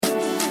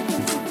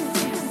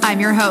I'm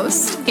your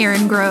host,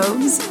 Erin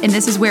Groves, and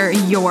this is where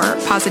your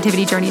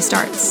positivity journey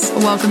starts.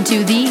 Welcome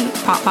to the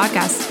Pop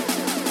Podcast.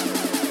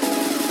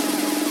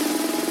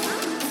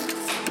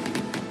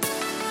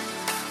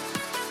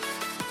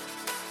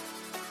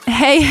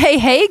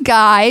 Hey,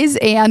 guys,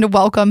 and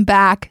welcome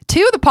back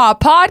to the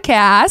Pop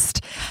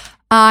Podcast.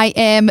 I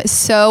am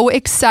so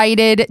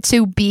excited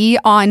to be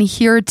on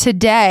here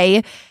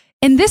today.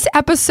 In this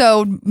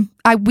episode,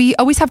 we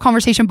always have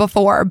conversation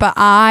before, but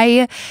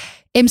I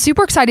am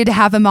super excited to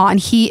have him on.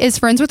 He is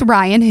friends with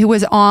Ryan, who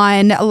was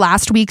on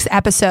last week's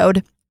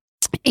episode.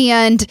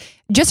 And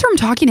just from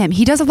talking to him,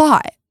 he does a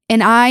lot.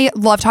 And I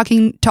love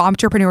talking to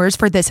entrepreneurs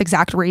for this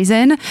exact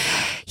reason.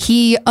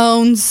 He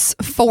owns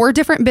 4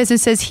 different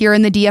businesses here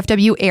in the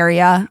DFW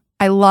area.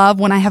 I love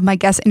when I have my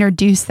guests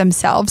introduce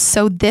themselves.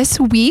 So this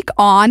week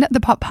on the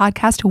Pop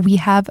Podcast, we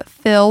have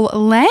Phil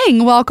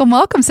Lang.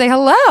 Welcome. Say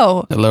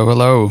hello.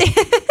 Hello.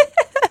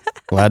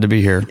 Glad to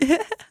be here.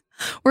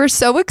 We're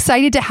so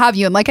excited to have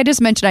you. And like I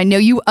just mentioned, I know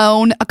you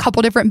own a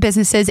couple different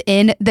businesses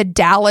in the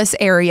Dallas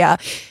area.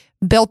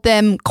 Built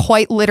them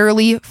quite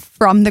literally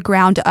from the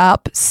ground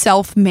up.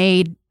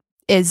 Self-made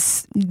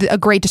is a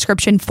great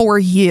description for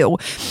you.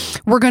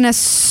 We're going to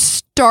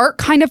start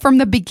kind of from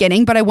the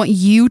beginning, but I want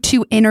you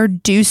to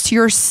introduce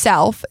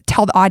yourself.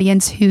 Tell the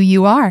audience who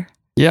you are.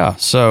 Yeah.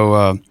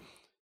 So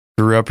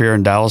grew up here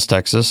in Dallas,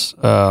 Texas.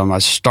 I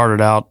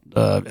started out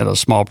at a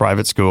small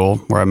private school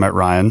where I met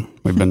Ryan.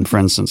 We've been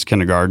friends since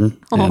kindergarten.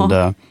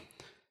 And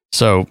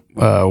so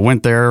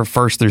went there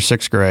first through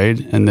 6th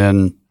grade and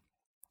then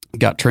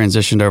got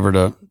transitioned over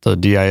to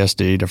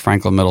DISD, to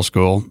Franklin Middle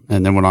School,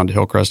 and then went on to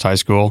Hillcrest High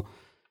School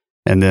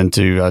and then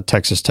to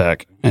Texas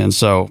Tech. And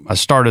so I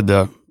started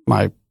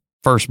my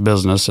first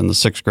business in the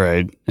 6th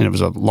grade, and it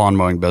was a lawn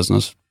mowing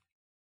business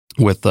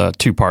with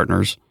 2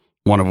 partners,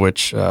 one of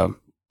which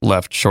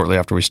left shortly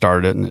after we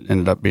started it, and it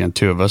ended up being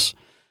 2 of us.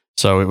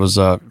 So it was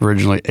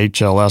originally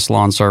HLS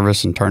Lawn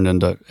Service and turned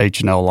into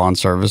H&L Lawn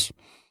Service.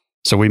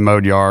 So we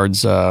mowed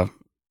yards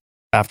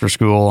after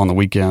school on the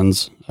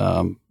weekends,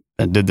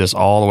 and did this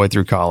all the way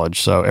through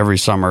college. So every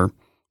summer,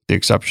 the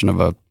exception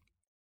of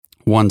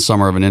one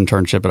summer of an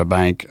internship at a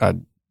bank, I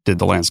did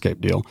the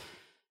landscape deal.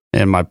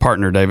 And my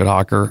partner, David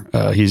Hawker,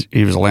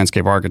 he was a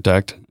landscape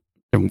architect,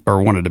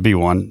 or wanted to be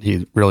one.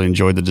 He really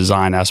enjoyed the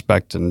design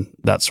aspect and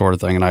that sort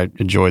of thing, and I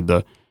enjoyed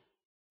the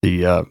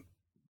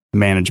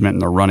management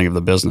and the running of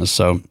the business.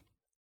 So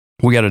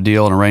we got a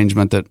deal, an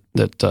arrangement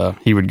that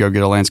he would go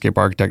get a landscape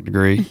architect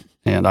degree,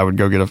 and I would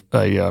go get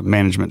a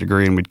management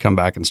degree, and we'd come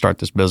back and start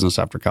this business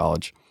after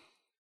college.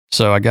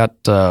 So I got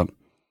a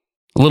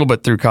little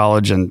bit through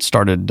college and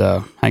started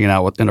hanging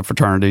out in a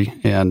fraternity,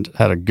 and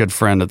had a good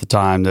friend at the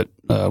time that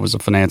was a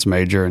finance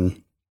major.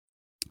 And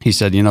he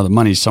said, the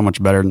money's so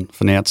much better than the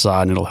finance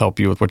side, and it'll help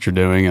you with what you're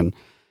doing. And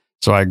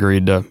so I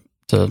agreed to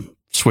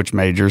switch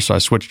majors. So I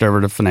switched over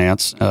to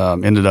finance,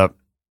 ended up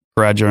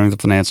graduating with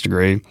a finance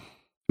degree.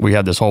 We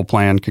had this whole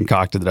plan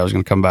concocted that I was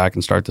going to come back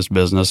and start this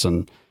business.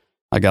 And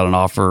I got an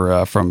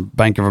offer from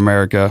Bank of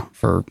America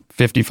for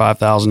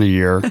 $55,000 a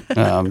year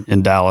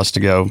in Dallas to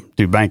go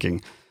do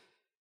banking.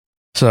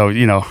 So,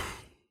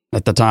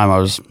 at the time I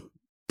was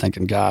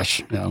thinking,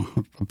 gosh, I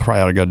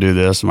probably ought to go do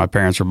this. And my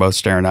parents were both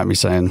staring at me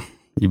saying,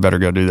 you better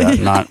go do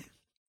that,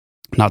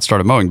 not start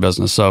a mowing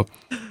business. So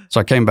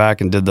I came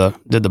back and did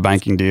the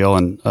banking deal.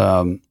 And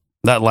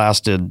that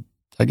lasted,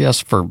 I guess,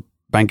 for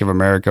Bank of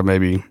America,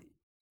 maybe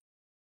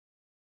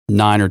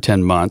 9 or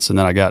 10 months. And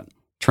then I got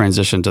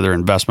transitioned to their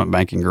investment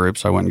banking group.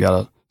 So I went and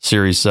got a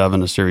Series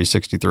 7, a Series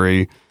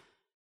 63,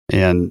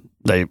 and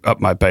they upped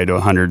my pay to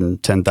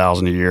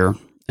 $110,000 a year.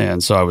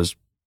 And so I was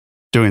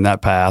doing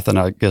that path. And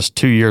I guess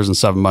 2 years and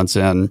 7 months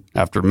in,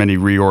 after many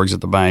reorgs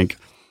at the bank,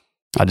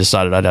 I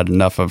decided I'd had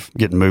enough of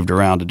getting moved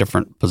around to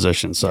different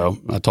positions. So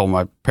I told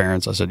my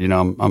parents, I said,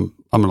 I'm going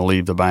to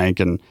leave the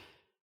bank, and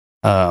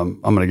I'm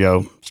going to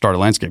go start a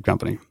landscape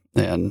company.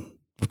 And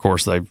of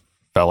course they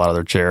fell out of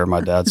their chair. My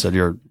dad said,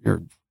 you're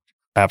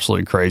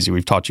absolutely crazy.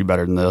 We've taught you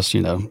better than this.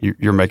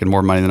 You're making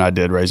more money than I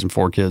did raising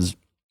 4 kids.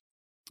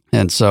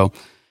 And so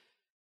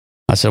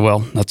I said, well,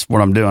 that's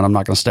what I'm doing. I'm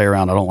not going to stay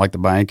around. I don't like the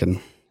bank.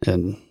 And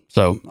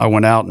so I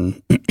went out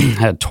and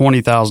had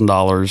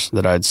 $20,000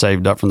 that I had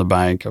saved up from the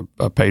bank,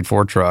 a paid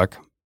for truck,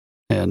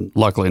 and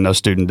luckily no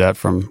student debt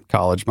from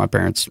college. My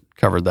parents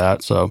covered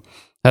that. So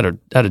had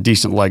a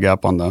decent leg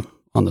up on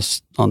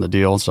the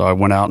deal. So I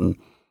went out and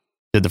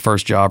did the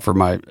first job for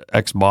my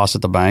ex-boss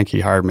at the bank. He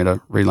hired me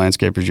to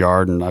re-landscape his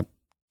yard, and I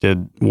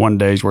did 1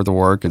 day's worth of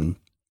work. And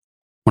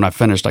when I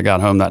finished, I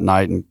got home that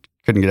night and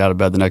couldn't get out of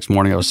bed the next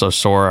morning. I was so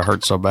sore. I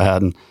hurt so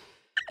bad and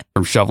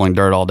from shoveling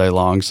dirt all day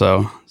long.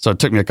 So it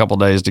took me a couple of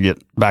days to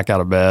get back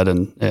out of bed.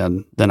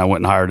 And then I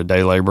went and hired a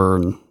day laborer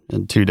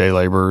and 2 day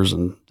laborers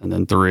and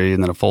then 3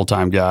 and then a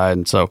full-time guy.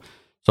 And so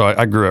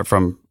I grew it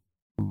from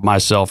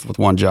myself with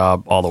 1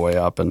 job all the way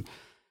up. And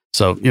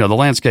so, the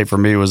landscape for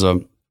me was a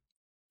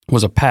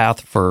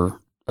path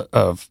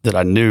that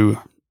I knew.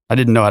 I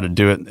didn't know how to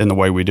do it in the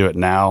way we do it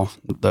now,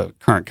 the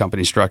current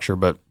company structure,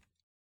 but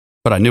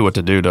I knew what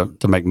to do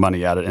to make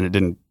money at it, and it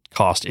didn't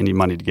cost any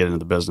money to get into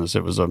the business.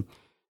 It was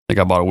think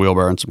I bought a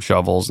wheelbarrow and some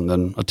shovels and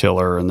then a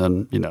tiller and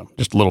then,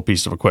 just a little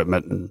piece of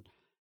equipment. And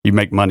you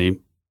make money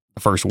the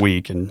first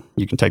week and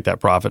you can take that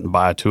profit and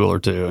buy a tool or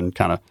two and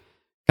kind of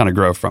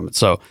grow from it.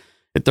 So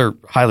they're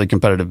highly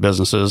competitive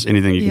businesses.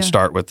 Anything you can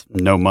start with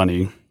no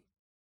money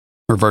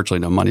or virtually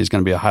no money is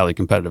going to be a highly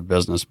competitive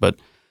business. But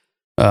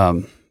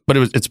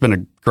it's been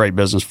a great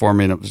business for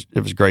me, and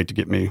it was great to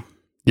get me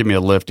a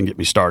lift and get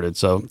me started.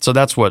 So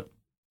that's what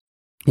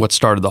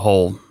started the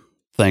whole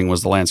thing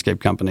was the landscape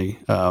company.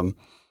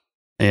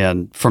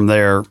 And from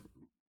there,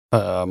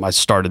 I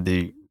started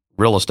the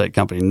real estate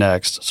company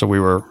next. So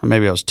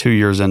I was 2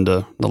 years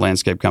into the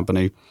landscape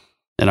company,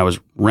 and I was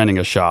renting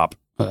a shop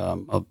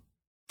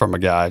from a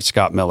guy,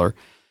 Scott Miller.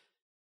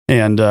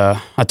 And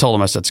I told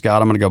him, I said,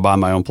 Scott, I'm going to go buy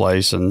my own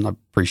place, and I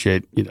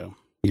appreciate, you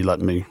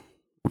letting me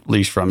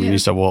lease from you. And he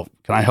said, well,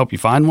 can I help you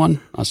find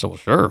one? I said, well,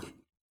 sure.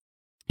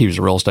 He was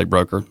a real estate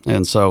broker.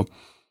 And so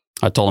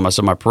I told him, I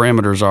said, my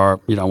parameters are,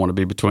 I want to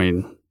be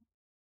between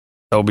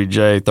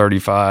OBJ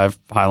 35,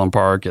 Highland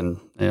Park, and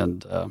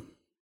the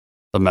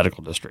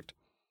medical district.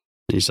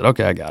 And he said,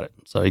 okay, I got it.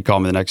 So he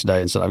called me the next day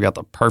and said, I've got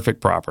the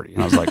perfect property.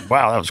 And I was like,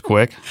 wow, that was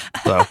quick.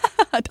 So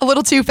a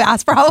little too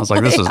fast, probably. I was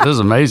like, this is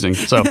amazing.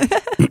 So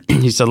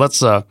he said, let's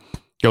go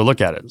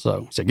look at it.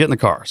 So he said, get in the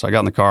car. So I got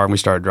in the car and we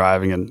started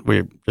driving, and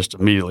we just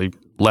immediately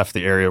left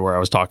the area where I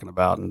was talking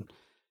about. And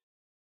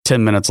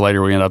 10 minutes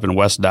later, we ended up in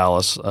West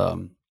Dallas,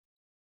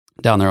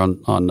 down there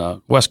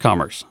on West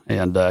Commerce.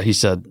 And I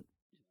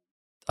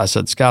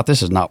said, Scott,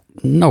 this is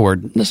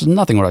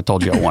nothing what I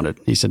told you I wanted.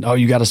 He said, oh,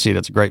 you got to see it.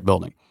 It's a great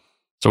building.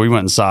 So we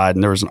went inside,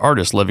 and there was an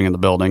artist living in the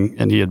building,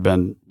 and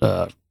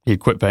he'd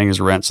quit paying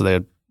his rent, so they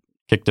had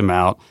kicked him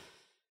out,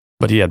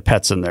 but he had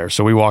pets in there.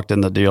 So we walked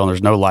in the deal, and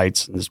there's no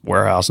lights in this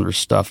warehouse, and there's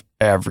stuff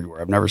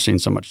everywhere. I've never seen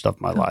so much stuff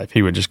in my life.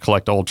 He would just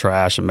collect old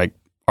trash and make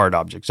art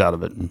objects out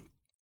of it. And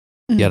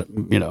he had,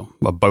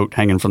 a boat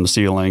hanging from the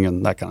ceiling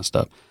and that kind of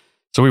stuff.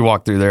 So we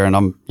walked through there, and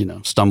I'm,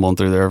 stumbling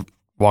through there,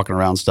 walking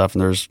around stuff,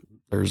 and there's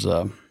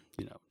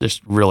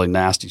just really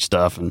nasty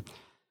stuff.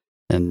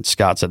 And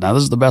Scott said, now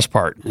this is the best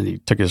part. And he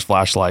took his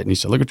flashlight and he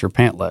said, look at your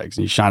pant legs.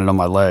 And he shined it on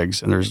my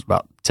legs, and there's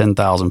about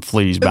 10,000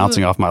 fleas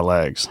bouncing off my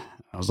legs.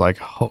 I was like,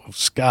 oh,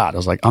 Scott. I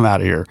was like, I'm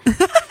out of here.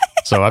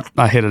 So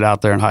I hit it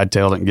out there and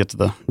hightailed it and get to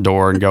the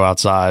door and go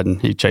outside.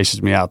 And he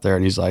chases me out there,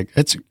 and he's like,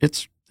 this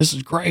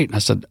is great. And I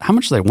said, how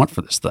much do they want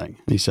for this thing?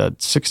 And he said,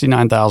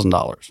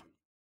 $69,000.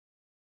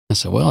 I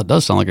said, well, it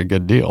does sound like a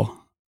good deal.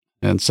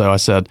 And so I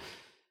said,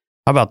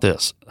 how about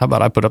this? How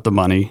about I put up the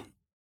money,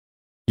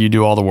 you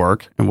do all the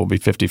work, and we'll be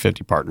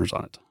 50-50 partners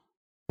on it.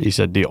 He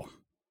said, deal.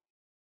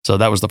 So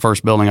that was the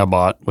first building I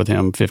bought with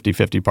him,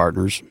 50-50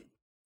 partners.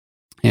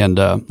 And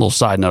a little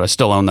side note, I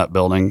still own that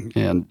building,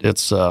 and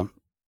it's, I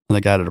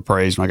think I had it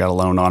appraised when I got a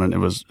loan on it. It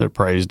was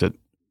appraised at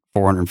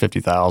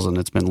 $450,000.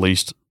 It's been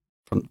leased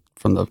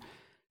from the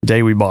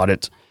day we bought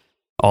it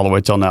all the way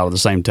till now to the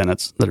same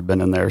tenants that have been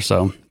in there.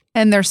 So,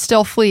 and there's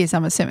still fleas,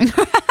 I'm assuming.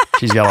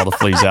 She's got all the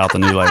fleas out, the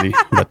new lady,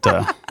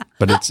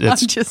 but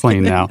it's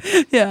clean now.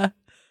 Yeah.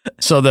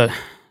 So that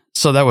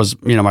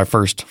was, my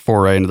first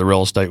foray into the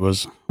real estate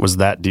was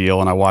that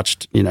deal. And I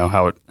watched,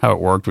 how it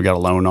worked. We got a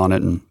loan on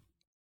it, and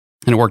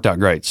it worked out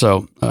great.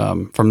 So,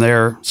 from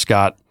there,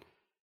 Scott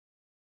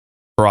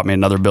brought me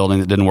another building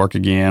that didn't work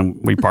again.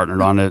 We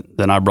partnered on it.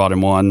 Then I brought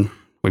him one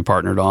we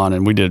partnered on,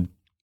 and we did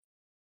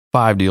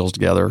 5 deals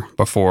together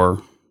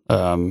before,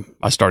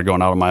 I started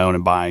going out on my own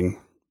and buying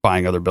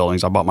other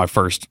buildings. I bought my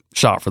first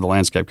shop for the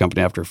landscape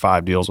company after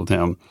 5 deals with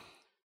him.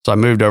 So I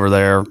moved over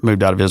there,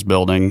 moved out of his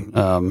building.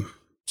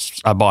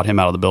 I bought him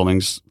out of the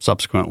buildings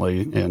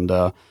subsequently, and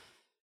I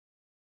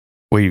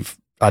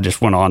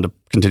just went on to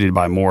continue to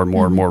buy more and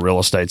more and more real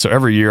estate. So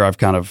every year I've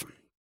kind of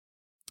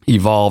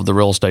evolved the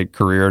real estate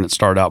career, and it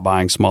started out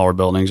buying smaller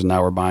buildings, and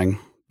now we're buying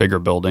bigger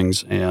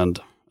buildings. And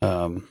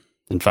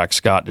in fact,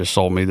 Scott just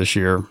sold me this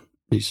year.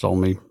 He sold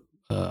me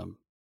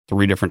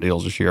 3 different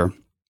deals this year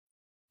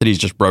that he's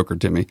just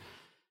brokered to me.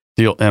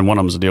 And one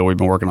of them is a deal we've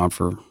been working on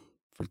for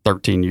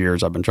 13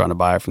 years. I've been trying to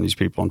buy it from these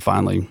people, and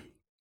finally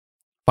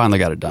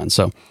got it done.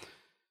 So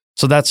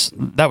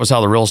that was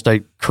how the real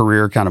estate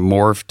career kind of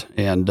morphed,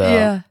 and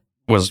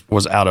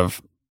was out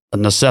of a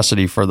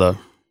necessity for the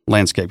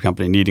landscape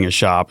company needing a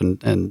shop,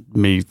 and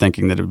me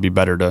thinking that it would be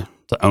better to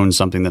own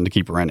something than to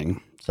keep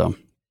renting. So,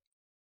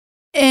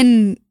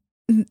 and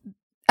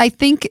I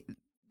think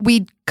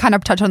we kind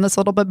of touched on this a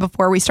little bit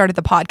before we started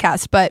the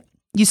podcast, but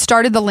you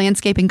started the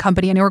landscaping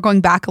company, and we're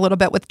going back a little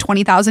bit, with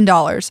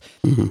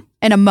 $20,000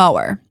 and a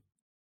mower.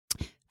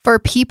 For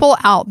people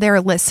out there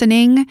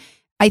listening,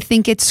 I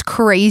think it's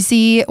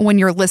crazy when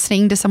you're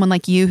listening to someone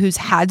like you who's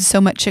had so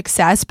much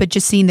success, but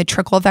just seeing the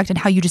trickle effect and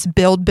how you just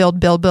build.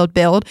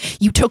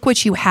 You took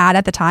what you had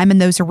at the time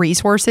and those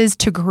resources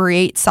to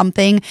create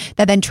something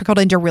that then trickled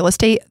into real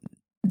estate.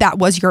 That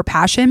was your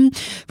passion.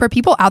 For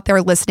people out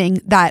there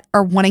listening that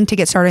are wanting to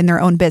get started in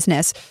their own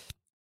business,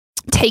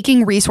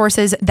 taking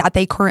resources that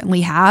they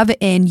currently have,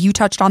 and you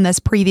touched on this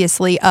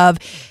previously, of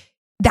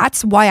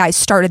that's why I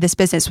started this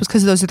business, was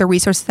because those are the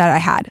resources that I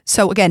had.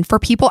 So again, for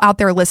people out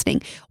there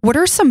listening, what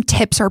are some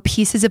tips or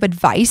pieces of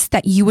advice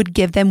that you would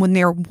give them when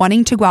they're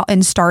wanting to go out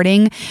and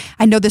starting?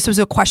 I know this was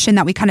a question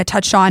that we kind of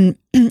touched on,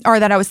 or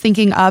that I was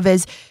thinking of,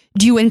 is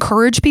do you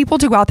encourage people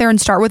to go out there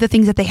and start with the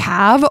things that they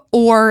have?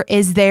 Or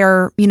is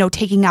there,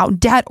 taking out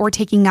debt or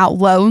taking out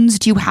loans?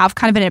 Do you have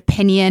kind of an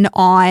opinion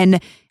on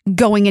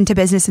going into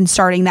business and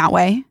starting that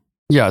way?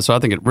 Yeah. So I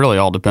think it really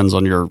all depends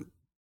on your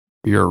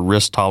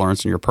risk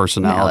tolerance and your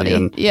personality.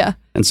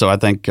 And so I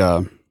think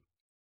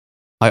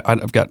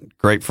I've got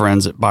great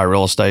friends that buy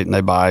real estate, and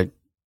they buy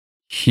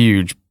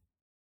huge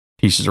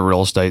pieces of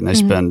real estate, and they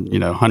spend,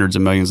 hundreds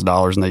of millions of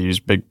dollars, and they use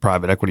big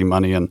private equity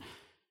money.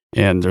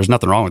 And there's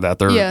nothing wrong with that.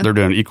 They're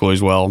doing equally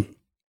as well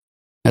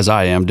as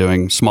I am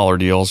doing smaller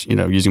deals,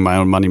 using my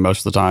own money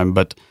most of the time.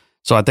 But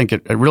so I think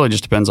it really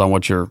just depends on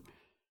what your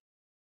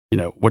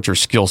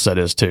skill set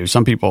is too.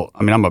 Some people,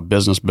 I'm a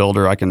business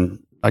builder. I can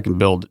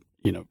build,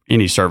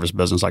 any service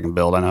business I can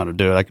build. I know how to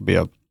do it. I could be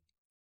a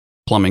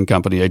plumbing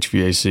company,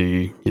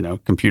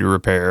 HVAC, computer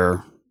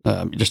repair,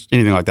 just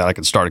anything like that. I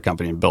could start a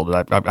company and build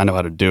it. I know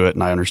how to do it,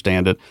 and I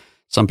understand it.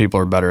 Some people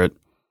are better at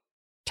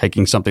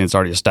taking something that's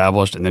already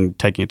established and then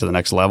taking it to the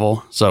next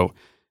level. So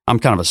I'm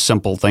kind of a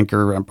simple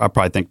thinker. I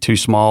probably think too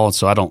small.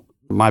 So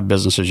my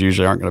businesses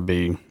usually aren't going to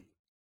be,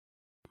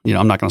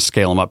 I'm not going to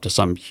scale them up to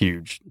some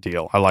huge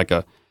deal. I like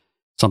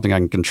something I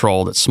can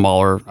control that's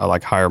smaller. I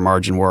like higher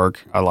margin work.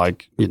 I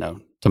like,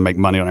 to make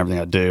money on everything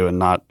I do and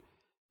not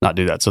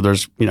do that. So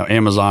there's,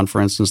 Amazon,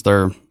 for instance,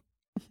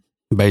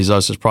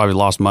 Bezos has probably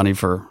lost money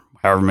for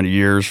however many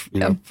years,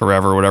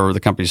 forever, whatever. The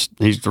company's,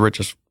 he's one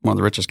of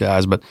the richest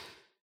guys, but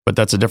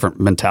that's a different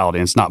mentality.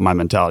 And it's not my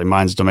mentality.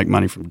 Mine's to make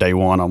money from day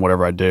one on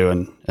whatever I do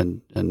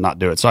and not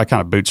do it. So I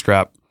kind of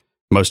bootstrap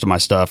most of my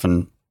stuff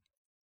and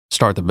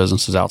start the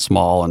businesses out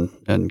small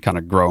and kind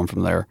of grow them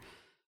from there.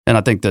 And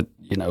I think that,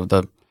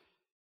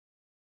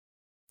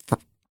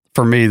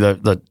 for me,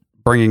 the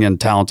bringing in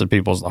talented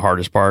people is the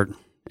hardest part,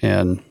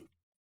 and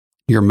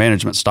your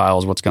management style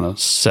is what's going to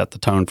set the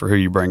tone for who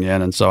you bring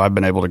in. And so I've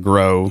been able to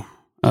grow,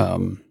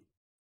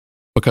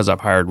 because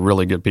I've hired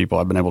really good people.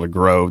 I've been able to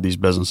grow these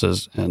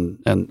businesses, and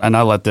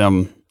I let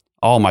them,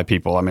 all my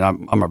people.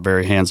 I'm a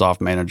very hands-off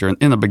manager. And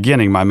in the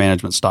beginning, my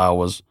management style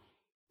was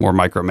more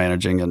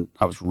micromanaging, and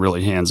I was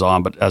really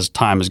hands-on. But as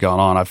time has gone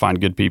on, I find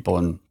good people,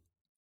 and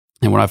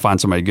when I find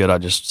somebody good, I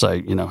just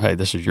say, hey,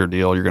 this is your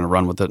deal. You're going to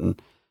run with it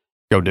and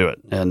go do it.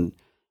 And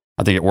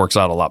I think it works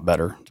out a lot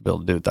better to be able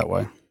to do it that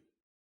way.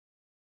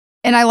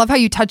 And I love how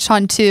you touched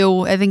on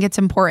too, I think it's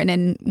important,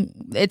 and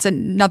it's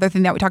another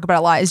thing that we talk about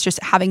a lot, is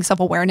just having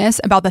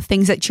self-awareness about the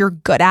things that you're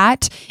good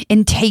at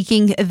and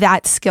taking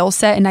that skill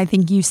set. And I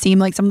think you seem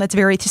like someone that's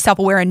very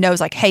self-aware and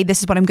knows like, hey, this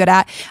is what I'm good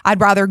at.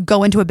 I'd rather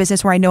go into a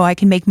business where I know I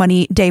can make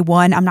money day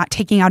one. I'm not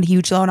taking out a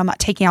huge loan. I'm not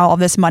taking out all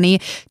this money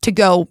to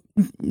go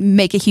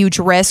make a huge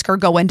risk or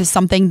go into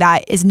something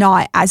that is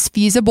not as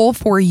feasible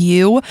for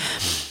you.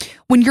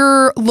 When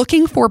you're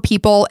looking for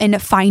people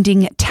and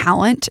finding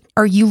talent,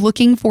 are you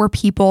looking for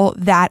people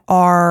that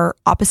are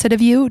opposite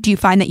of you? Do you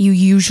find that you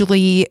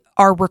usually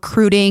are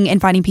recruiting and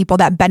finding people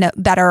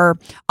that are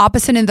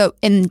opposite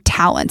in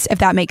talents, if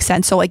that makes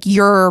sense? So like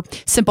you're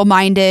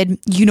simple-minded,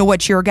 you know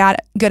what you're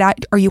good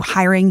at. Are you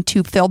hiring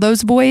to fill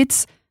those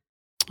voids?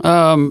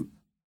 It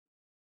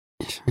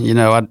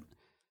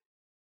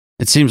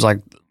seems like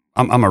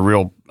I'm a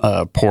real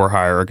poor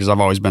hirer, because I've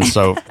always been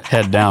so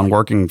head down,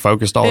 working,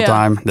 focused all the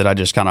time, that I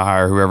just kind of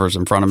hire whoever's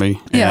in front of me,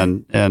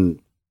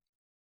 and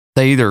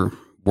they either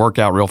work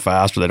out real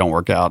fast or they don't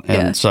work out.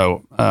 And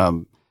so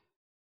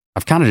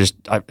I've kind of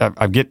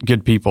I get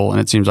good people, and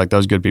it seems like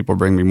those good people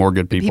bring me more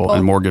good people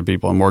and more good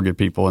people and more good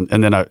people,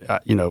 and then I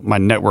my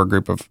network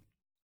group of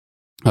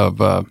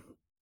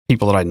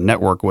people that I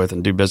network with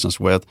and do business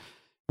with.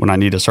 When I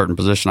need a certain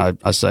position,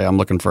 I say I'm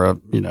looking for a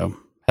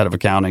head of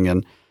accounting,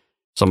 and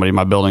somebody in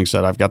my building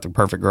said, I've got the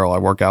perfect girl. I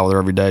work out with her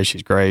every day.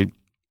 She's great.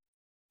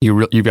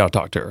 You've got to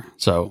talk to her.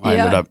 So I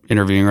ended up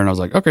interviewing her, and I was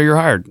like, okay, you're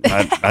hired.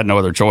 I had no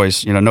other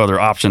choice, no other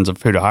options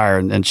of who to hire.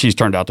 And Kelly has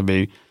turned out to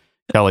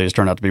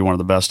be one of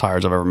the best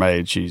hires I've ever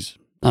made. She's,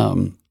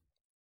 going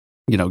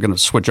to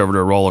switch over to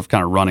a role of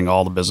kind of running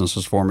all the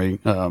businesses for me,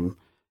 and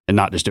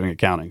not just doing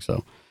accounting.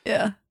 So,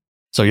 I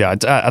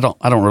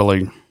don't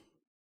really,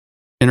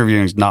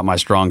 interviewing is not my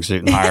strong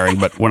suit in hiring,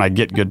 but when I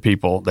get good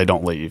people, they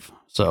don't leave.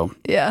 So,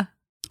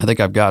 I think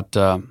I've got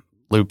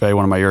Lupe,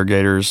 one of my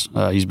irrigators.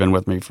 He's been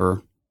with me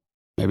for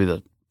maybe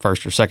the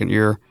first or second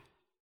year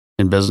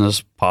in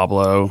business.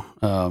 Pablo's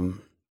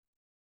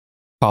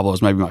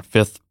maybe my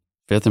fifth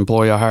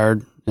employee I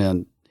hired,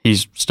 and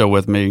he's still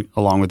with me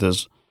along with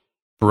his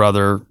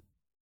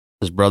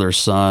brother's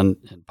son,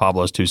 and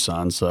Pablo's two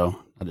sons. So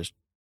I just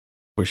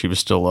wish he was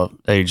still of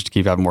age to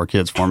keep having more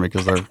kids for me,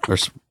 because they're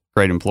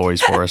great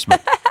employees for us.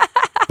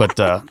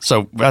 But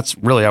so that's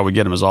really how we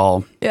get them, is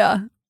all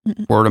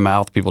word of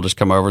mouth. People just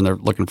come over and they're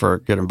looking for a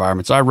good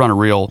environment. So I run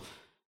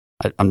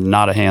I'm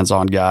not a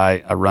hands-on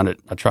guy. I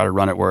try to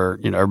run it where,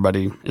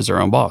 everybody is their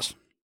own boss.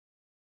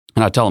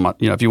 And I tell them,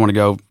 if you want to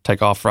go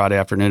take off Friday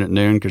afternoon at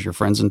noon because your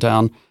friend's in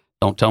town,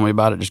 Don't tell me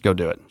about it. Just go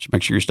do it. Just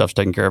make sure your stuff's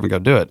taken care of and go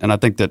do it. And I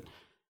think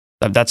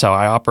that's how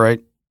I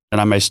operate.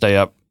 And I may stay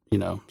up,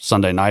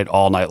 Sunday night,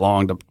 all night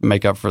long to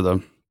make up for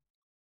the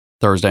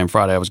Thursday and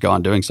Friday I was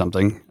gone doing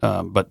something.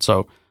 But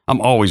so I'm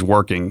always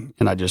working,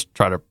 and I just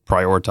try to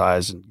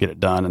prioritize and get it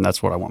done. And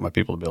that's what I want my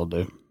people to be able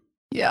to do.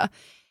 Yeah.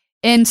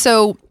 And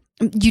so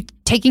you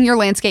taking your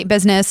landscape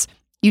business,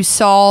 you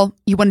saw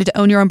you wanted to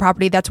own your own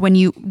property. That's when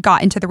you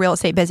got into the real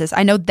estate business.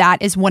 I know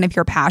that is one of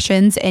your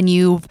passions, and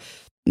you've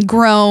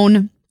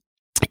grown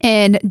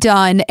and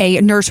done a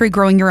nursery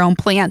growing your own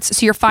plants.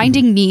 So you're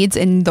finding needs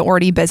in the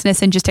already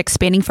business and just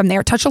expanding from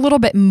there. Touch a little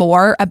bit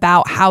more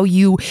about how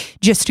you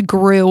just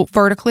grew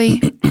vertically.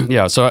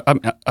 Yeah. So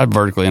I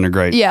vertically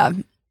integrate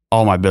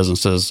all my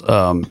businesses.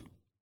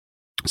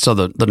 So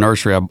the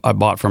nursery I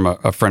bought from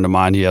a friend of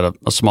mine. He had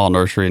a small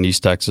nursery in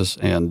East Texas,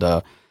 and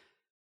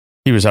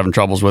he was having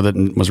troubles with it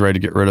and was ready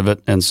to get rid of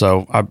it. And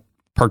so I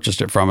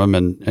purchased it from him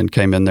and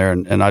came in there,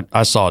 and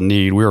I saw a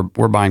need. We're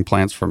buying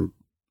plants from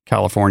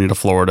California to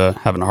Florida,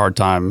 having a hard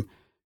time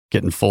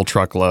getting full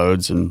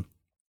truckloads and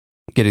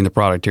getting the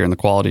product here and the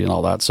quality and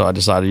all that. So I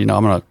decided,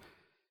 I'm going to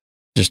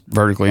just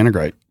vertically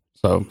integrate.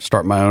 So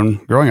start my own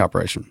growing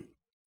operation.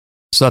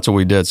 So that's what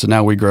we did. So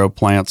now we grow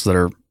plants that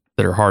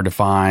are hard to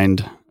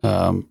find,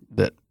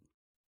 that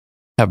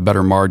have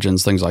better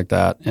margins, things like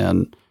that.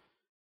 And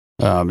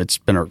it's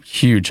been a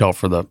huge help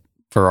for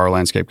our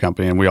landscape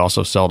company. And we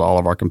also sell to all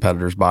of our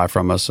competitors, buy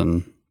from us,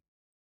 and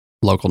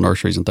local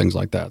nurseries and things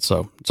like that.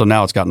 So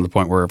now it's gotten to the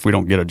point where if we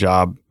don't get a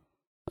job,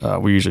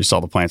 we usually sell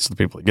the plants to the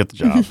people that get the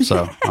job.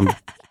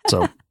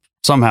 So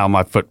somehow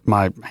my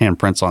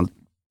handprints on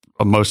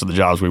most of the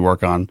jobs we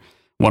work on,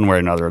 one way or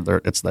another,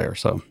 it's there.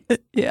 So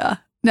yeah,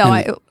 no,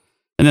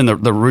 and then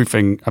the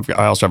roofing.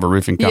 I also have a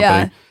roofing company.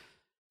 Yeah.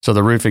 So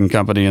the roofing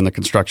company and the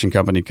construction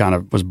company kind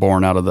of was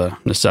born out of the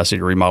necessity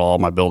to remodel all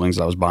my buildings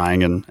I was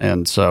buying,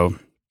 and so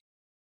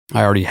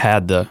I already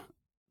had the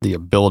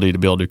ability to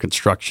be able to do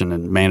construction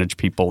and manage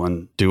people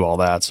and do all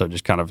that. So it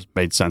just kind of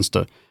made sense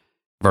to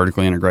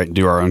vertically integrate and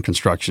do our own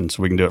construction,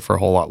 so we can do it for a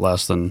whole lot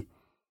less than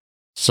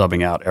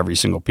subbing out every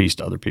single piece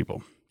to other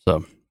people.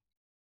 So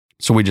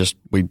we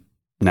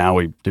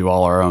do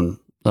all our own,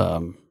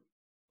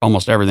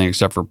 almost everything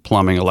except for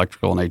plumbing,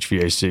 electrical, and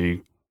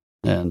HVAC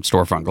and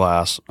storefront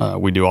glass.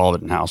 We do all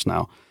of it in-house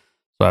now.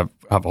 So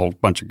I have a whole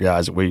bunch of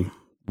guys that we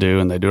do,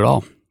 and they do it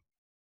all.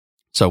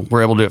 So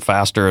we're able to do it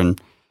faster and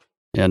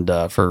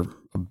for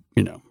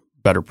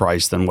better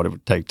price than what it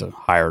would take to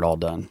hire it all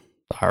done,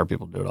 to hire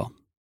people to do it all.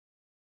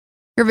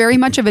 You're very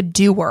much of a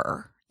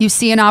doer. You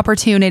see an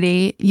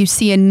opportunity, you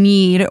see a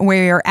need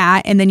where you're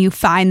at, and then you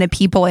find the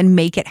people and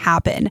make it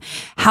happen.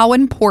 How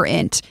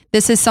important,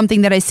 this is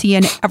something that I see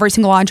in every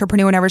single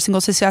entrepreneur and every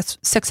single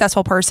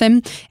successful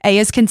person. A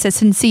is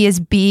consistency, is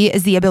B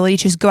is the ability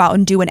to just go out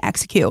and do and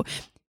execute.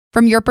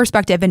 From your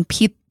perspective, and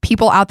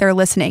people out there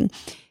listening,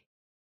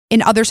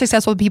 in other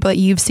successful people that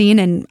you've seen,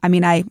 and I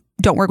mean, I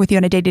don't work with you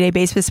on a day-to-day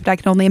basis, but I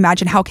can only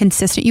imagine how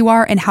consistent you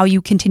are and how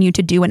you continue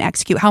to do and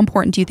execute. How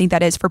important do you think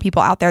that is for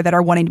people out there that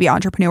are wanting to be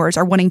entrepreneurs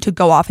or wanting to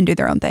go off and do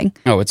their own thing?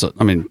 Oh,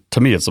 to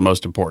me, it's the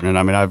most important. And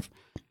I mean,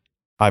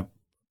 I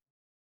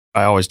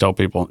always tell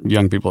people,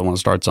 young people that want to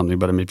start something,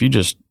 but I mean, if you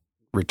just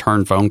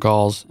return phone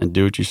calls and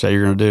do what you say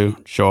you're going to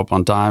do, show up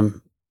on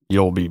time,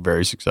 you'll be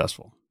very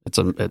successful.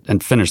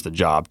 And finish the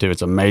job too.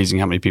 It's amazing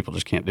how many people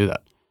just can't do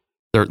that.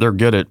 They're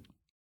good at.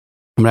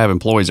 I have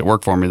employees that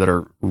work for me that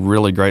are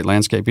really great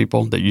landscape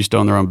people that used to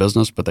own their own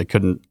business, but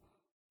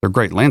they're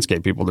great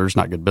landscape people. They're just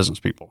not good business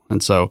people.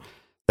 And so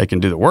they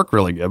can do the work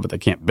really good, but they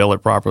can't bill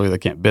it properly. They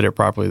can't bid it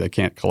properly. They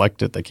can't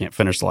collect it. They can't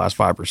finish the last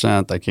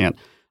 5%. They can't,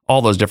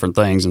 all those different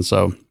things. And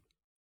so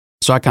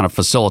I kind of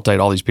facilitate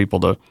all these people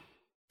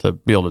to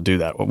be able to do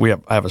that.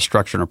 I have a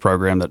structure and a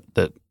program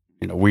that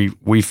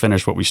we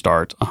finish what we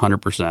start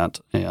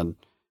 100%, and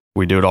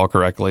we do it all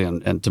correctly.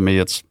 And to me,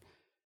 if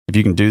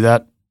you can do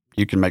that,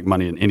 you can make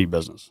money in any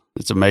business.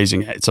 It's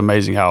amazing. It's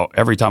amazing how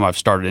every time I've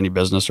started any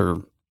business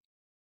or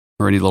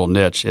any little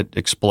niche, it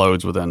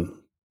explodes within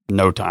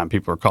no time.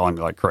 People are calling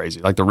me like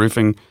crazy. Like the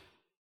roofing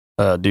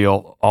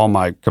deal, all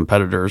my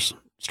competitors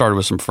started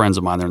with some friends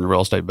of mine. They're in the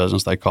real estate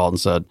business. They called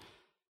and said,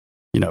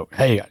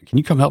 hey, can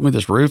you come help me with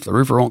this roof? The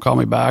roofer won't call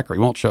me back, or he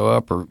won't show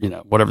up, or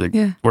whatever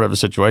the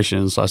situation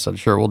is. So I said,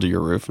 sure, we'll do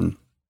your roof. And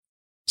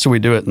so we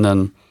do it, and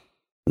then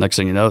next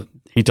thing you know,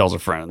 he tells a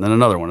friend, and then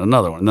another one.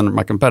 And then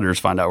my competitors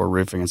find out we're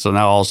roofing. And so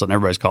now all of a sudden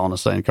everybody's calling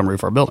us saying, come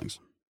roof our buildings.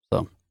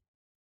 So,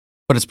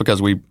 but it's because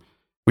we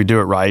do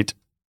it right.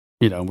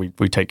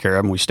 We take care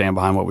of them. We stand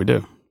behind what we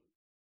do.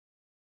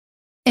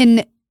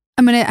 And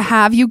I'm going to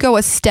have you go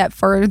a step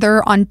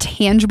further on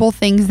tangible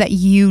things that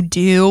you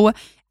do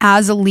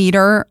as a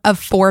leader of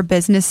 4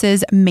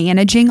 businesses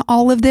managing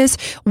all of this.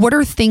 What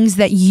are things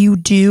that you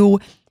do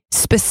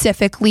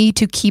specifically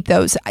to keep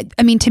those?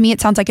 I mean, to me, it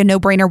sounds like a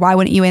no-brainer. Why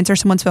wouldn't you answer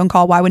someone's phone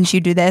call? Why wouldn't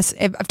you do this?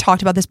 I've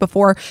talked about this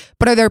before,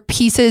 but are there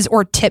pieces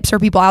or tips for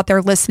people out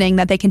there listening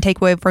that they can take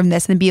away from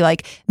this and be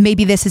like,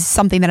 maybe this is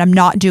something that I'm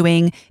not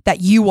doing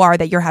that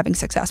you're having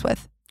success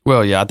with?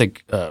 Well, yeah, I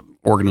think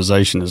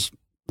organization is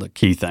the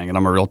key thing. And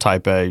I'm a real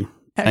type A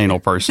anal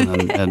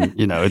person, and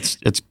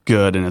it's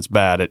good and it's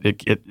bad.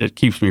 It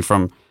keeps me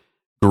from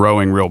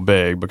growing real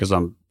big because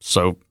I'm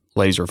so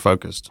laser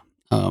focused,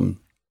 on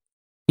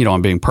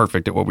being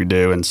perfect at what we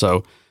do. And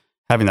so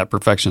having that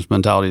perfectionist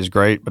mentality is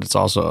great, but it's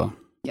also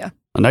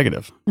a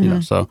negative,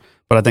 so,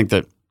 but I think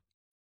that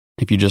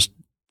if you just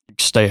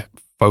stay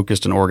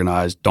focused and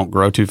organized, don't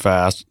grow too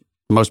fast.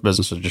 Most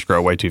businesses just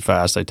grow way too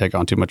fast. They take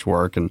on too much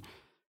work and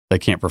they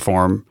can't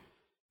perform.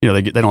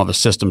 They don't have the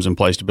systems in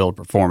place to be able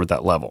to perform at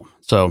that level.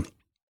 So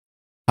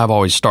I've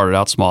always started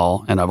out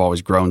small and I've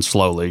always grown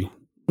slowly.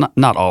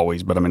 Not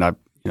always, but I mean,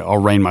 I'll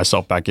rein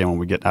myself back in when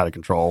we get out of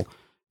control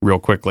real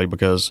quickly,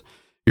 because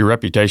your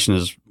reputation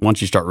is,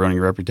 once you start ruining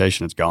your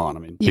reputation, it's gone. I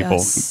mean,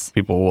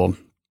 people will,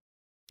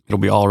 it'll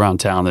be all around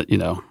town that,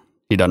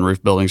 he doesn't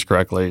roof buildings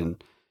correctly.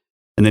 And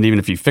then even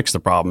if you fix the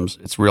problems,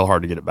 it's real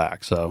hard to get it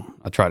back. So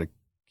I try to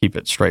keep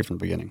it straight from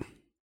the beginning.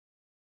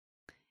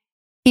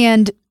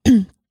 And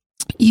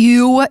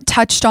you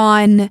touched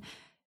on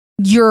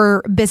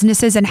your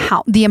businesses and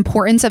how the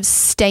importance of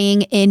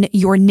staying in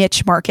your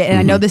niche market. And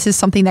I know this is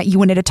something that you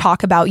wanted to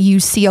talk about. You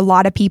see a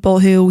lot of people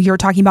who you're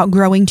talking about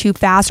growing too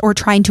fast or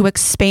trying to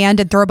expand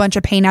and throw a bunch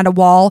of paint at a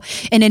wall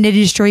in an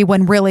industry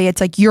when really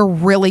it's like you're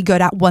really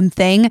good at one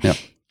thing. Yep.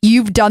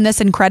 You've done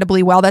this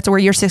incredibly well. That's where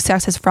your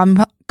success has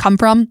come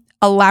from.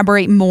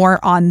 Elaborate more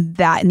on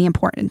that and the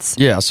importance.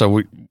 Yeah.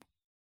 So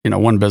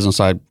one business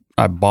I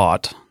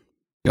bought,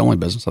 the only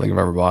business I think I've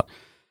ever bought,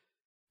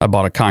 I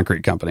bought a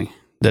concrete company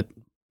that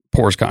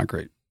pours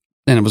concrete.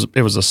 And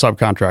it was a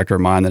subcontractor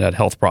of mine that had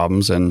health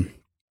problems and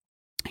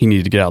he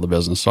needed to get out of the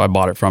business. So I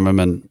bought it from him,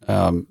 and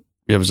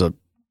it was a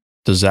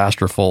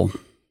disasterful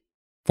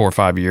 4 or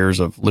 5 years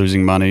of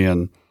losing money.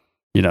 And,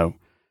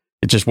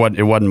 it just wasn't,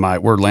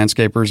 we're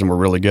landscapers and we're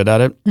really good at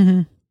it.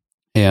 Mm-hmm.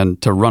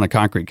 And to run a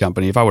concrete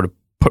company, if I would have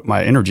put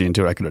my energy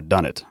into it, I could have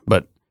done it,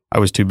 but I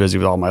was too busy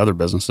with all my other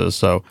businesses.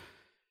 So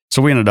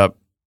we ended up,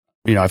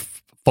 I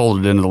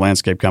folded into the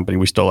landscape company.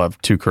 We still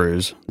have 2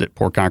 crews that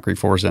pour concrete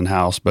for us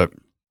in-house, but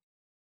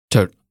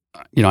I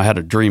had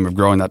a dream of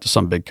growing that to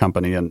some big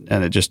company, and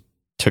it just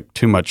took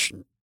too much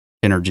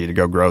energy to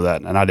go grow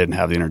that. And I didn't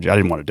have the energy. I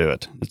didn't want to do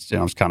it.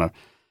 I was kind of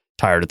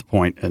tired at the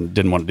point and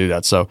didn't want to do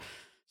that. So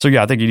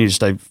yeah, I think you need to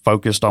stay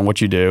focused on what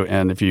you do.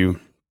 And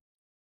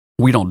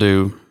we don't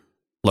do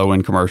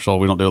low-end commercial.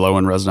 We don't do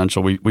low-end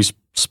residential. We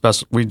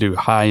do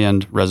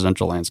high-end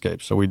residential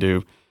landscapes. So we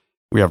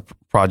have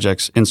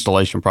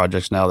installation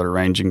projects now that are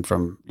ranging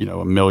from,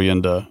 $1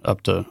 million to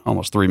up to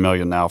almost $3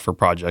 million now for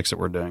projects that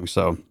we're doing.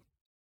 So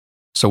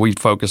we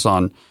focus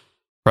on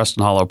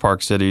Preston Hollow,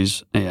 Park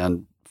Cities,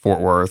 and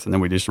Fort Worth, and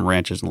then we do some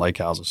ranches and lake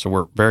houses. So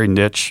we're very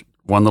niche,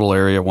 one little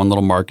area, one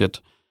little market.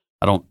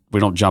 We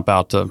don't jump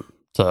out to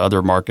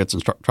other markets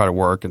and try to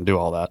work and do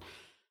all that.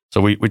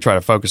 So we try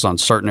to focus on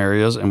certain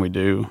areas, and we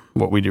do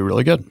what we do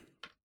really good.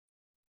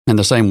 And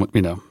the same with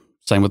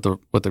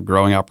the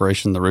growing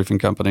operation, the roofing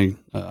company.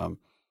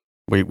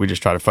 We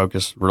just try to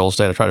focus real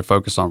estate. I try to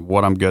focus on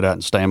what I'm good at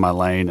and stay in my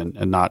lane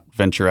and not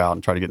venture out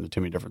and try to get into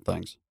too many different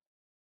things.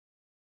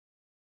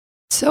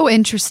 So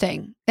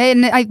interesting.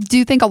 And I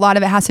do think a lot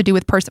of it has to do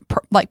with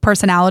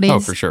personalities. Oh,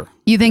 for sure.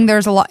 You think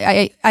there's a lot,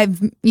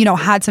 I've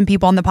had some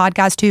people on the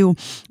podcast who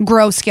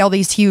scale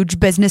these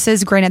huge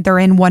businesses. Granted, they're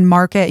in one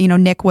market.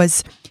 Nick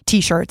was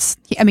t-shirts.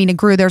 It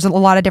grew. There's a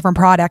lot of different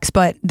products,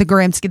 but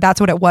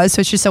that's what it was. So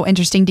it's just so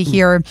interesting to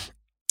hear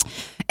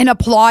and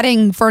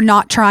applauding for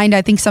not trying to,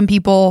 I think some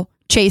people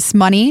chase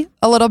money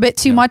a little bit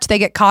too much. They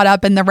get caught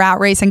up in the rat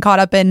race and caught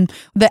up in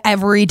the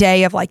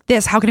everyday of like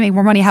this, how can I make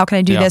more money? How can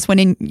I do this?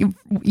 When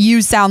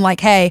you sound like,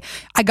 hey,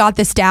 I got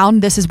this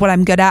down. This is what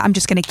I'm good at. I'm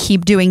just going to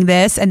keep doing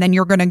this. And then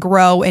you're going to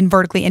grow and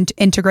vertically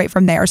integrate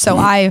from there. So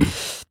I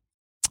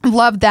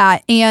love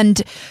that. And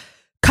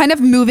kind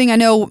of moving, I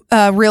know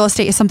real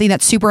estate is something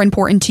that's super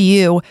important to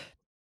you.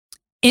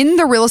 In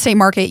the real estate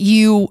market,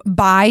 you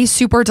buy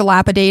super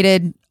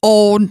dilapidated,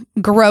 old,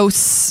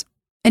 gross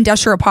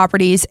industrial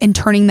properties and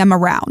turning them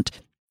around.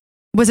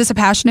 Was this a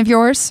passion of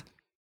yours?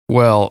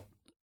 Well,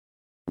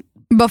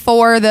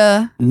 before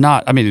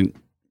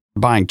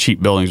buying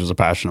cheap buildings was a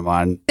passion of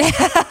mine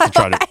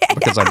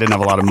because I didn't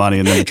have a lot of money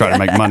and then to try to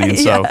make money. And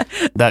so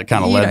that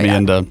kind of led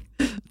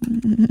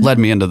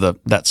me into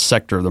that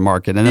sector of the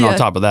market. And then on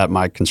top of that,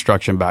 my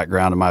construction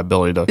background and my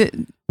ability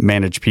to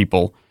manage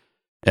people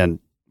and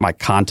my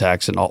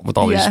contacts and with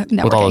all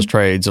those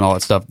trades and all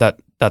that stuff,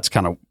 that's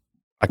kind of,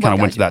 I kind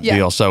of went to that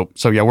deal. So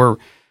yeah,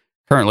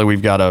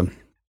 we've got a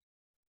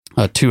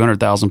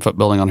 200,000 foot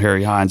building on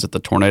Harry Hines that the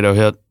tornado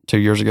hit 2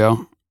 years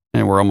ago,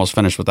 and we're almost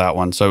finished with that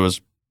one. So it was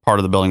part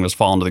of the building was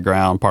falling to the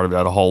ground, part of it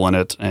had a hole in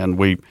it,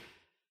 and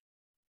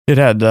it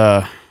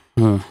had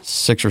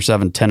 6 or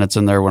 7 tenants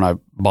in there when I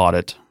bought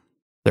it.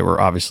 They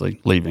were obviously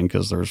leaving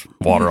because there's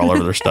water all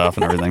over their stuff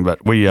and everything. But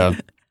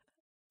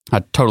I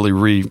totally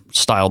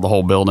restyled the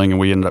whole building, and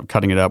we ended up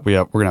cutting it up.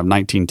 We're gonna have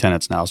 19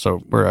 tenants now,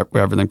 so we're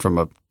everything from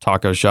a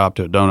taco shop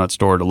to a donut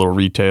store to a little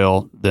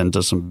retail, then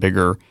to some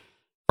bigger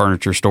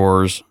furniture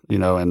stores,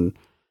 and kind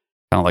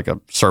of like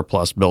a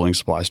surplus building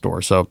supply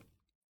store. So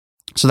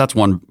So that's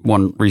one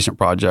recent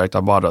project.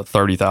 I bought a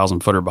 30,000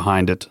 footer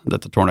behind it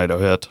that the tornado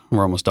hit.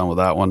 We're almost done with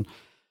that one.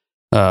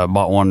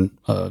 Bought one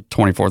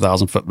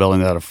 24,000 foot building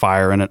that had a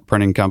fire in it,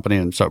 printing company,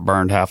 and so it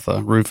burned half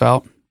the roof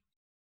out.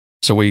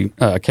 So we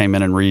came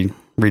in and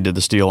redid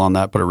the steel on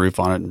that, put a roof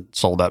on it, and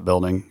sold that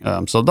building.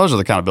 So those are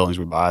the kind of buildings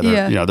we buy.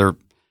 They're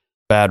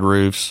bad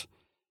roofs.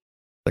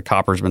 The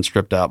copper's been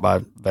stripped out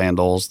by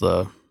vandals.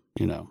 The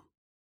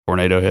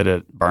tornado hit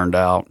it, burned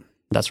out,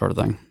 that sort of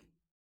thing.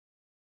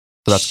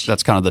 So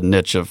that's kind of the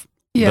niche of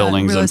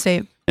buildings, real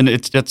estate, and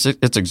it's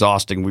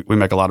exhausting. We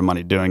make a lot of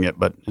money doing it,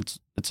 but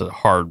it's a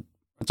hard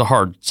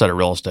set of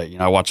real estate.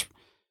 I watch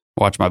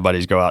my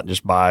buddies go out and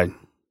just buy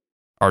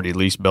already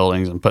leased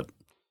buildings and put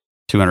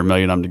 200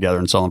 million of them together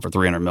and sell them for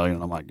 300 million.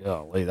 And I'm like,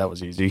 oh, that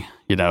was easy,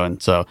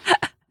 And so,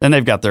 then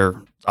they've got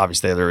their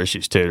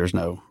issues too. There's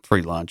no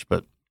free lunch,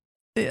 but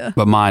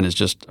mine is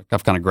just,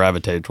 I've kind of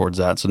gravitated towards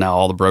that. So now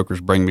all the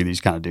brokers bring me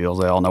these kind of deals.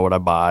 They all know what I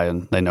buy,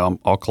 and they know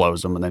I'll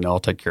close them, and they know I'll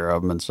take care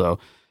of them. And so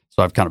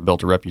I've kind of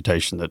built a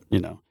reputation that,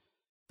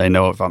 they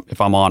know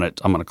if I'm on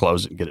it, I'm going to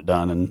close it and get it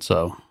done. And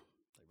so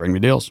they bring me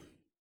deals.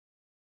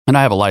 And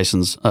I have a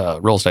license,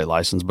 real estate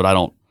license, but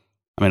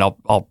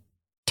I'll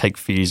take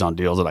fees on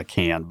deals that I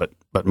can, but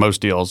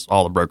most deals,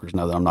 all the brokers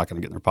know that I'm not going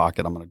to get in their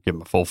pocket. I'm going to give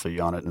them a full fee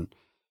on it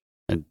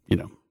and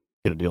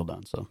get a deal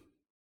done. So.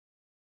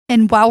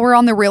 And while we're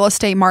on the real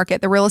estate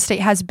market, the real estate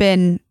has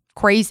been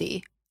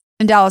crazy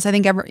in Dallas. I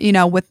think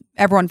with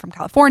everyone from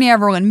California,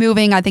 everyone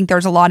moving, I think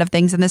there's a lot of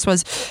things. And this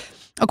was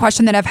a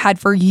question that I've had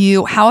for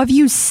you. How have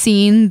you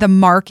seen the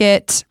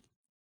market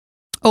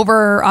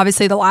over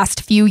obviously the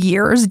last few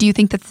years? Do you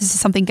think that this is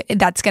something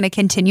that's going to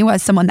continue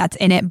as someone that's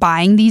in it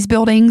buying these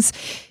buildings?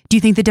 Do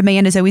you think the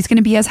demand is always going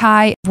to be as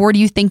high? Where do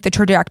you think the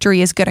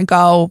trajectory is going to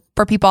go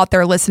for people out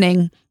there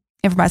listening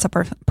and for myself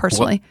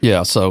personally?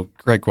 So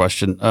great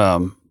question.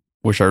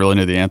 Wish I really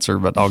knew the answer,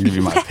 but I'll give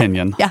you my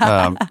opinion.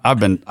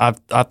 I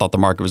thought the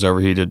market was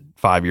overheated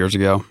 5 years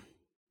ago,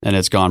 and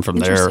it's gone from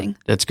there.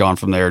 It's gone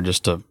from there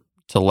just to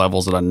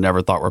levels that I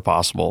never thought were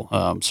possible.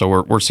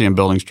 So we're seeing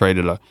buildings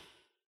traded at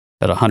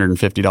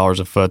 $150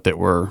 a foot that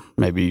were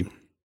maybe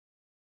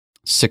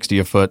 $60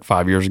 a foot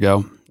 5 years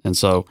ago, and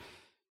so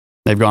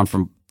they've gone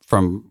from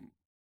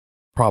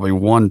probably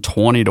 $120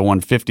 to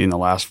 $150 in the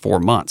last 4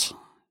 months,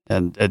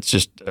 and it's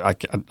just I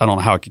don't know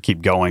how it could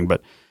keep going,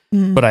 but.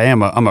 But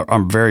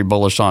I'm very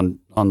bullish on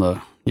the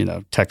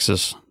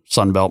Texas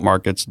Sunbelt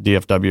markets,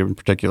 DFW in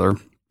particular.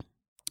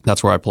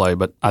 That's where I play.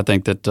 But I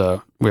think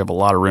that we have a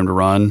lot of room to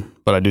run.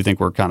 But I do think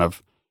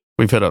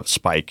we've hit a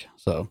spike.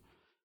 So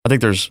I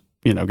think there's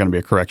going to be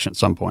a correction at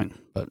some point.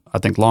 But I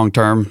think long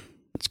term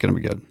it's going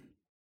to be good.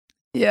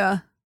 Yeah.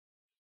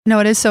 No,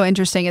 it is so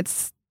interesting.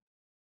 It's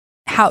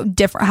how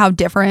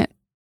different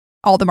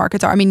all the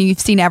markets are. I mean, you've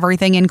seen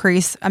everything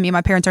increase. I mean,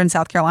 my parents are in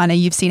South Carolina.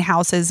 You've seen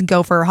houses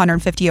go for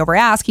 150 over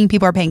asking.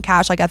 People are paying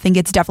cash. Like, I think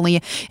it's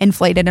definitely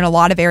inflated in a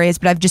lot of areas,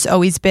 but I've just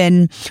always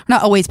been,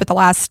 not always, but the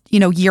last,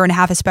 year and a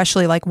half,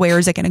 especially, like, where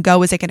is it going to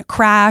go? Is it going to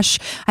crash?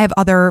 I have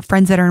other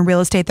friends that are in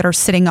real estate that are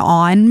sitting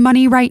on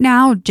money right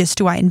now. Just,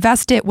 do I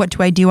invest it? What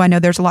do I do? I know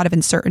there's a lot of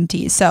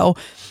uncertainty. So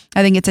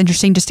I think it's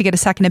interesting just to get a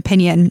second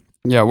opinion.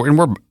 Yeah.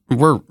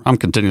 I'm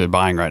continually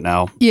buying right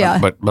now. Yeah.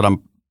 But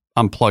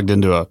I'm plugged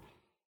into a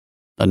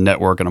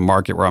network and a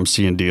market where I'm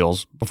seeing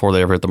deals before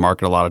they ever hit the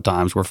market. A lot of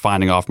times we're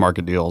finding off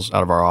market deals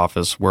out of our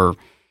office. We're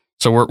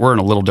in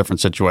a little different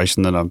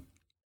situation than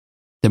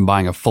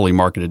buying a fully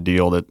marketed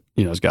deal that,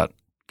 has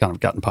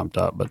gotten pumped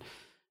up, but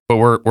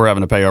we're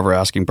having to pay over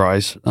asking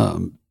price.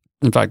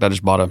 In fact, I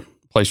just bought a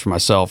place for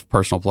myself,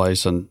 personal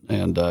place, and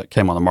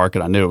came on the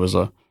market. I knew it was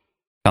a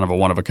kind of a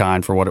one of a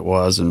kind for what it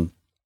was. And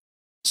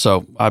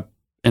so I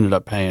ended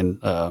up paying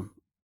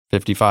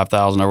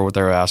 $55,000 over what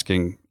they were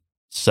asking,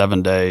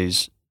 7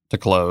 days to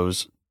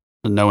close,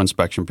 no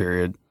inspection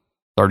period,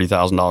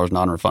 $30,000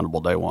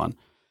 non-refundable day one.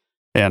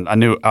 And I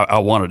knew I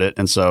wanted it,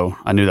 and so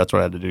I knew that's what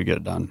I had to do to get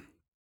it done.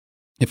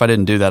 If I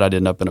didn't do that, I'd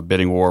end up in a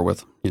bidding war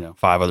with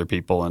 5 other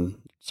people, and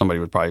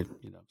somebody would probably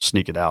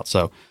sneak it out.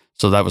 So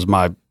that was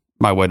my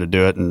way to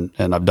do it, and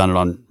I've done it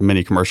on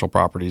many commercial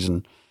properties.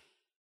 And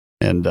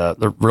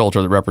the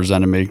realtor that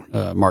represented me,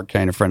 Mark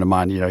Kane, a friend of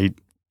mine,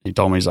 he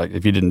told me, he's like,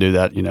 if you didn't do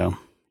that, you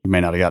may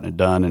not have gotten it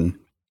done. And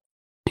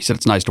he said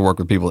it's nice to work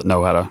with people that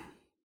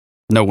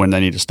know when they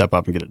need to step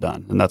up and get it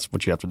done. And that's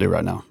what you have to do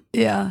right now.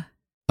 Yeah.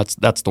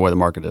 That's the way the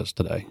market is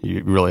today.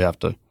 You really have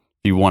to, if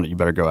you want it, you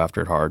better go after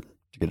it hard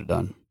to get it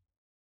done.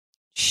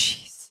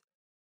 Jeez.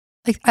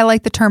 I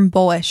like the term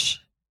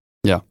bullish.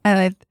 Yeah. I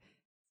like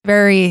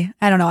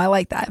I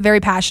like that.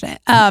 Very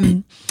passionate.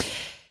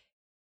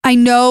 I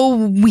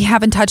know we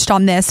haven't touched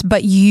on this,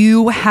 but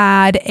you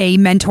had a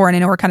mentor, and I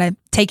know we're kind of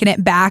taking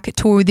it back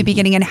to the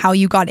beginning and how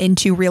you got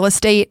into real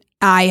estate.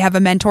 I have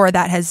a mentor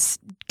that has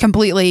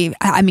completely,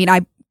 I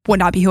would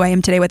not be who I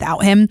am today without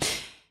him.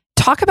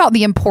 Talk about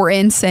the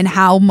importance and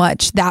how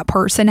much that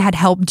person had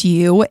helped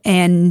you.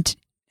 And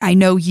I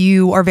know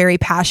you are very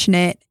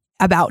passionate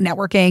about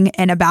networking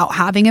and about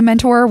having a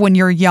mentor when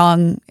you're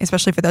young,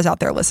 especially for those out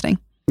there listening.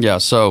 Yeah.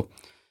 So,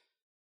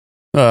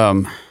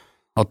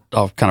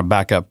 I'll kind of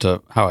back up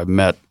to how I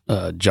met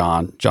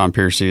John. John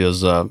Piercy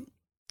is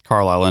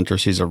Carlisle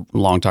interest. He's a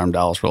longtime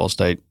Dallas real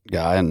estate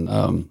guy,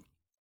 and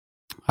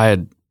I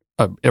had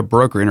a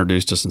broker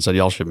introduced us and said,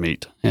 y'all should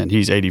meet. And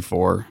he's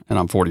 84 and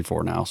I'm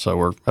 44 now. So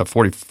we're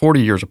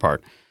 40 years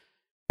apart.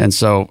 And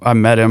so I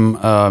met him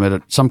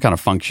at some kind of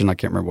function. I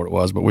can't remember what it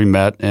was, but we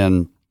met.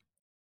 And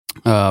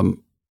the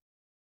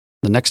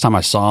next time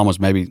I saw him was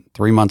maybe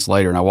 3 months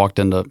later. And I walked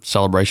into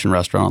Celebration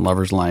Restaurant on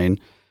Lovers Lane,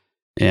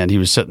 and he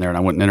was sitting there. And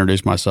I went and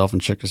introduced myself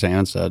and shook his hand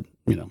and said,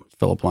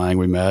 Philip Lang,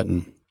 we met.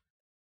 And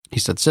he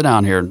said, sit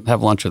down here and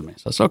have lunch with me.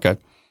 So I said, okay.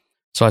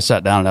 So I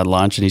sat down and had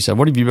lunch, and he said,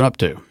 what have you been up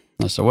to?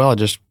 I said, well, I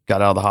just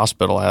got out of the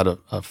hospital. I had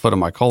a foot of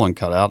my colon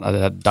cut out. I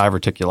had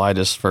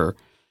diverticulitis for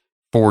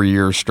 4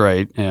 years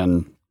straight.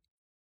 And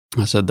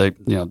I said, they,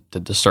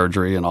 did the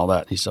surgery and all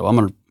that. He said, well, I'm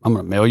going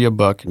to mail you a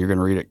book and you're going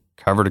to read it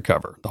cover to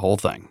cover, the whole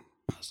thing.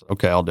 I said,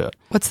 okay, I'll do it.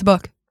 What's the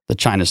book? The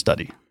China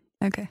Study.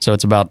 Okay. So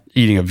it's about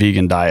eating a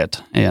vegan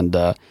diet. And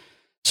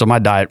so my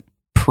diet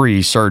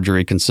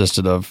pre-surgery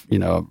consisted of,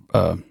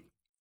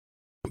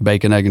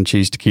 bacon, egg, and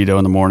cheese taquito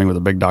in the morning with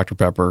a big Dr.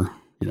 Pepper,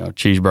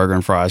 cheeseburger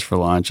and fries for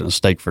lunch and a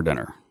steak for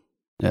dinner.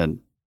 And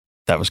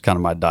that was kind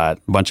of my diet.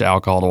 A bunch of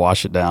alcohol to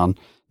wash it down,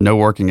 no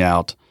working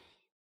out,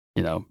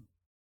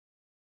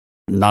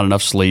 not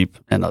enough sleep,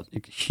 and a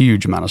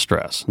huge amount of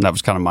stress. And that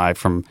was kind of my,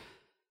 from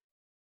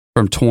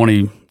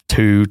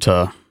 22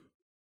 to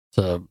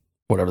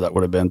whatever that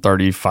would have been,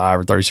 35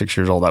 or 36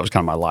 years old, that was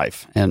kind of my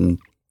life. And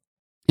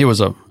it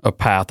was a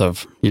path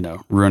of,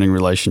 ruining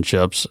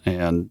relationships,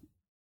 and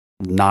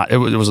it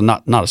was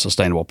not a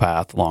sustainable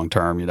path long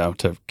term,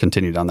 to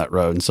continue down that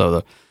road. And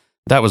so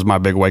that was my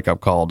big wake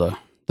up call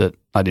that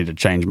I needed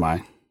to change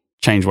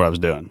what I was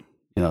doing.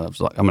 I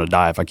was like, I'm going to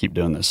die if I keep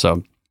doing this.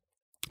 So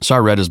I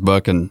read his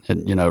book, and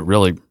it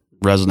really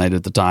resonated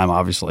at the time,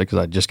 obviously, because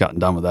I'd just gotten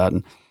done with that.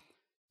 And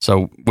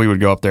so we would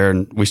go up there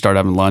and we started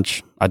having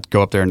lunch. I'd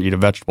go up there and eat a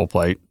vegetable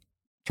plate,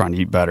 trying to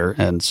eat better.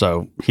 And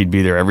so he'd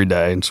be there every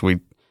day. And so we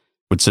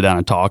would sit down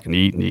and talk and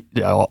eat.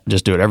 I'll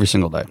just do it every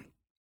single day.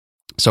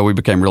 So we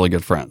became really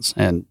good friends,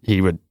 and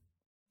he would,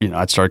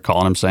 I'd start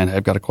calling him saying, hey,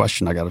 I've got a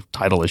question. I got a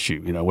title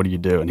issue. What do you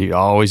do? And he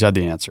always had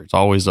the answer. It's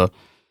always a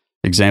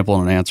example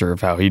and an answer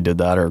of how he did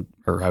that or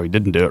how he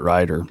didn't do it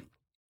right or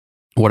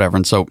whatever.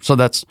 And so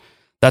that's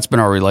been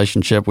our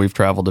relationship. We've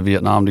traveled to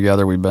Vietnam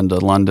together. We've been to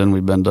London.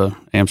 We've been to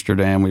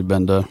Amsterdam. We've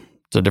been to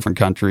different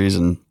countries,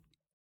 and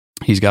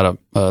he's got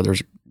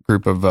there's a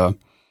group of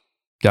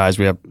guys.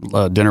 We have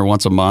dinner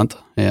once a month,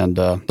 and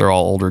they're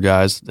all older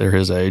guys. They're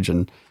his age,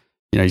 and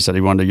he said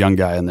he wanted a young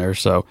guy in there.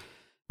 So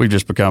we've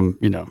just become,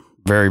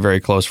 very, very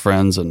close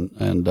friends.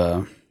 And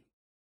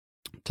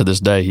to this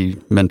day, he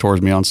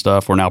mentors me on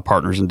stuff. We're now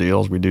partners in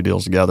deals. We do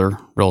deals together,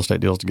 real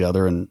estate deals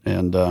together.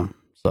 And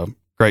so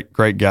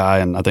great guy.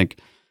 And I think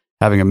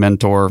having a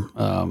mentor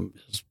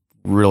is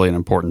really an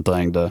important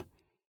thing to,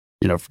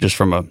 just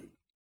from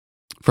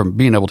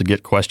being able to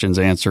get questions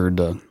answered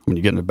when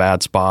you get in a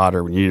bad spot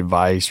or when you need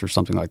advice or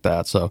something like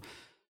that. So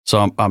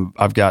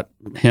I've got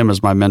him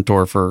as my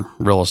mentor for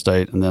real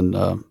estate. And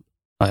then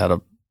I had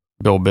a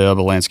Bill Bibb,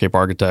 a landscape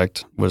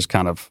architect, was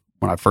kind of,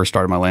 when I first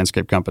started my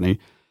landscape company,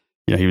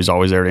 he was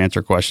always there to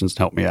answer questions and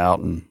help me out.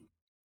 And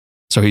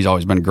so he's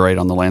always been great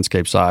on the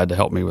landscape side to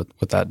help me with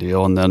that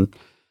deal. And then,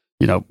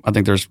 I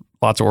think there's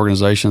lots of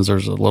organizations.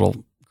 There's a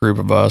little group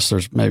of us.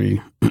 There's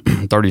maybe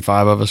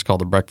 35 of us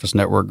called the Breakfast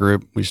Network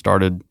Group.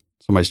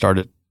 Somebody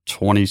started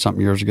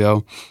 20-something years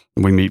ago.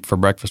 And we meet for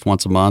breakfast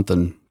once a month,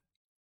 and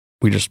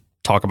we just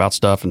talk about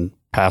stuff and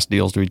pass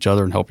deals to each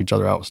other and help each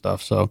other out with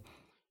stuff. So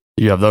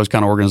you have those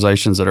kind of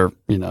organizations that are,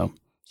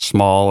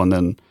 small. And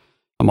then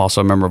I'm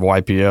also a member of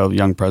YPO, the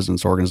Young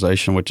Presidents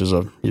Organization, which is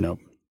an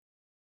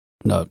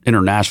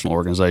international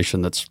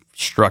organization that's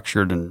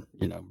structured and,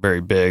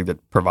 very big,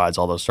 that provides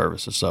all those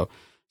services. So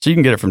you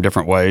can get it from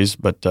different ways,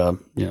 but,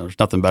 there's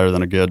nothing better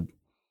than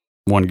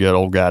one good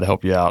old guy to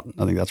help you out.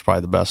 I think that's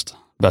probably the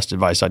best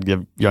advice I'd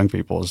give young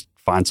people is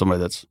find somebody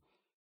that's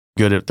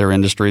good at their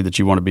industry that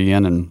you want to be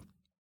in,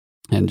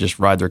 and just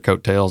ride their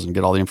coattails and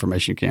get all the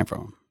information you can from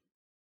them.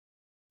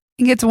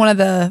 I think it's one of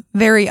the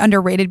very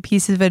underrated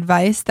pieces of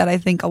advice that I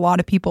think a lot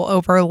of people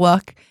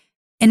overlook.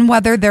 And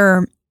whether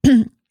they're,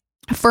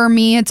 for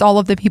me, it's all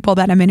of the people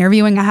that I'm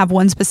interviewing. I have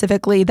one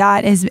specifically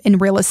that is in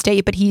real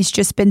estate, but he's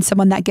just been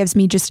someone that gives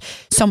me just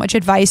so much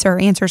advice or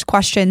answers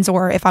questions,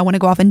 or if I want to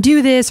go off and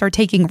do this or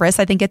taking risks,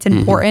 I think it's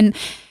important.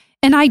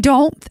 And I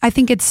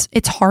think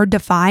it's hard to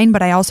find,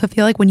 but I also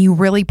feel like when you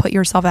really put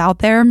yourself out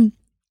there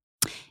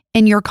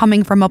and you're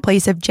coming from a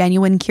place of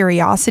genuine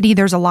curiosity,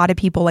 there's a lot of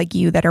people like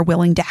you that are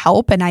willing to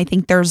help. And I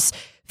think there's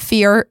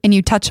fear, and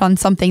you touch on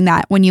something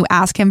that when you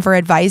ask him for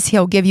advice,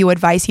 he'll give you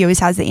advice. He always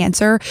has the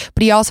answer,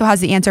 but he also has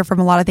the answer from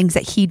a lot of things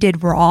that he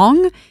did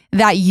wrong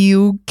that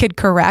you could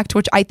correct,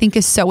 which I think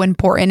is so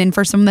important. And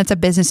for someone that's a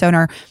business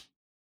owner,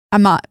 I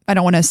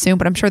don't want to assume,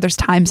 but I'm sure there's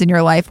times in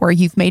your life where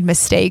you've made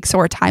mistakes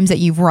or times that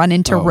you've run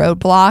into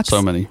roadblocks.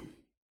 So many.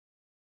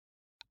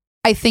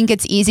 I think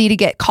it's easy to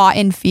get caught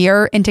in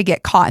fear and to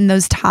get caught in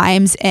those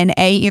times and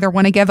either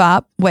want to give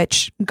up,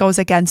 which goes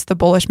against the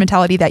bullish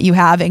mentality that you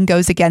have and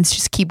goes against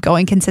just keep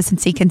going,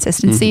 consistency.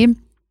 Mm-hmm.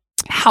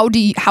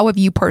 How have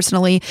you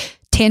personally,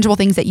 tangible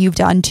things that you've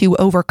done to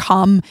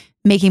overcome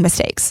making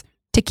mistakes,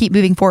 to keep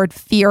moving forward,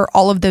 fear,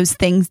 all of those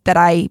things that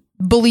I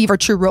believe are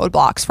true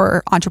roadblocks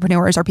for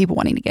entrepreneurs or people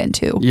wanting to get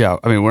into? Yeah.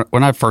 I mean,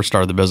 when I first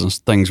started the business,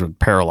 things would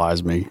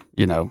paralyze me,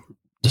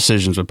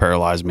 decisions would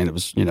paralyze me. And it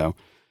was,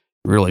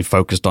 really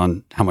focused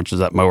on how much does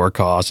that mower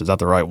cost? Is that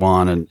the right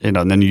one? And,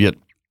 and then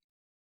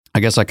I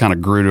guess I kind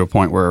of grew to a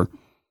point where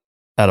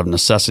out of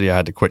necessity, I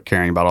had to quit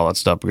caring about all that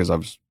stuff because I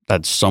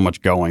had so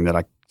much going that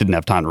I didn't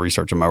have time to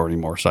research a mower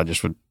anymore. So I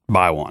just would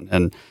buy one.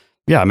 And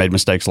I made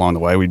mistakes along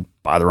the way. We'd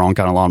buy the wrong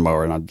kind of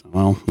lawnmower and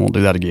won't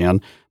do that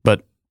again.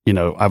 But,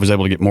 I was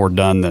able to get more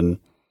done than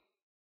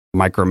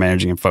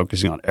micromanaging and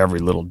focusing on every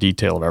little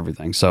detail of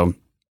everything. So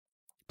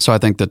I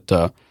think that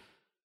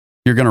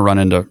you're going to run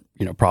into,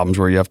 problems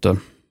where you have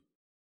to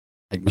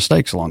make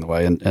mistakes along the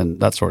way and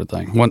that sort of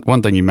thing.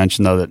 One thing you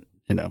mentioned though, that,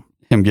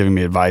 him giving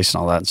me advice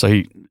and all that.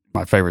 So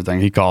my favorite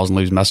thing, he calls and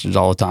leaves messages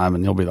all the time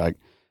and he'll be like,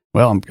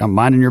 well, I'm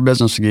minding your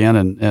business again.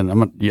 And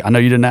I know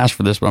you didn't ask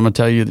for this, but I'm going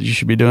to tell you that you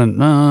should be doing,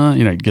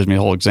 he gives me a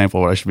whole example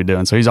of what I should be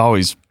doing. So he's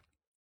always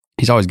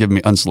giving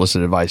me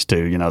unsolicited advice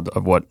too,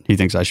 of what he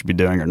thinks I should be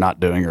doing or not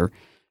doing or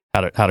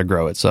how to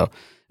grow it. So,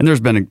 and there's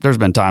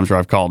been times where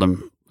I've called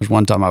him. There's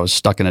one time I was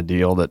stuck in a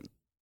deal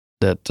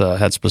that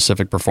had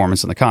specific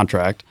performance in the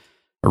contract,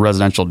 a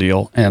residential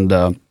deal. And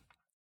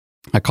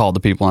I called the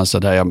people and I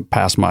said, hey, I'm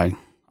past my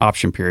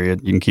option period.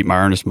 You can keep my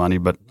earnest money,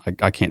 but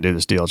I can't do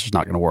this deal. It's just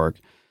not going to work.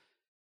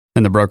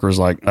 And the broker was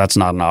like, that's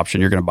not an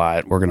option. You're going to buy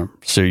it. We're going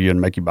to sue you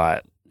and make you buy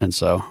it. And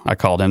so I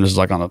called him. This is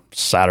like on a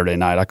Saturday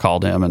night. I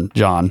called him and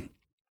John,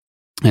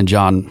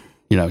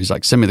 he's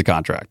like, send me the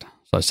contract.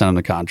 So I sent him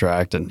the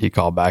contract and he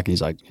called back and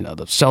he's like,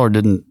 the seller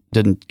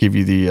didn't give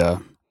you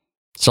the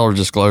seller's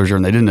disclosure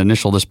and they didn't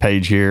initial this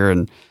page here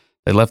and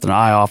they left an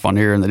I off on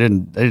here and they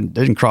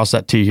didn't cross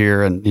that T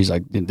here. And he's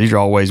like, these are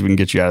all ways we can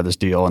get you out of this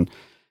deal. And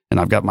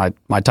I've got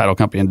my title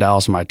company in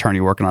Dallas and my attorney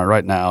working on it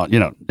right now,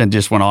 and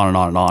just went on and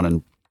on and on.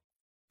 And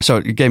so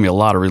it gave me a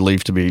lot of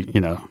relief to be,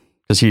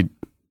 because he'd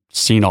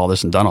seen all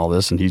this and done all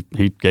this. And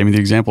he gave me the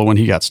example when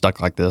he got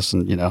stuck like this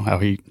and, how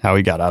he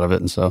got out of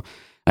it. And so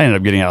I ended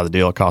up getting out of the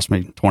deal. It cost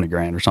me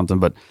 $20,000 or something,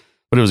 but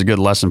it was a good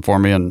lesson for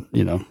me. And,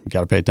 you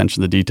got to pay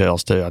attention to the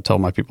details too. I tell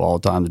my people all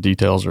the time, the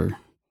details you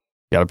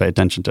got to pay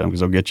attention to them because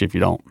they'll get you if you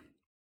don't.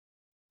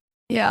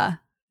 Yeah.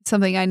 It's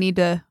something I need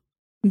to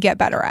get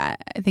better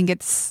at. I think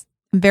it's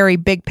very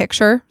big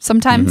picture.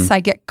 Sometimes I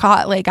get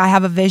caught, like I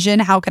have a vision.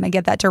 How can I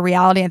get that to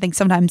reality? I think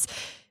sometimes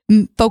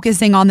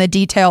focusing on the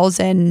details,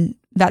 and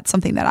that's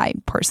something that I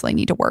personally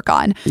need to work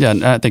on. Yeah.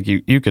 And I think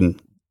you can,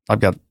 I've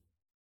got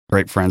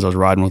great friends. I was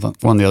riding with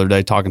one the other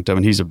day talking to him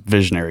and he's a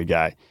visionary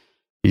guy.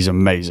 He's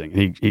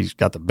amazing. He's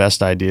got the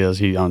best ideas.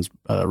 He owns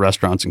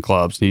restaurants and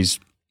clubs. He's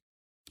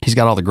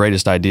got all the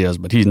greatest ideas,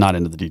 but he's not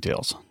into the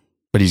details.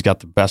 But he's got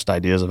the best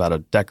ideas of how to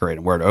decorate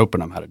them, where to open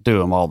them, how to do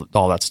them, all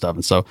that stuff.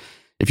 And so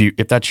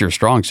if that's your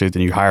strong suit,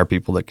 then you hire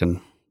people that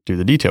can do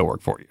the detail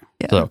work for you.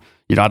 Yeah. So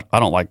I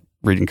don't like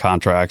reading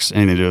contracts.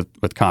 Anything to do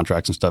with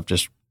contracts and stuff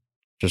just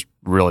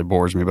really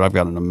bores me. But I've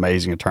got an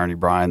amazing attorney,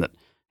 Brian, that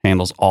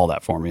handles all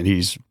that for me, and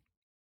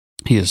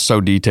he is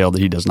so detailed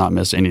that he does not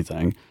miss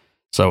anything.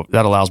 So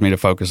that allows me to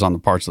focus on the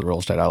parts of the real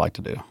estate I like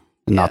to do,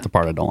 and not the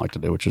part I don't like to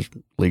do, which is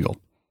legal.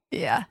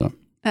 Yeah. So.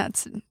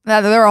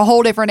 They're a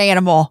whole different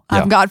animal. Yeah.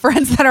 I've got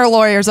friends that are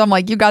lawyers. I'm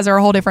like, you guys are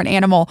a whole different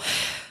animal.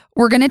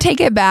 We're going to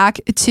take it back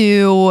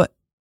to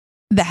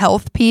the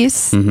health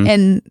piece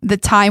and the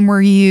time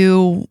where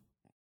you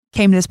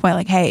came to this point,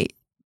 like, hey,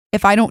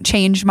 if I don't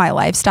change my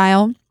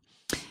lifestyle,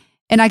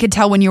 and I could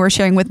tell when you were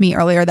sharing with me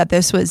earlier that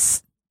this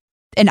was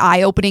an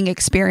eye-opening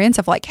experience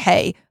of like,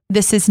 hey,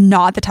 this is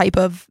not the type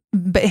of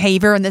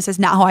behavior and this is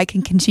not how I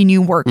can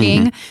continue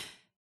working.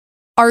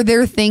 Are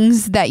there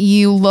things that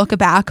you look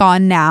back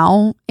on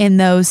now in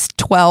those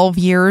 12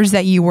 years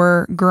that you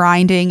were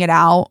grinding it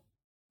out,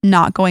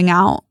 not going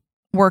out,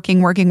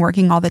 working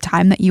all the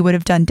time, that you would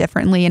have done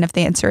differently? And if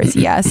the answer is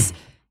yes,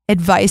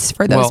 advice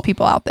for those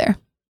people out there.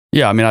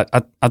 Yeah. I mean,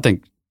 I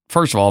think,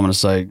 first of all, I'm going to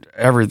say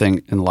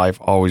everything in life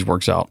always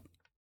works out.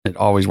 It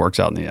always works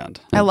out in the end.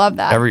 I love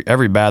that.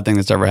 Every bad thing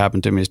that's ever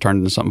happened to me has turned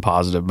into something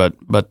positive.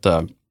 But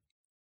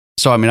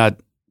so, I mean, I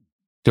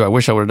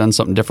wish I would have done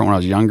something different when I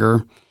was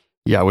younger.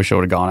 Yeah, I wish I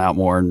would have gone out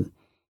more and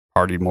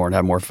partied more and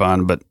had more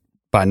fun. But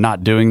by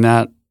not doing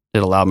that,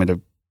 it allowed me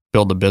to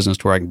build the business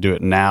to where I can do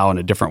it now in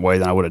a different way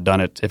than I would have done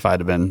it if I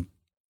had been,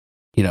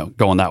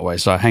 going that way.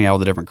 So I hang out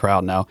with a different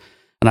crowd now.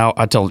 And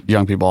I tell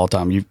young people all the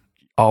time,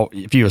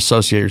 if you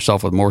associate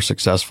yourself with more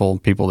successful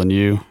people than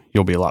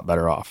you'll be a lot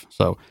better off.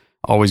 So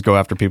always go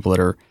after people that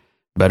are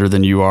better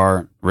than you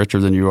are, richer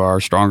than you are,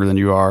 stronger than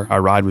you are. I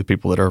ride with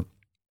people that are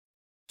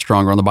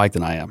stronger on the bike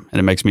than I am. And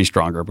it makes me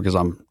stronger because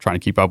I'm trying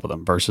to keep up with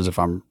them, versus if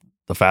I'm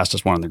the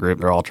fastest one in the group,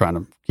 they're all trying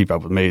to keep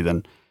up with me,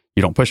 then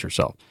you don't push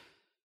yourself.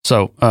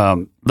 So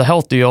the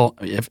health deal,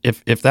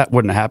 if that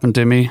wouldn't happen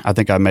to me, I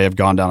think I may have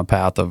gone down a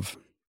path of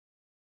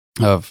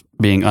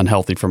being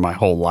unhealthy for my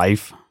whole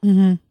life.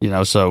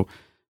 Mm-hmm. So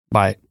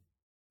by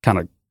kind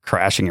of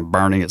crashing and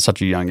burning at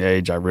such a young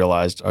age, I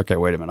realized, okay,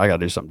 wait a minute, I got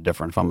to do something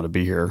different if I'm going to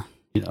be here,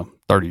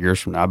 30 years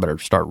from now. I better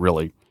start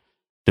really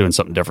doing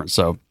something different.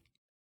 So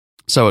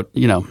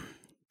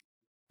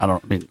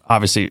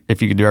obviously,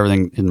 if you could do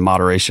everything in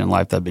moderation in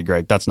life, that'd be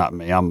great. That's not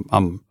me. I'm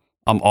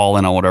all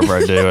in on whatever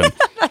I do, and,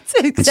 That's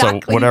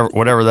exactly. and so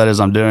whatever that is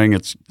I'm doing,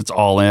 it's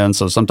all in.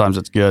 So sometimes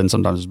it's good and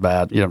sometimes it's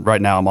bad.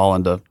 Right now I'm all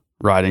into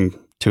riding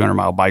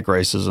 200-mile bike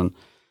races, and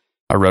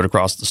I rode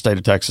across the state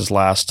of Texas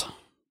last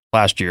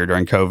year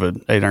during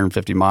COVID,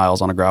 850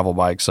 miles on a gravel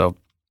bike. So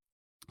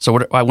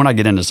when I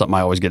get into something,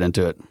 I always get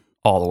into it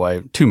all the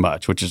way, too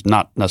much, which is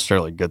not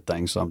necessarily a good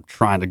thing. So I'm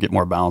trying to get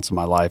more balance in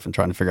my life and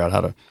trying to figure out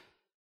how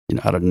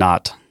to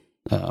not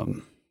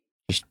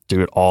just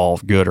do it all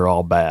good or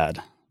all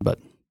bad. But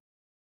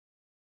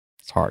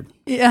it's hard.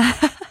 Yeah.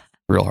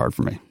 Real hard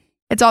for me.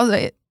 It's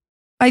also,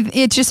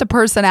 it's just a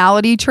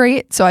personality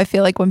trait. So I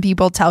feel like when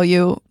people tell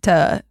you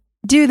to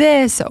do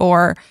this,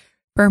 or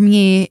for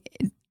me,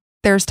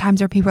 there's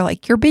times where people are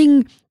like, you're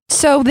being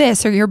so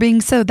this or you're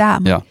being so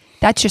that. Yeah.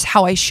 That's just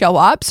how I show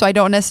up. So I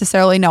don't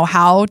necessarily know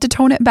how to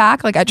tone it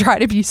back. Like I try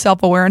to be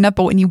self-aware enough,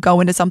 but when you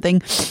go into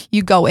something,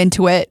 you go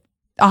into it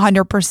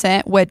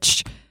 100%,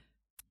 which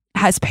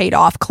has paid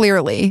off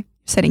clearly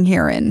sitting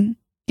here and,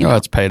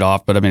 it's paid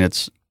off. But I mean,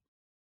 it's,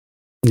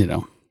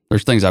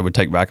 there's things I would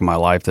take back in my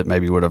life that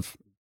maybe would have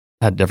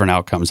had different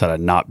outcomes had I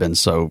not been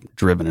so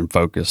driven and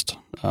focused,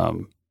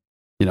 on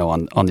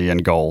the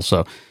end goal.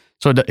 So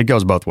it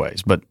goes both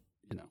ways, but,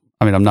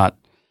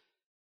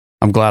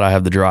 I'm glad I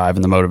have the drive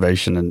and the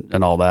motivation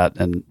and all that.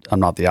 And I'm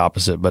not the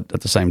opposite, but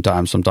at the same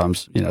time,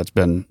 sometimes,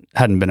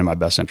 hadn't been in my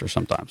best interest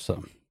sometimes.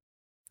 So,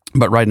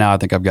 but right now I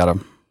think I've got a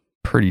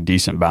pretty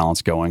decent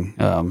balance going.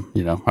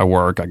 I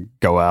work, I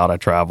go out, I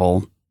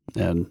travel,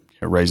 and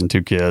raising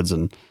 2 kids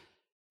and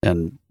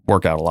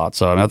work out a lot.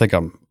 So I think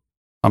I'm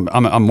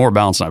more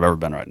balanced than I've ever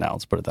been right now.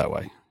 Let's put it that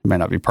way. It may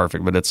not be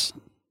perfect, but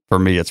for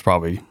me, it's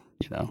probably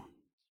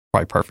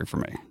perfect for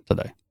me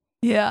today.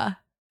 Yeah.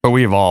 But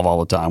we evolve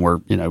all the time.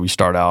 We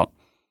start out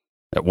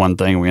at one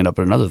thing and we end up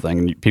at another thing,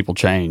 and people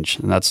change.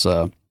 And that's,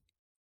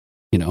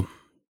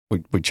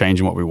 we change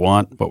in what we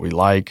want, what we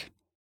like,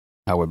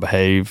 how we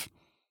behave.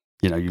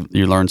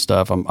 You learn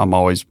stuff. I'm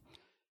always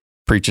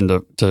preaching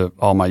to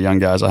all my young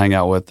guys I hang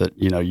out with that,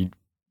 you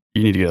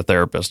need to get a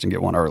therapist and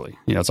get one early.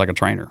 It's like a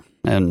trainer.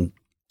 And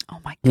oh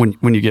my God.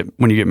 when you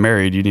get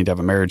married, you need to have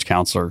a marriage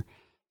counselor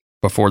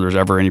before there's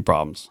ever any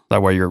problems.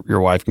 That way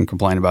your wife can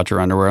complain about your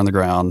underwear on the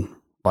ground,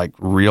 like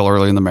real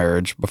early in the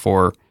marriage,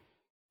 before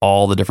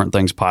all the different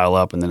things pile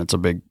up, and then it's a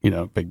big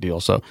deal.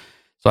 So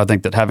I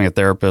think that having a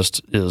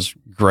therapist is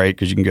great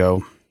because you can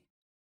go,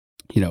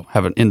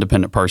 have an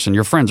independent person.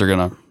 Your friends are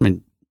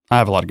I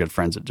have a lot of good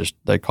friends that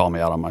they call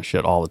me out on my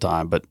shit all the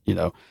time, but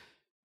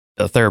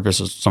a therapist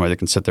is somebody that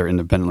can sit there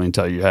independently and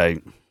tell you, hey,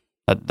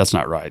 that's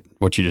not right.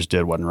 What you just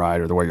did wasn't right,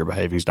 or the way you're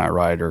behaving is not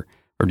right, or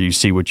do you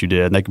see what you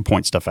did? And they can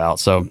point stuff out.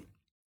 So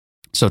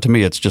to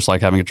me, it's just like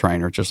having a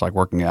trainer. It's just like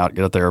working out,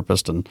 get a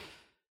therapist and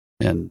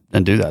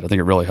do that. I think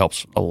it really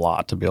helps a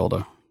lot to be able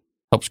to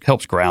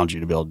helps ground you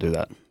to be able to do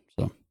that.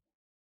 So,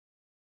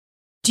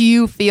 do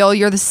you feel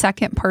you're the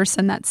second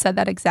person that said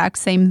that exact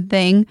same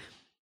thing?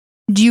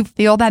 Do you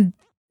feel that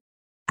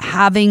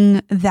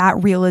having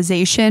that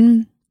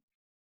realization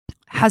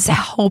has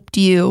helped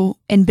you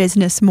in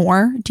business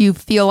more? Do you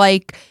feel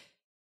like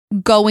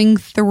going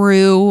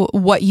through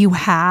what you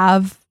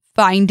have,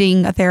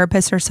 finding a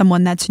therapist or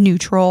someone that's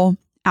neutral?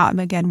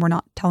 Again, we're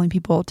not telling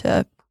people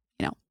to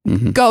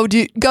go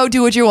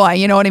do what you want.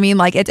 You know what I mean?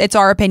 Like it's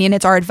our opinion.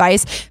 It's our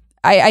advice.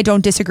 I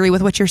don't disagree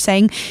with what you're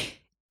saying.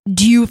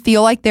 Do you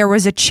feel like there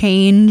was a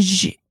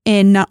change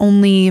in not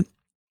only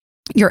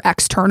your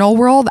external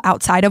world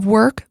outside of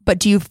work, but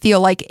do you feel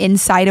like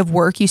inside of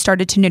work, you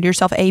started to know to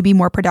yourself, A, be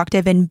more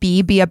productive, and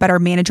B, be a better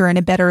manager and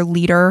a better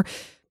leader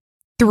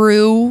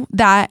through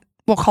that,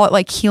 we'll call it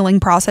like healing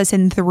process,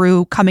 and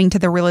through coming to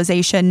the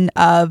realization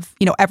of,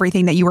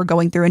 everything that you were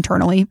going through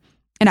internally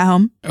and at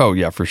home? Oh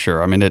yeah, for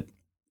sure.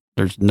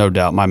 There's no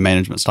doubt my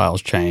management style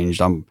has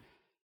changed. I'm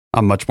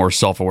much more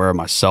self-aware of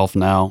myself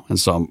now. And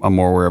so I'm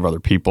more aware of other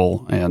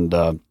people. And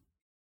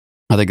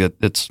I think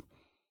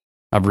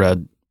I've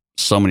read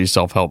so many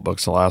self-help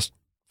books the last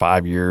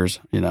 5 years,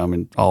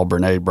 all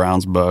Brene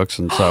Brown's books.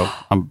 And so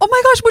oh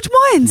my gosh, which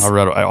ones? I've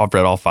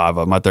read all 5 of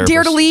them. My therapist,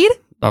 Dare to Lead?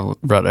 I've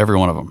read every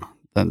one of them.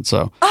 And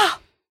so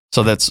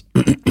that's,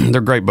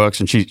 they're great books,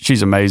 and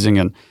she's amazing.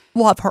 And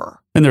love her.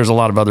 And there's a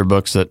lot of other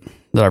books that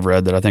I've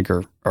read that I think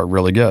are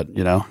really good,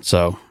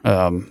 So,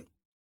 I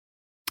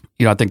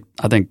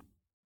think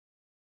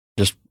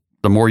just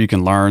the more you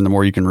can learn, the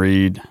more you can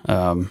read,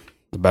 the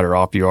better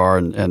off you are.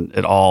 And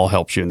it all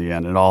helps you in the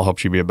end. It all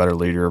helps you be a better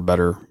leader,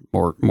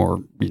 more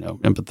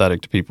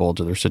empathetic to people,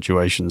 to their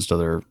situations, to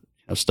their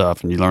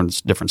stuff. And you learn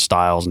different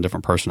styles and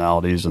different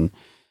personalities and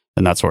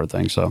that sort of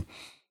thing. So,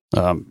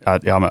 I'm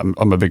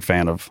a big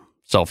fan of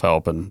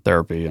self-help and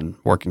therapy and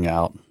working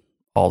out,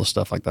 all the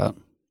stuff like that.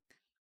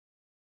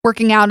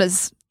 Working out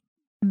is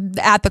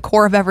at the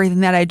core of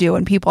everything that I do.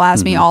 And people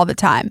ask me all the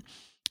time,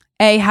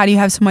 A, how do you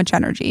have so much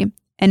energy?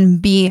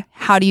 And B,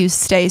 how do you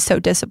stay so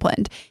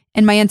disciplined?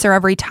 And my answer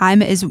every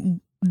time is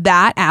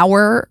that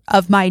hour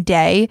of my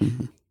day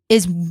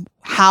is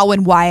how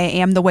and why I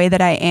am the way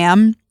that I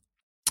am.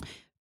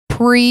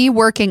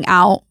 Pre-working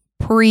out,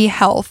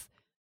 pre-health,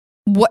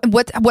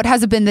 what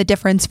has been the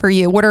difference for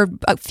you? What are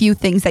a few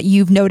things that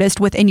you've noticed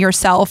within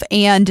yourself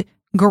and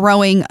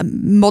growing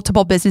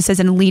multiple businesses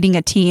and leading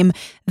a team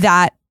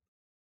that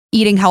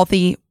eating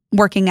healthy,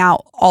 working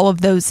out, all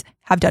of those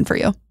have done for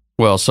you?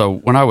 Well, so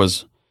when I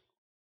was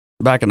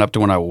backing up to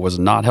when I was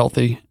not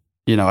healthy,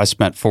 I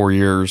spent 4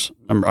 years.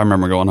 I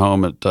remember going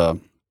home at 3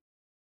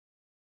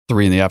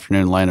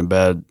 p.m, laying in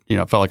bed. I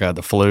felt like I had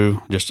the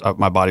flu. Just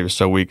my body was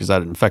so weak because I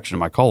had an infection in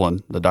my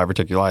colon, the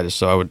diverticulitis.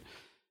 So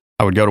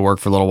I would go to work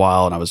for a little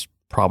while, and I was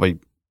probably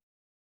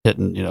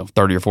hitting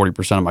 30 or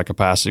 40% of my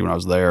capacity when I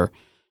was there.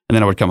 And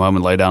then I would come home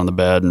and lay down in the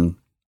bed and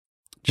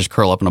just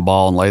curl up in a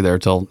ball and lay there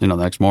till the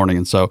next morning.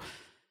 And so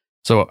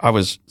I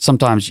was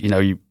sometimes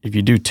if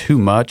you do too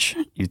much,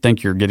 you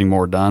think you're getting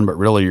more done, but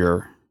really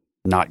you're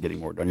not getting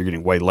more done. You're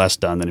getting way less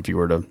done than if you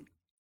were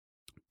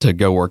to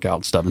go work out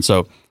and stuff. And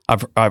so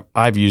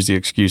I've used the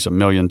excuse a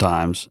million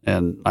times,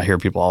 and I hear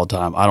people all the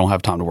time, I don't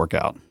have time to work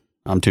out.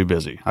 I'm too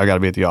busy. I got to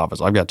be at the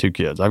office. I've got 2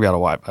 kids. I've got a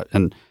wife.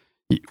 And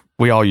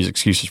we all use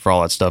excuses for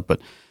all that stuff.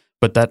 But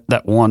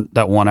that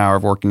 1 hour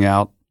of working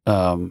out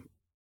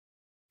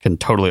can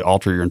totally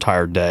alter your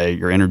entire day,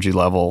 your energy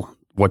level,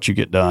 what you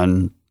get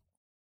done,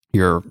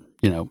 your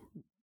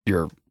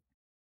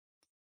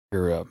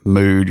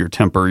mood, your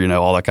temper,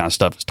 all that kind of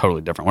stuff is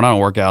totally different. When I don't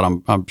work out,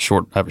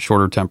 have a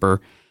shorter temper,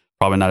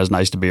 probably not as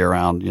nice to be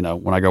around.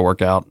 When I go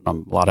work out,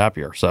 I'm a lot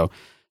happier. So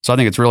I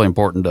think it's really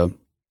important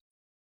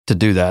to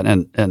do that.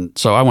 And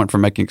so I went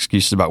from making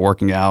excuses about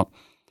working out.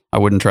 I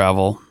wouldn't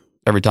travel.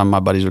 Every time my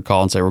buddies would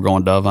call and say, we're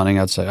going dove hunting,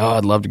 I'd say, oh,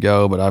 I'd love to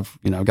go, but I've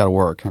got to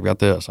work. I've got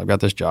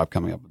this job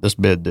coming up, this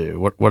bid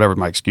due, whatever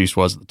my excuse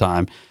was at the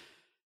time,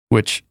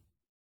 which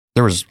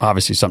there was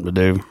obviously something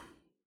to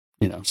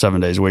do, 7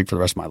 days a week for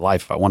the rest of my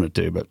life if I wanted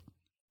to. But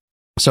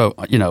so,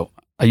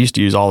 I used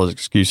to use all those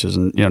excuses,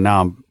 and,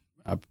 now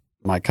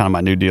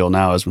my new deal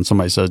now is when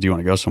somebody says, do you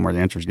want to go somewhere? The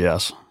answer is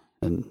yes.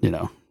 And,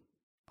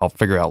 I'll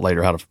figure out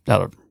later how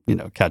to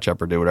catch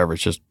up or do whatever.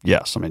 It's just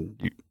yes. I mean,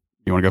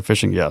 you want to go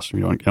fishing? Yes.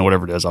 You want,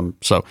 whatever it is. I'm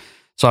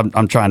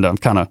kind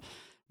of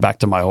back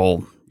to my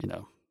whole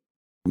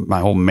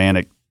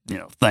manic,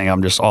 thing.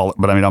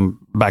 I'm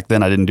back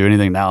then I didn't do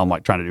anything. Now I'm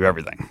like trying to do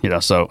everything,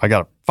 so I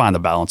got to find the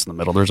balance in the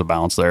middle. There's a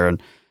balance there,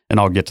 and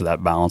I'll get to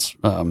that balance,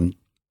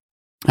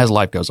 as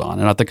life goes on.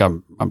 And I think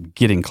I'm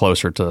getting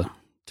closer to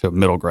a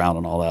middle ground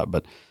and all that,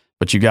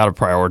 but you got to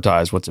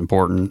prioritize what's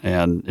important.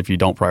 And if you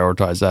don't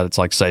prioritize that, it's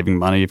like saving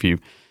money. If you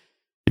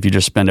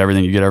just spend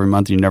everything you get every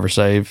month and you never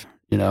save,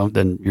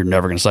 then you're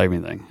never going to save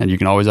anything. And you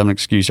can always have an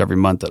excuse every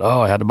month that,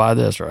 I had to buy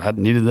this or I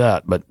hadn't needed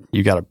that, but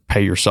you got to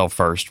pay yourself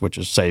first, which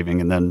is saving.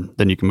 And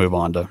then you can move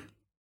on to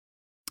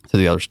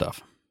the other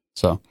stuff.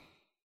 So,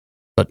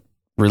 but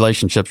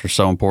relationships are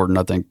so important.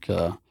 I think,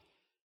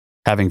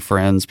 having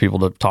friends, people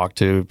to talk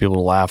to, people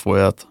to laugh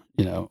with,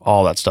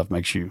 all that stuff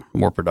makes you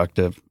more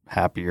productive,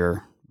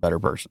 happier, better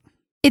person.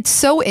 It's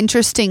so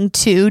interesting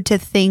too, to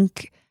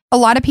think a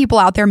lot of people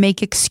out there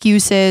make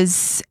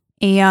excuses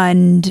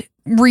and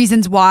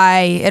reasons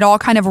why. It all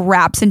kind of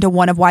wraps into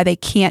one of why they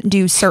can't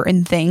do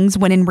certain things,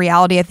 when in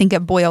reality, I think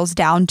it boils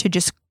down to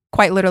just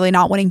quite literally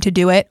not wanting to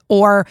do it,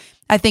 or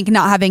I think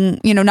not having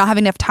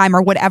enough time,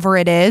 or whatever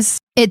it is.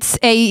 It's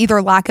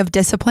either lack of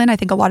discipline. I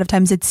think a lot of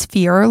times it's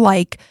fear,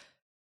 like,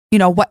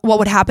 what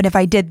would happen if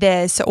I did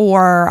this,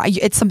 or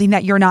it's something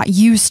that you're not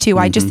used to.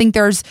 I just think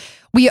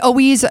we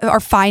always are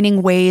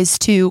finding ways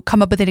to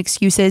come up with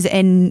excuses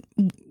and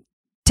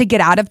to get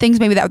out of things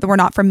maybe that we're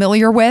not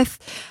familiar with.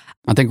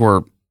 I think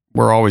we're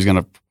always going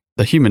to,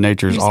 the human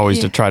nature is always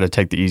to try to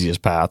take the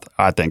easiest path,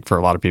 I think, for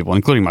a lot of people,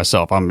 including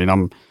myself. I mean,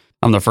 I'm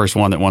the first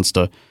one that wants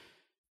to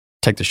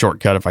take the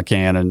shortcut if I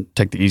can and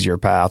take the easier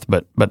path.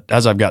 But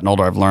as I've gotten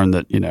older, I've learned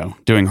that,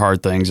 doing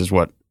hard things is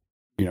what,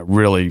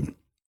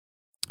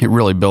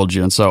 really builds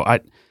you. And so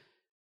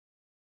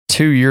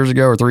 2 years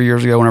ago or 3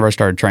 years ago, whenever I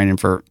started training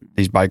for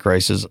these bike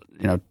races,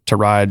 to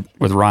ride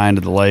with Ryan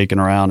to the lake and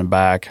around and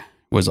back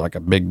was like a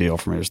big deal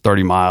for me. It was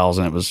 30 miles,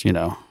 and it was,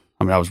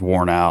 I was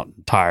worn out,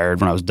 tired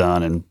when I was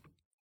done,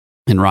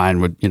 and Ryan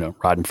would,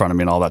 ride in front of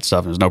me and all that stuff.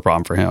 And it was no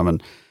problem for him.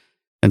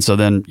 And so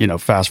then,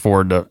 fast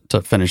forward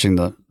to finishing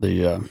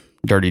the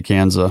Dirty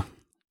Kansas,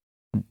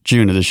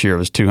 June of this year, it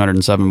was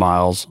 207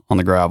 miles on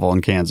the gravel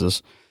in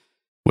Kansas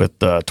with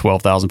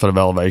 12,000 foot of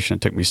elevation.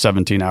 It took me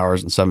 17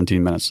 hours and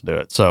 17 minutes to do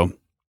it. So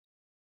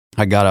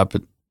I got up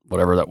at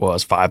whatever that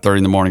was, 5:30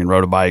 in the morning, and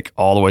rode a bike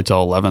all the way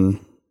till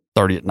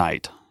 11:30 at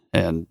night,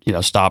 and,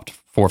 stopped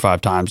 4 or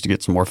 5 times to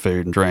get some more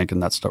food and drink,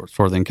 and that sort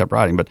of thing, kept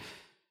riding. But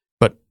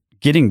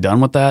getting done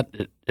with that,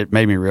 it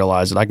made me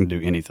realize that I can do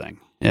anything.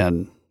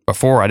 And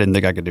before, I didn't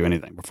think I could do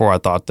anything. Before, I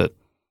thought that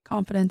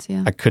confidence.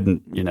 Yeah. I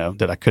couldn't,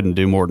 that I couldn't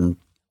do more than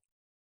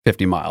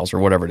 50 miles or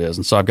whatever it is.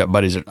 And so I've got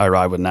buddies that I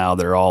ride with now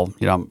that are all,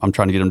 I'm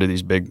trying to get them to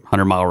these big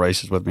 100-mile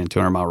races with me and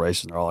 200-mile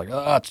races. And they're all like,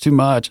 oh, it's too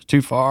much, it's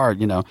too far,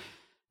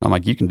 I'm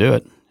like, you can do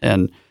it.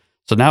 And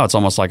so now it's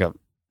almost like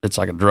it's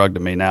like a drug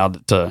to me now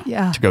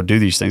to go do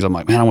these things. I'm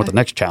like, man, I want the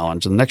next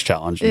challenge and the next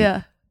challenge.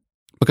 And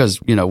because,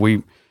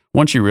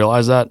 once you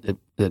realize that,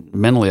 it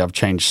mentally I've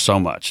changed so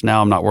much.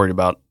 Now I'm not worried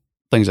about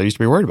things I used to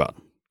be worried about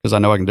because I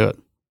know I can do it.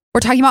 We're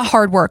talking about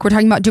hard work. We're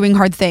talking about doing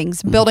hard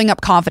things, building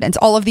up confidence,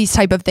 all of these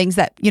type of things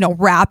that,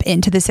 wrap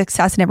into the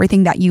success and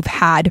everything that you've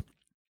had.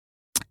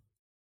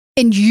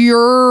 In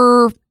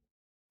your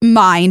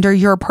mind or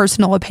your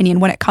personal opinion,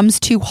 when it comes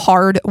to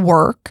hard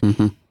work,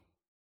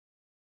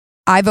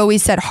 I've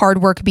always said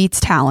hard work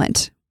beats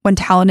talent when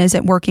talent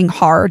isn't working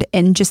hard,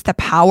 and just the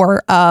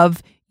power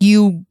of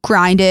you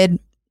grinded,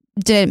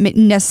 didn't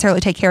necessarily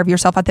take care of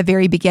yourself at the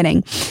very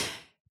beginning.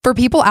 For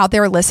people out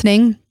there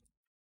listening,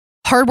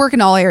 hard work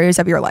in all areas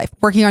of your life,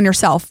 working on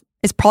yourself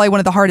is probably one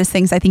of the hardest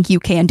things I think you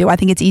can do. I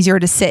think it's easier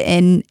to sit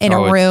in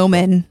a room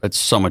and... It's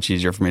so much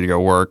easier for me to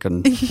go work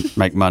and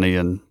make money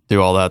and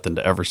do all that than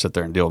to ever sit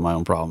there and deal with my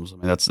own problems. I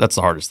mean, that's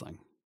the hardest thing.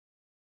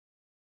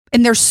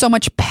 And there's so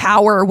much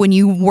power when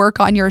you work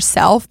on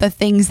yourself, the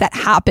things that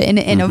happen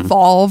and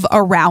evolve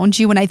around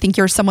you. And I think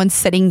you're someone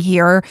sitting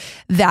here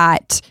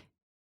that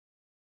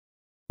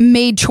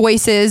made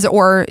choices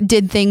or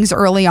did things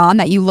early on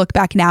that you look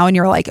back now and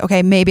you're like,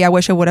 okay, maybe I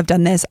wish I would have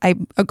done this.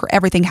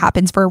 Everything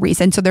happens for a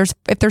reason. So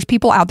if there's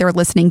people out there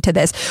listening to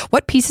this,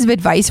 what pieces of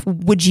advice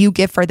would you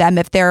give for them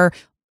if they're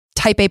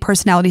type A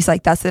personalities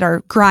like us that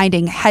are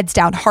grinding, heads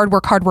down, hard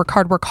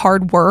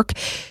work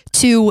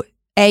to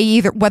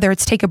either whether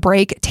it's take a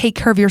break, take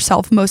care of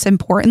yourself, most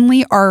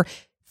importantly, or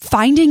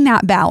finding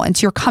that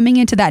balance? You're coming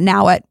into that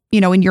now at,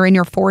 when you're in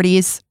your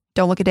 40s.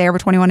 Don't look a day over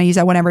 21. I use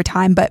that one every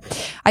time. But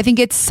I think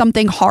it's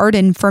something hard.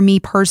 And for me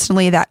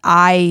personally, that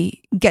I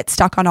get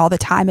stuck on all the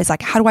time is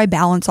like, how do I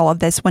balance all of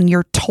this when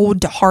you're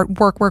told to hard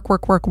work, but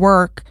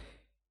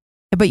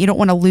you don't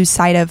want to lose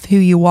sight of who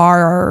you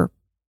are or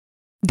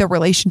the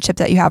relationships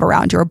that you have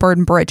around you or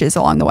burn bridges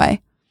along the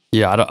way?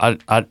 Yeah, I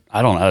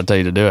don't know how to tell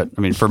you to do it.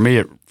 I mean, for me,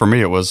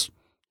 it was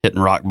hitting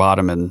rock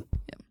bottom in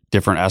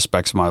different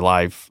aspects of my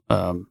life,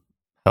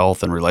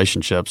 health and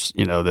relationships,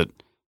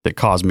 that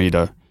caused me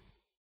to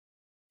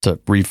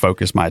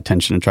refocus my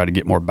attention and try to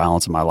get more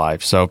balance in my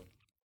life. So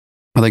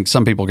I think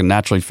some people can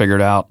naturally figure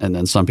it out, and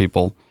then some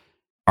people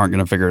aren't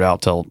going to figure it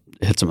out till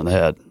it hits them in the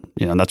head.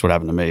 And that's what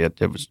happened to me.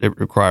 It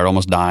required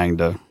almost dying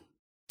to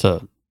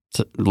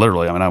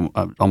literally. I mean,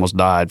 I almost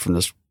died from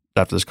this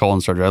after this colon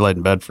surgery. I laid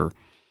in bed for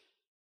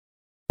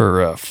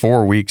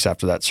 4 weeks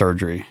after that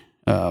surgery,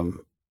 and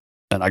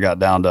I got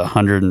down to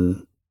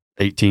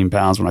 118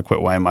 pounds when I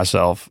quit weighing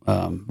myself.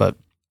 But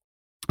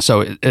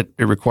so it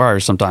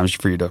requires sometimes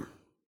for you to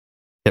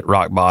hit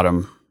rock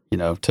bottom,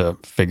 to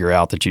figure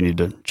out that you need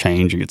to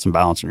change and get some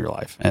balance in your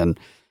life. And,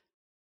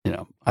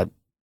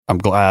 I'm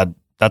glad,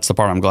 that's the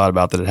part I'm glad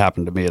about, that it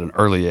happened to me at an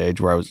early age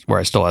where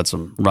I still had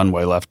some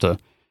runway left to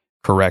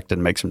correct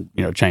and make some,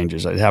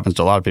 changes. It happens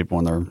to a lot of people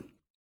when they're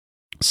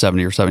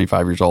 70 or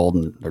 75 years old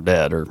and they're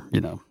dead, or,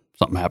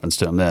 something happens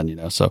to them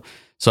then, So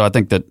I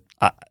think that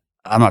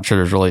I'm not sure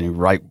there's really any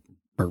right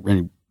or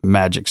any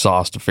magic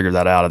sauce to figure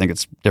that out. I think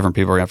it's different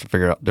people are going to have to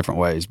figure it out different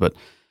ways. But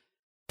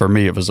for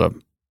me,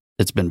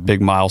 it's been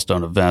big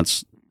milestone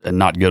events and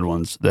not good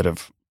ones that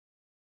have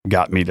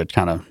got me to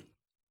kind of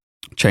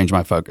change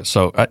my focus.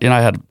 So, I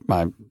had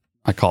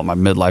I call it my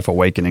midlife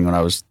awakening when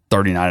I was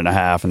 39 and a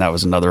half. And that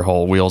was another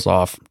whole wheels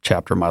off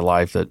chapter of my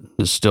life that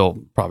is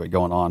still probably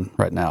going on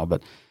right now.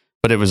 But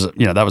it was,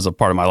 that was a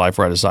part of my life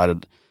where I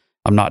decided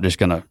I'm not just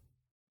going to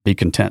be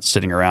content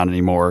sitting around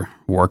anymore,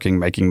 working,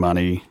 making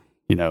money,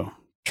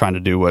 trying to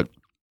do what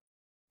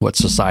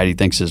society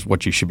thinks is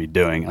what you should be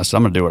doing. I said,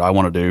 I'm going to do what I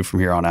want to do from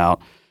here on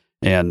out.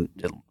 And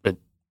a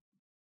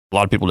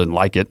lot of people didn't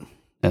like it,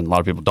 and a lot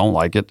of people don't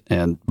like it.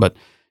 But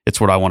it's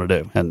what I want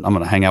to do. And I'm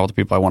going to hang out with the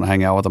people I want to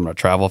hang out with. I'm going to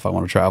travel if I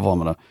want to travel.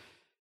 I'm going to,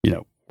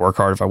 work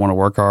hard if I want to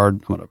work hard. I'm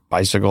going to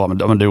bicycle. I'm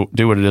going to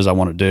do what it is I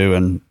want to do.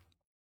 And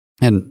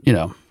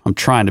I'm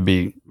trying to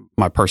be,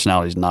 my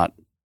personality is not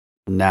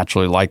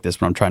naturally like this,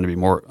 but I'm trying to be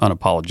more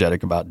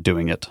unapologetic about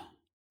doing it.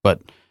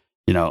 But,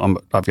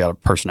 I've got a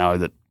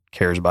personality that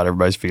cares about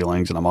everybody's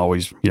feelings, and I'm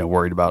always,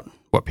 worried about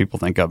what people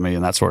think of me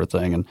and that sort of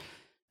thing.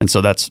 And so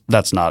that's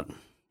not,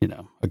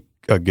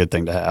 a good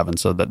thing to have. And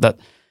so that's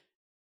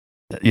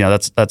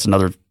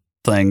another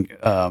thing.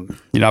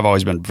 I've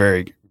always been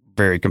very,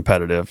 very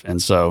competitive.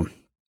 And so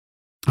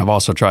I've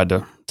also tried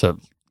to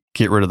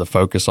get rid of the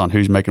focus on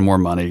who's making more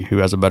money, who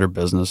has a better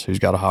business, who's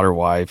got a hotter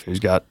wife, who's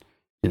got,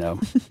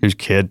 whose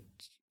kid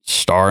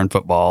star in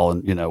football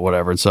and,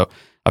 whatever. And so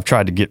I've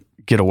tried to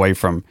get away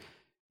from,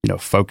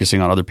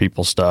 focusing on other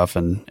people's stuff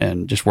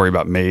and just worry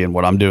about me and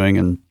what I'm doing.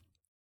 And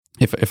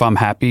if I'm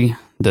happy,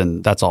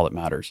 then that's all that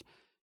matters.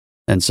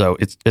 And so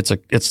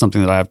it's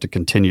something that I have to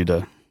continue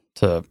to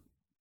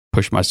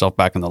push myself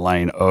back in the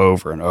lane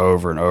over and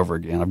over and over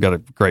again. I've got a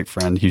great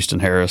friend, Houston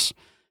Harris,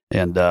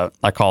 and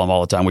I call him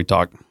all the time. We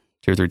talk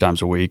 2 or 3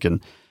 times a week.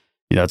 And,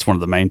 that's one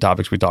of the main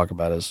topics we talk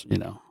about is,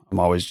 I'm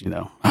always,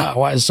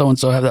 why does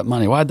so-and-so have that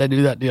money? Why'd they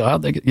do that deal?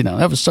 How'd they get,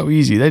 that was so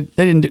easy. They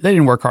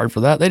didn't work hard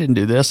for that. They didn't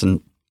do this.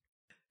 And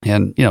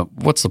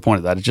what's the point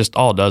of that? It just,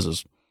 all it does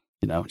is,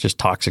 it's just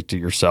toxic to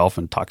yourself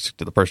and toxic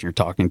to the person you're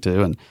talking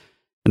to and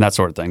that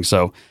sort of thing.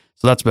 So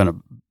that's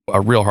been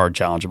a real hard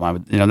challenge of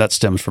mine. But, that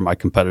stems from my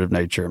competitive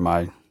nature and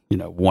my,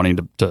 wanting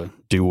to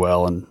do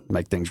well and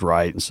make things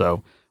right. And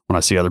so when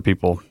I see other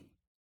people,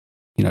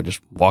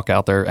 just walk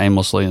out there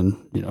aimlessly and,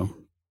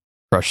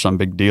 crush some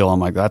big deal, I'm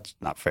like, that's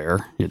not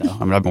fair.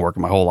 I've been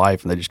working my whole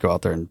life and they just go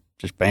out there and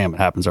just bam, it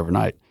happens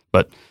overnight.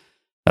 But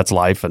that's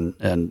life and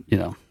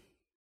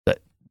that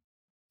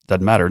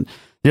doesn't matter.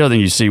 The other thing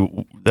you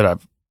see that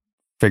I've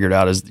figured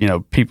out is,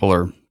 people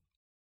are,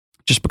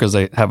 just because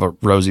they have a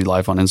rosy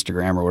life on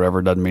Instagram or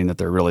whatever, doesn't mean that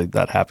they're really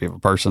that happy of a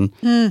person.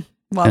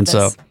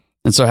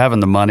 So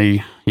having the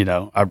money,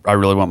 I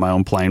really want my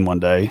own plane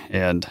one day.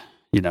 And,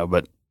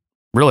 but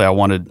really I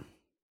wanted,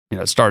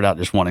 it started out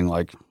just wanting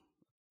like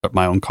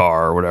my own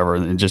car or whatever.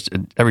 And just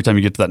every time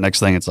you get to that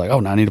next thing, it's like, oh,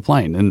 now I need a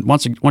plane. And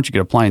once you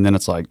get a plane, then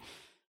it's like,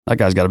 that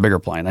guy's got a bigger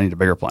plane. I need a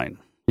bigger plane.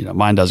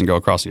 Mine doesn't go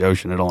across the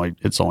ocean.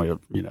 It's only a,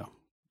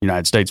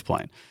 United States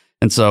plane.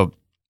 And so,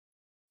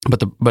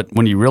 but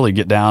when you really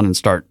get down and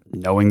start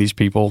knowing these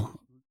people,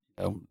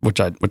 which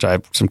I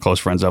have some close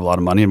friends that have a lot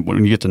of money, and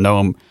when you get to know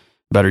them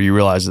better, you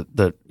realize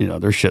that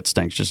their shit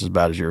stinks just as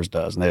bad as yours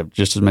does, and they have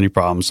just as many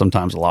problems,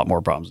 sometimes a lot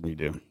more problems than you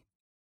do.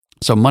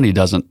 So money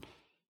doesn't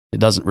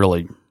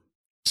really,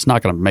 it's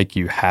not going to make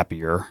you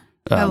happier.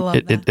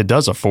 It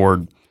does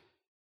afford.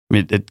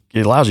 It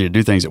allows you to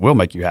do things that will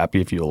make you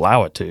happy if you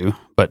allow it to,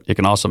 but it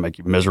can also make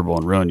you miserable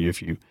and ruin you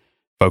if you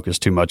focus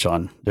too much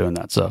on doing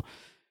that. So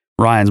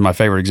Ryan's my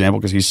favorite example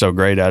because he's so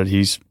great at it.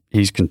 He's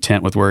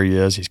content with where he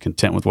is. He's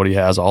content with what he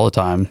has all the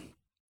time.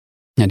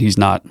 And he's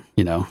not,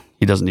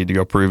 he doesn't need to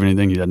go prove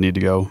anything. He doesn't need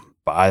to go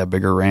buy a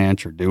bigger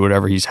ranch or do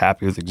whatever. He's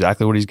happy with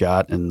exactly what he's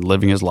got and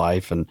living his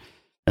life. And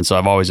so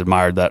I've always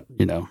admired that,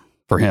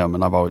 for him.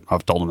 And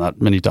I've told him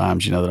that many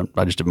times, that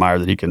I just admire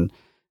that he can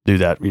do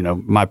that.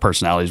 My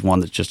personality is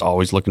one that's just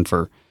always looking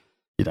for,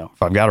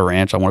 if I've got a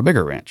ranch, I want a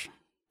bigger ranch.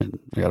 And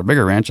I got a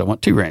bigger ranch, I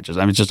want 2 ranches.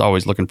 It's just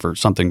always looking for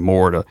something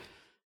more to,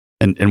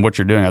 and what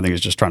you're doing, I think,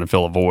 is just trying to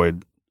fill a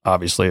void,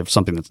 obviously, of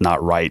something that's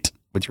not right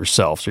with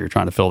yourself. So you're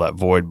trying to fill that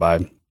void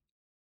by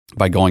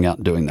going out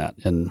and doing that.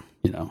 And,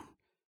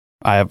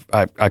 I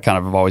kind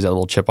of have always had a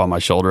little chip on my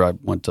shoulder. I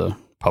went to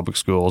public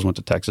schools, went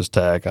to Texas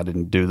Tech. I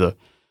didn't do the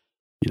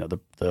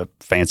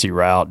fancy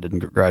route, didn't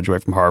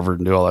graduate from Harvard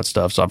and do all that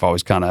stuff. So I've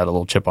always kind of had a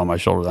little chip on my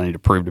shoulder that I need to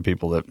prove to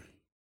people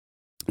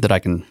that I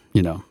can,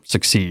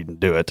 succeed and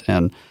do it.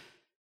 And,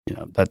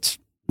 that's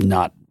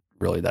not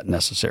really that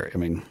necessary.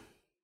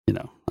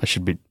 I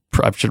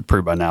should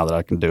prove by now that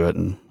I can do it,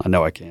 and I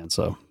know I can.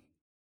 So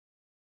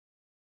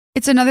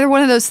it's another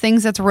one of those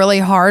things that's really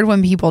hard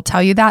when people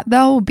tell you that,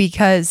 though,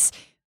 because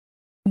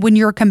when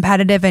you're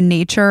competitive in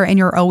nature and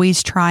you're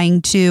always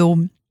trying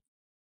to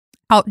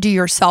outdo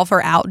yourself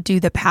or outdo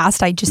the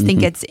past, I just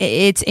think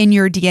it's in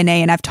your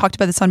DNA. And I've talked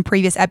about this on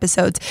previous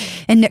episodes,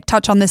 and Nick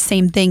touched on the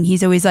same thing.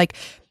 He's always like,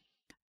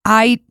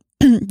 I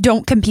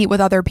don't compete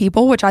with other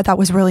people, which I thought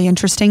was really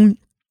interesting.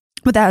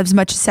 With that, as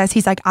much as says,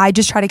 he's like, I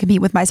just try to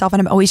compete with myself, and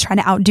I'm always trying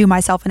to outdo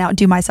myself and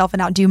outdo myself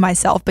and outdo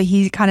myself. But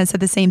he kind of said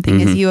the same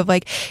thing as you, of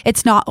like,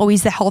 it's not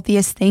always the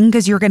healthiest thing,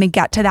 because you're going to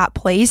get to that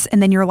place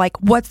and then you're like,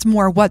 what's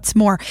more?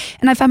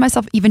 And I find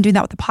myself even doing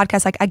that with the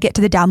podcast. Like, I get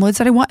to the downloads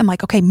that I want. I'm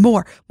like, okay,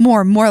 more.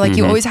 Like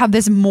you always have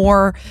this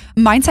more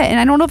mindset. And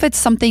I don't know if it's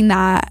something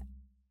that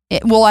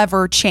it will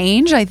ever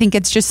change. I think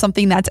it's just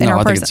something that's in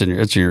our person. I think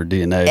it's in your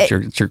DNA.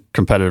 It's your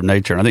competitive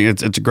nature. And I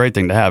think it's a great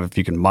thing to have if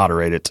you can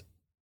moderate it.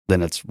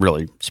 Then it's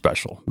really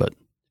special. But if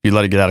you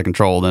let it get out of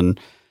control, then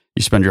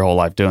you spend your whole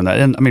life doing that.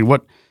 And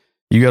what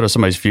you go to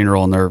somebody's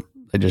funeral and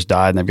they just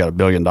died and they've got $1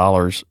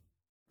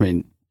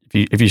 billion.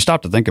 If you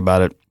stop to think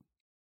about it,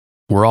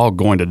 we're all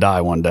going to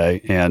die one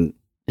day. And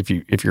if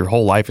your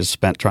whole life is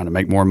spent trying to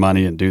make more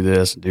money and do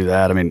this and do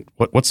that,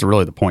 what's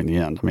really the point in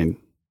the end?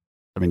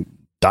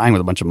 Dying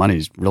with a bunch of money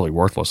is really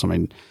worthless.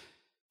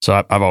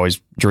 So I've always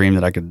dreamed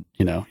that I could,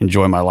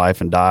 enjoy my life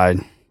and die,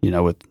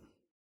 with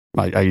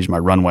I use my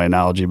runway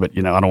analogy, but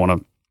I don't want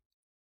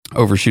to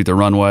overshoot the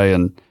runway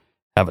and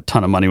have a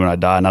ton of money when I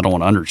die, and I don't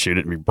want to undershoot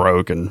it and be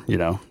broke and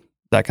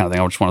that kind of thing.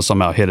 I just want to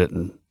somehow hit it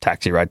and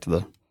taxi right to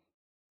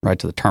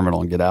the terminal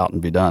and get out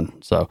and be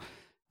done. So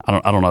I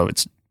don't know.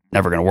 It's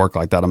never going to work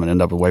like that. I'm going to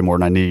end up with way more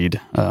than I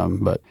need.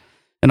 And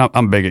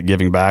I'm big at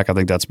giving back. I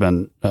think that's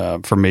been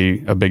for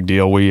me a big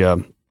deal. I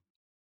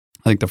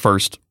think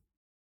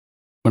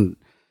when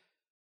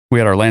we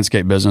had our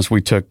landscape business,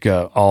 we took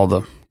all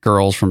the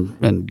girls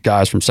and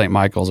guys from St.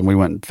 Michael's, and we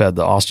went and fed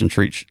the Austin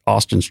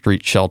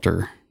Street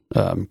shelter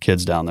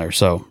kids down there.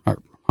 So our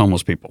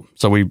homeless people.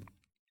 So we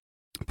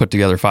put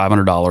together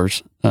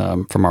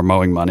 $500 from our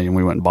mowing money, and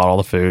we went and bought all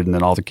the food, and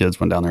then all the kids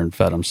went down there and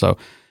fed them. So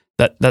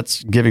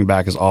that's giving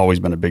back has always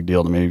been a big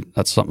deal to me.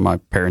 That's something my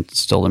parents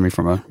instilled in me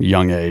from a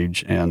young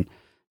age, and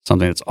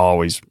something that's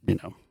always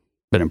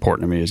been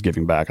important to me is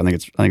giving back. I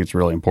think it's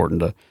really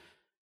important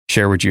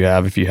share what you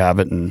have if you have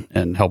it,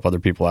 and help other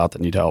people out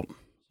that need help.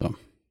 So,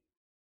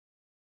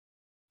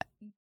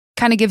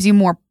 kind of gives you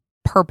more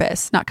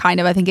purpose. Not kind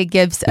of. I think it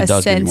gives a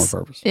sense. Give you more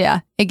purpose.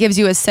 Yeah, it gives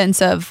you a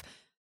sense of.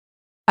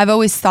 I've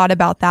always thought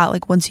about that.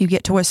 Like once you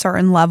get to a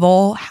certain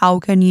level, how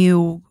can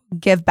you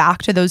give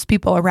back to those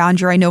people around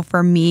you? I know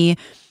for me,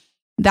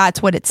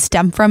 that's what it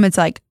stemmed from. It's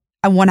like,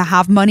 I want to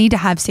have money to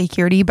have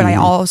security, but I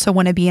also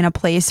want to be in a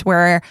place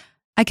where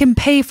I can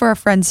pay for a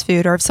friend's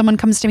food, or if someone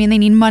comes to me and they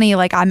need money,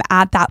 like I'm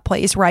at that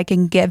place where I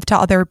can give to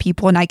other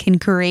people and I can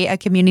create a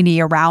community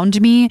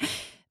around me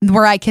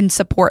where I can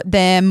support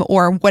them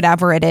or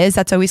whatever it is.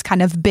 That's always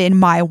kind of been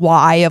my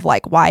why of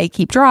like why I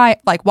keep why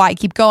I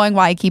keep going,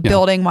 why I keep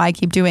building, why I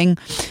keep doing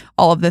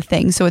all of the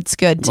things. So it's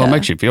good to... Well, it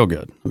makes you feel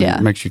good.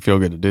 It makes you feel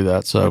good to do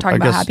that. So we're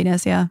talking about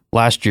happiness,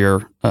 last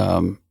year,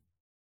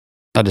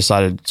 I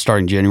decided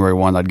starting January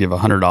 1, I'd give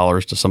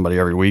 $100 to somebody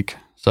every week.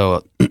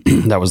 So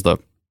that was the,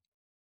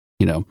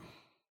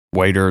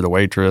 waiter, the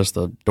waitress,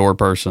 the door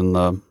person,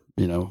 the,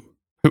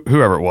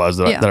 whoever it was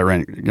that I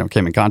ran,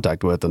 came in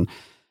contact with.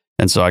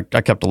 And so I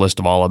kept a list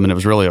of all of them, and it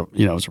was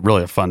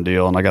really a fun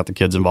deal. And I got the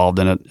kids involved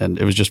in it, and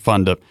it was just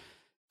fun to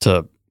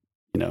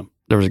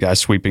there was a guy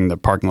sweeping the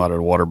parking lot at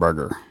a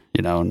Whataburger,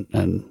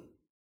 and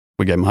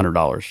we gave him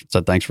 $100.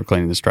 Said, thanks for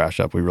cleaning this trash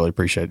up. We really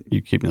appreciate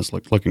you keeping this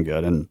looking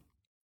good. And,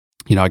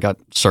 I got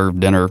served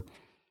dinner,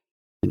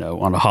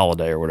 on a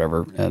holiday or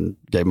whatever, and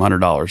gave him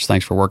 $100.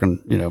 Thanks for working,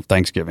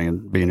 Thanksgiving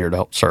and being here to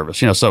help service.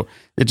 So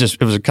it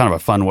was kind of a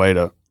fun way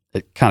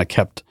it kind of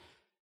kept,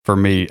 for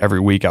me, every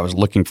week I was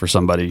looking for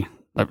somebody.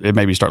 It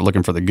made me start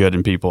looking for the good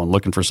in people and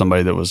looking for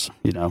somebody that was,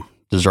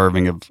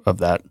 deserving of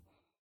that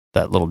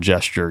little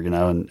gesture,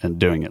 and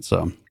doing it.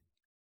 So,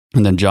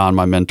 and then John,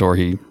 my mentor,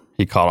 he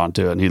caught on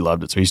to it and he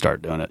loved it. So he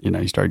started doing it.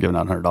 He started giving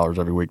out $100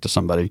 every week to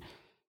somebody.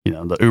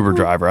 The Uber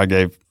driver, I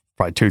gave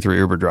probably 2-3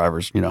 Uber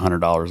drivers,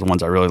 $100. The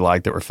ones I really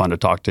liked that were fun to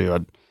talk to,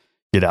 I'd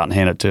get out and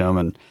hand it to them.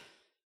 And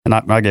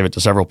I gave it to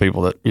several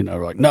people that,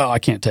 were like, no, I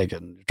can't take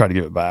it, and tried to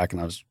give it back.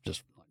 And I was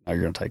just like, no,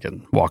 you're going to take it,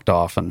 and walked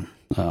off. And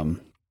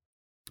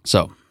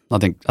so I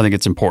think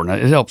it's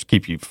important. It helps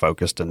keep you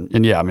focused.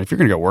 And yeah, I mean, if you're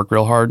going to go work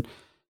real hard,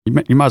 you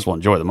might as well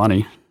enjoy the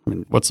money. I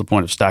mean, what's the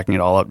point of stacking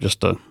it all up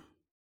just to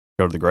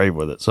go to the grave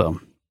with it?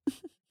 So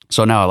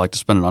now I like to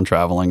spend it on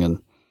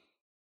traveling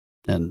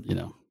and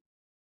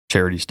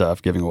charity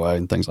stuff, giving away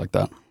and things like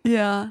that.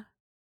 Yeah.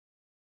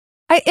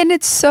 And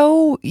it's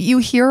so, you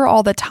hear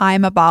all the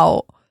time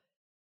about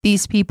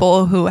these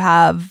people who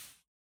have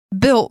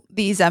built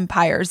these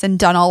empires and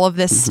done all of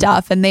this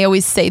stuff. And they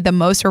always say the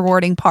most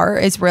rewarding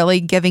part is really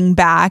giving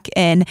back.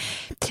 And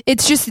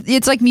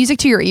it's like music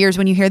to your ears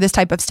when you hear this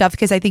type of stuff,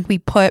 because I think we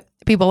put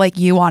people like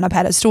you on a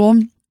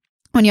pedestal.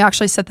 When you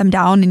actually sit them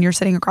down and you're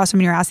sitting across them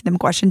and you're asking them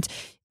questions,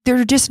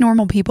 they're just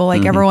normal people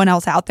like everyone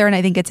else out there. And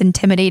I think it's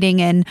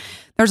intimidating. And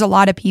there's a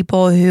lot of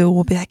people who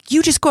will be like,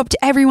 you just go up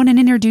to everyone and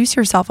introduce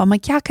yourself. I'm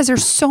like, yeah, because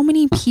there's so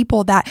many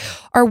people that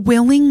are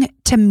willing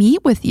to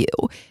meet with you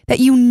that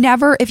you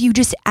never, if you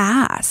just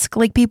ask,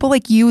 like people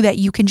like you, that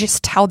you can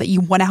just tell that you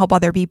want to help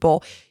other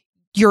people.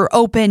 You're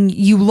open.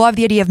 You love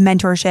the idea of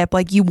mentorship.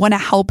 Like you want to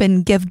help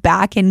and give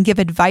back and give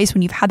advice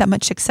when you've had that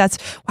much success.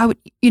 Why would,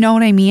 you know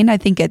what I mean? I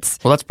think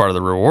well, that's part of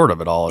the reward of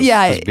it all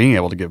is being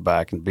able to give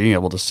back and being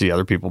able to see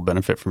other people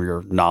benefit from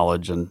your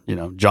knowledge. And,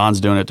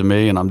 John's doing it to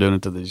me and I'm doing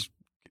it to these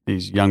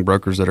young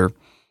brokers that are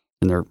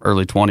in their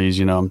early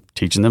 20s. I'm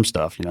teaching them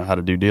stuff, how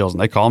to do deals.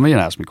 And they call me and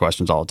ask me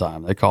questions all the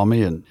time. They call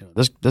me and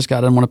this guy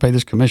doesn't want to pay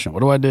this commission. What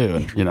do I do?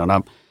 And, and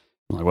I'm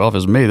like, well, if it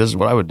was me, this is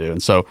what I would do.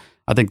 And so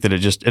I think that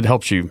it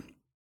helps you.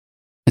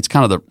 It's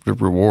kind of the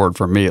reward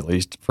for me, at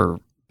least, for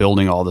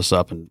building all this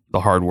up and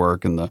the hard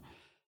work and the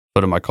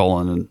foot of my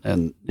colon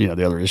and the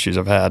other issues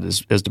I've had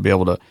is to be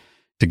able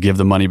to give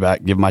the money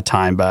back, give my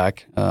time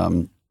back.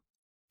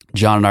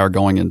 John and I are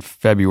going in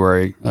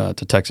February to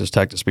Texas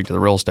Tech to speak to the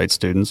real estate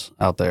students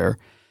out there.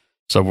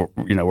 So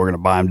we're going to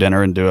buy them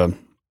dinner and do a kind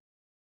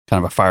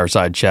of a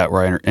fireside chat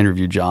where I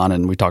interview John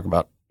and we talk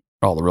about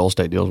all the real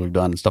estate deals we've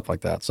done and stuff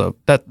like that. So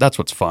that's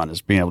what's fun,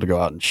 is being able to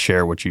go out and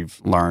share what you've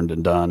learned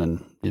and done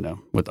and,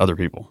 with other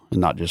people and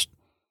not just,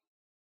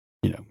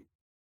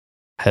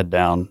 head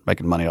down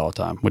making money all the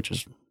time, which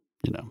is,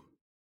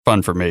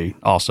 fun for me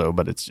also,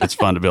 but it's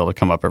fun to be able to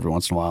come up every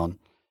once in a while and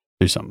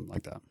do something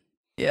like that.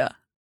 Yeah.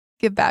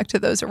 Give back to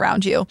those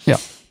around you. Yeah.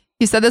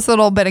 You said this a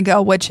little bit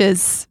ago, which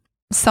is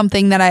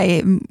something that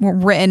I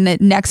written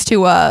next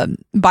to a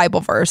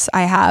Bible verse.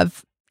 I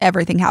have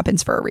everything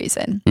happens for a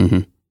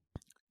reason.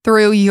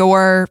 Through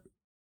your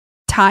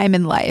time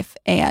in life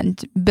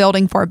and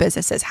building 4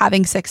 businesses,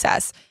 having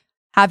success,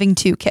 having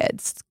 2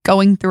 kids,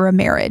 going through a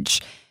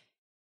marriage.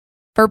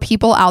 For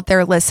people out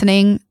there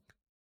listening,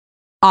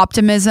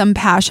 optimism,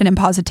 passion, and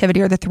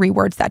positivity are the 3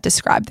 words that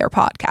describe their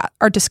podcast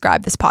or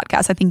describe this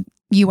podcast. I think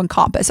you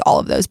encompass all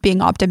of those.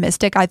 Being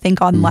optimistic, I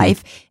think, on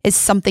life is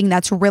something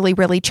that's really,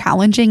 really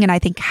challenging. And I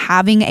think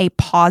having a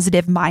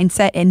positive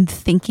mindset and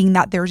thinking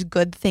that there's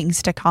good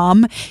things to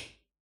come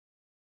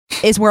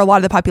is where a lot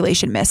of the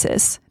population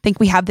misses. I think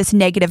we have this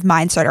negative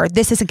mindset, or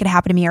this isn't going to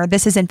happen to me, or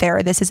this isn't fair,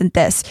 or this isn't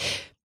this.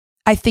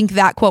 I think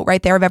that quote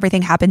right there of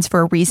everything happens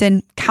for a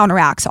reason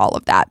counteracts all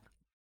of that.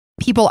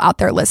 People out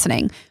there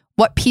listening,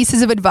 what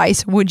pieces of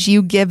advice would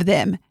you give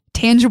them?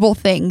 Tangible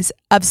things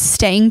of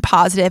staying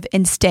positive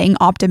and staying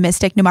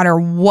optimistic no matter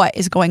what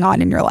is going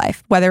on in your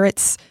life, whether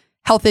it's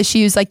health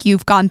issues like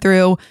you've gone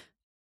through,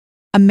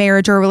 a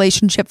marriage or a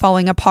relationship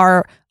falling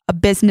apart, a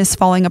business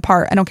falling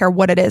apart. I don't care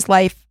what it is,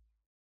 life,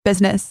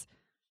 business.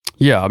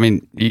 Yeah. I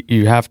mean,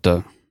 you have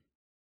to,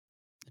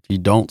 if you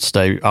don't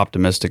stay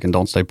optimistic and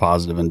don't stay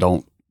positive and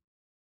don't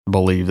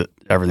believe that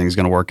everything's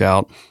going to work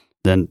out,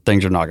 then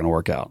things are not going to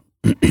work out.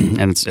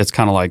 And it's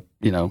kind of like,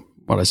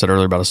 what I said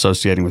earlier about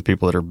associating with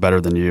people that are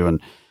better than you.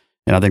 And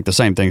I think the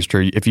same thing's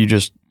true. If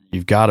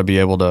you've got to be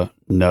able to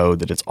know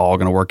that it's all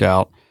going to work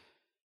out.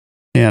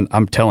 And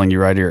I'm telling you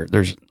right here,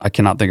 I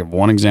cannot think of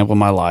one example in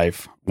my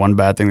life, one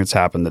bad thing that's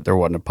happened that there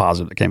wasn't a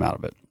positive that came out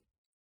of it.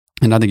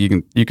 And I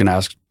think you can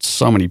ask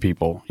so many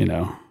people, you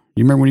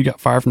remember when you got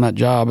fired from that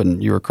job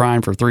and you were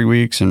crying for 3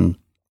 weeks and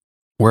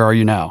where are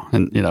you now?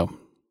 And,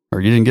 or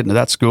you didn't get into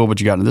that school,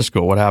 but you got into this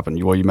school. What happened?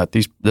 You met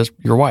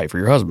your wife or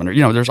your husband,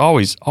 or, there's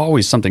always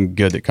something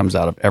good that comes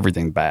out of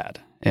everything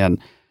bad. And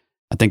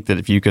I think that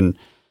if you can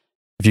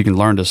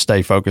learn to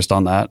stay focused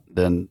on that,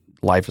 then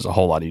life is a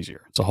whole lot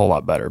easier. It's a whole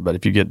lot better. But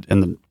if you get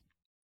into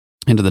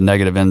the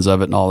negative ends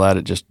of it and all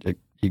that,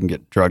 you can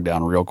get drugged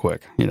down real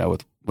quick,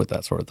 with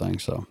that sort of thing.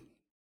 So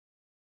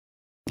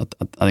I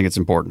think it's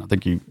important. I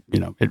think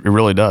it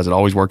really does. It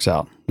always works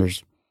out.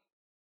 There's,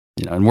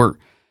 and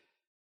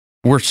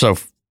we're so,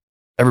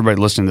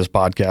 everybody listening to this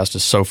podcast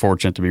is so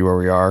fortunate to be where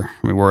we are.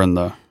 I mean, we're in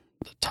the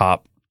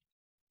top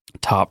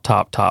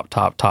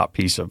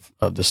piece of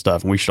this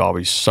stuff. And we should all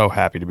be so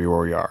happy to be where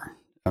we are.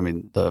 I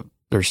mean,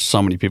 there's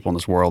so many people in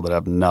this world that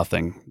have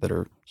nothing, that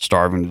are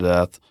starving to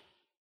death,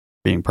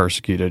 being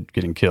persecuted,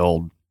 getting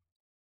killed.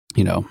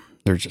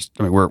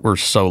 We're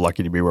so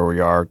lucky to be where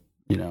we are,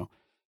 to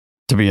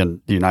be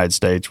in the United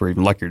States. We're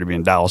even luckier to be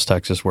in Dallas,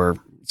 Texas, where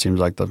it seems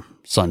like the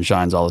sun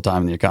shines all the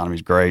time and the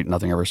economy's great.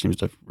 Nothing ever seems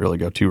to really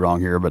go too wrong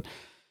here. But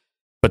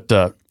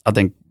I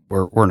think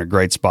we're in a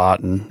great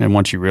spot. And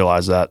once you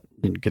realize that,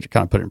 you get to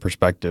kind of put it in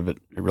perspective, it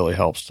really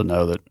helps to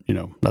know that,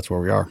 that's where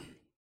we are.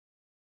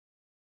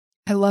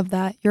 I love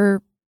that.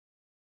 You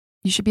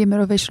should be a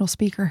motivational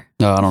speaker.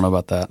 No, I don't know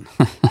about that.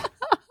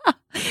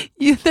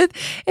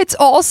 It's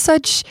all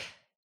such,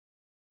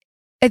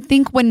 I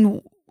think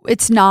when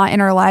it's not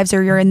in our lives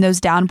or you're in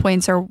those down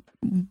points or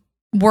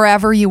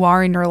wherever you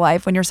are in your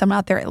life, when you're someone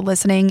out there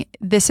listening,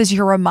 this is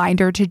your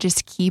reminder to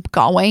just keep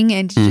going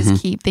and to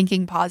just keep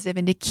thinking positive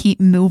and to keep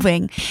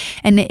moving.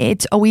 And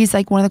it's always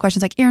like one of the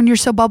questions like, Erin, you're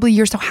so bubbly,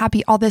 you're so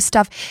happy, all this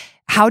stuff.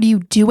 How do you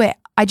do it?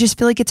 I just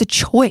feel like it's a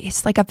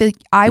choice. Like I feel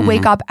like I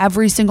wake up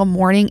every single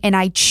morning and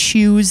I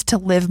choose to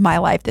live my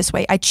life this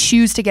way. I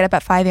choose to get up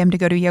at 5 a.m. to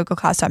go to a yoga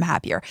class so I'm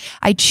happier.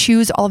 I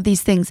choose all of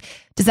these things.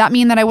 Does that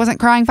mean that I wasn't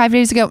crying 5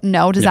 days ago?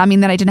 No. Does that mean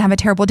that I didn't have a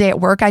terrible day at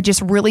work? I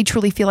just really,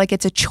 truly feel like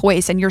it's a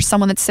choice. And you're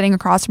someone that's sitting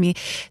across from me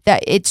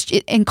that it's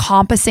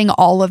encompassing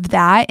all of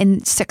that.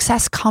 And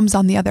success comes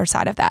on the other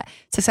side of that.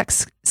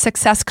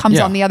 Success comes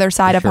on the other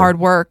side of hard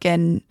work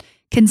and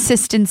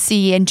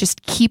consistency and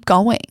just keep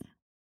going.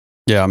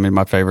 Yeah. I mean,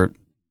 my favorite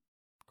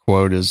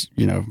quote is,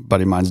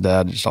 buddy of mine's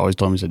dad just always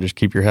told me, he said, just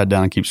keep your head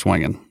down and keep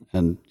swinging.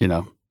 And,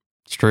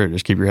 it's true.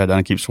 Just keep your head down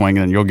and keep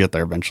swinging and you'll get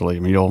there eventually. I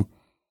mean, you'll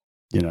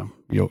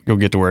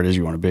get to where it is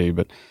you want to be.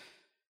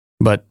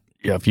 But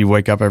if you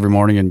wake up every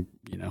morning and,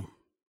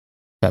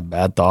 have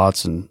bad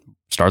thoughts and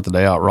start the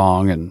day out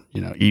wrong and,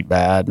 eat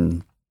bad,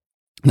 and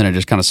then it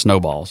just kind of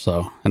snowballs.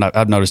 So, and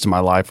I've noticed in my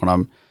life when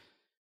I'm,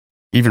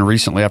 even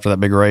recently after that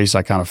big race,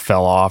 I kind of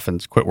fell off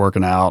and quit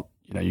working out.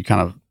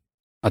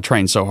 I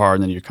trained so hard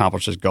and then you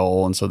accomplish this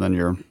goal. And so then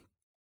you're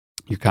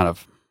kind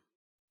of,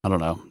 I don't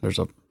know, there's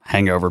a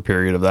hangover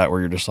period of that where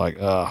you're just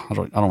like, I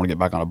don't want to get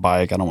back on a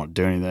bike. I don't want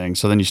to do anything.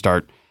 So then you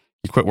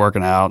quit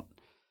working out.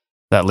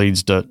 That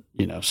leads to,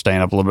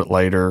 staying up a little bit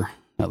later.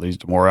 That leads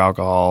to more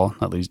alcohol.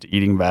 That leads to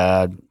eating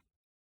bad.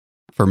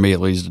 For me, it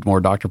leads to more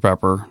Dr.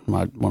 Pepper,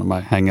 one of my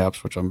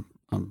hang-ups, which I'm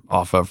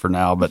off of for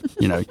now. But,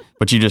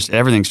 but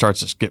everything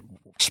starts to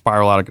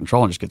spiral out of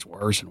control and just gets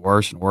worse and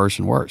worse and worse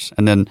and worse.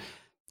 And then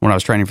when I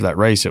was training for that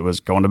race, it was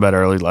going to bed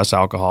early, less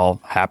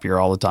alcohol, happier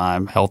all the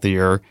time,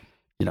 healthier,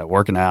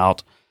 working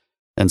out.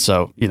 And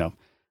so,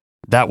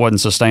 that wasn't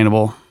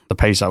sustainable. The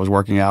pace I was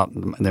working out,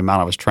 and the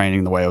amount I was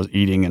training, the way I was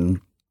eating, and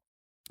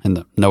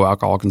the no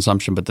alcohol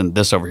consumption. But then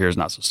this over here is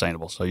not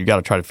sustainable. So you got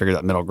to try to figure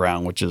that middle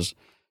ground, which is,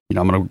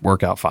 I'm going to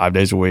work out 5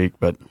 days a week,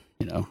 but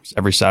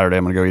every Saturday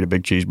I'm going to go eat a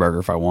big cheeseburger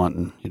if I want,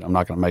 and I'm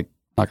not going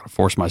to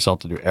force myself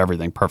to do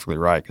everything perfectly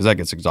right, because that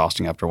gets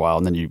exhausting after a while,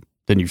 and then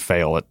you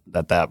fail at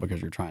that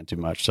because you're trying too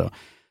much. So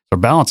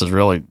balance is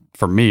really,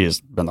 for me,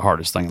 has been the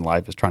hardest thing in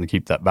life, is trying to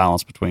keep that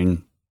balance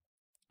between,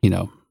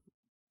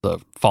 the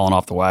falling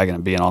off the wagon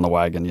and being on the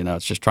wagon.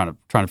 It's just trying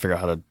to figure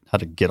out how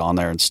to get on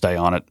there and stay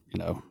on it,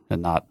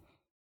 and not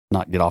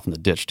get off in the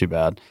ditch too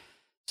bad.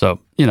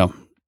 So, I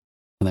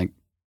think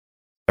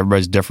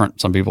everybody's different.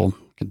 Some people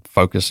can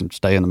focus and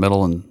stay in the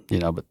middle, and,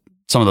 but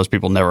some of those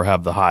people never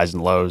have the highs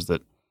and lows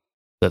that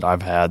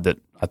I've had, that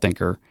I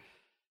think are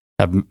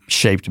have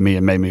shaped me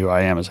and made me who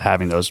I am is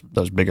having those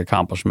big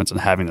accomplishments and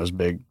having those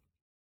big,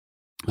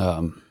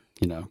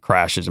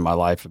 crashes in my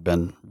life have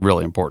been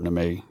really important to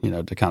me,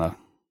 to kind of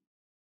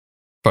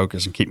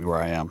focus and keep me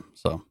where I am.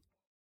 So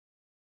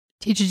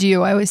teaches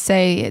you, I always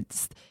say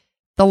it's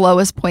the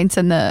lowest points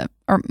in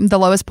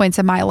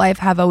my life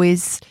have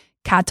always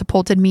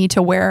catapulted me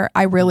to where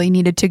I really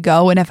needed to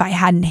go. And if I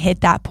hadn't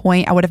hit that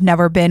point, I would have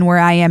never been where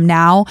I am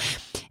now.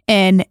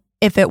 And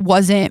if it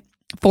wasn't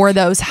for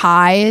those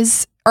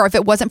highs, or if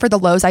it wasn't for the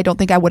lows, I don't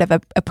think I would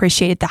have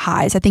appreciated the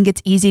highs. I think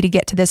it's easy to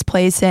get to this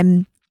place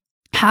and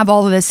have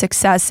all of this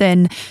success.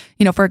 And,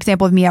 for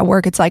example, with me at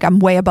work, it's like I'm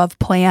way above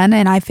plan.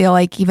 And I feel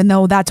like even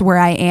though that's where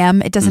I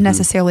am, it doesn't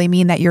necessarily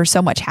mean that you're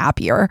so much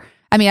happier.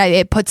 I mean,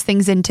 it puts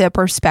things into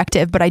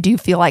perspective, but I do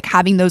feel like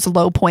having those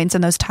low points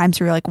and those times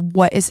where you're like,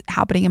 what is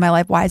happening in my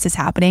life? Why is this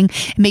happening?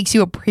 It makes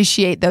you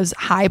appreciate those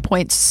high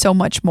points so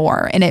much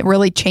more. And it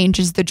really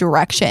changes the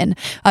direction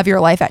of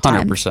your life at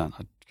times. 100%.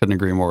 I couldn't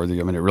agree more with you.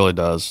 I mean, it really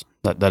does.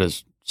 That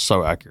is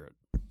so accurate.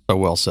 So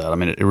well said. I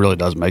mean, it really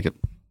does make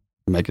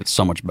it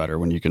so much better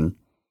when you can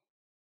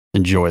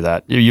enjoy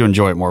that. You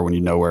enjoy it more when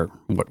you know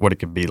what it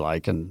could be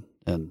like. And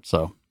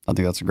so I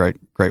think that's a great,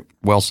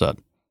 well said.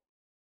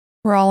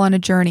 We're all on a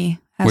journey.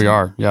 We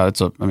are. Yeah.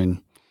 It's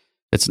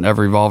an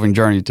ever evolving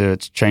journey too.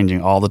 It's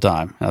changing all the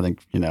time. I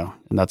think, and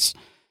that's,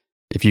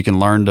 if you can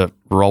learn to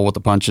roll with the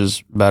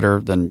punches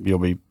better, then you'll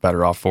be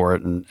better off for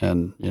it. And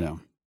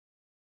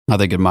I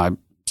think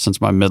since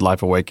my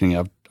midlife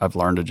awakening, I've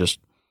learned to just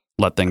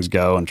let things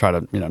go and try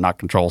to, not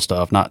control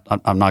stuff. Can't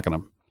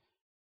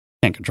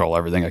control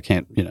everything. I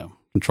can't,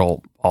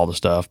 control all the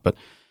stuff, but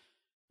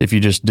if you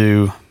just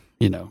do,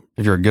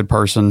 if you're a good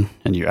person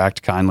and you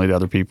act kindly to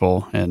other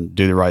people and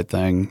do the right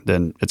thing,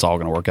 then it's all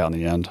going to work out in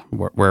the end.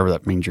 Wherever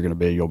that means you're going to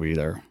be, you'll be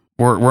there.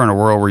 We're in a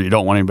world where you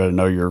don't want anybody to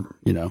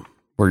know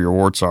where your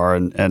warts are.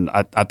 And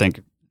I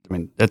think,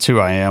 that's who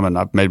I am, and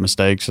I've made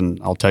mistakes, and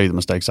I'll tell you the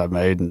mistakes I've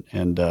made,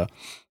 and I'm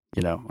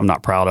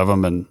not proud of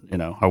them. And,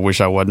 I wish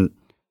I wasn't,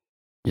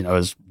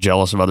 as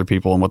jealous of other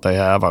people and what they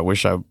have. I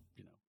wish I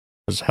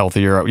was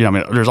healthier.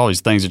 There's all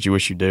these things that you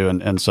wish you do.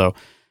 And so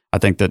I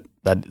think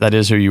that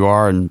is who you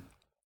are. And,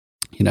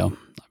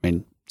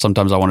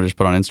 sometimes I want to just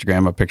put on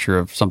Instagram a picture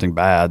of something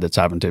bad that's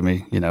happened to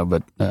me,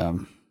 but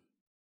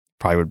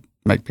probably would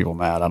make people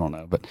mad. I don't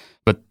know.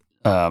 But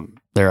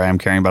there I am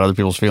caring about other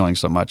people's feelings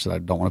so much that I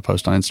don't want to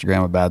post on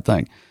Instagram a bad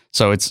thing.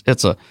 So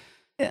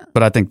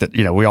but I think that,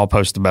 we all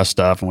post the best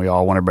stuff and we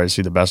all want everybody to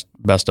see the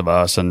best of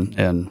us.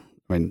 And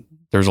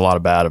there's a lot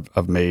of bad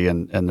of me,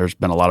 and there's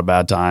been a lot of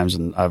bad times,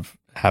 and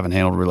haven't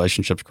handled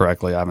relationships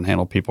correctly. I haven't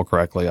handled people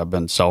correctly. I've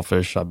been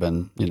selfish. I've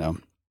been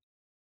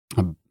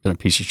a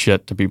piece of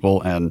shit to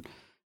people. And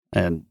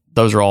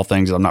those are all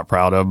things that I'm not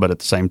proud of, but at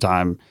the same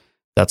time,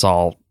 that's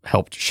all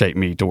helped shape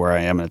me to where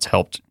I am. And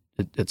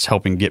it's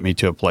helping get me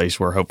to a place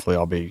where hopefully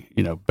I'll be,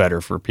 better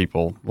for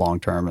people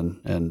long-term.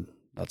 And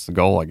that's the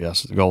goal, I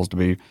guess. The goal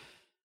is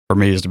for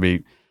me is to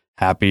be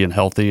happy and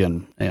healthy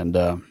and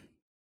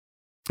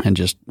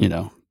just,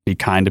 be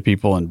kind to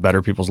people and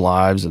better people's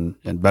lives and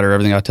better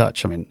everything I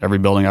touch. Every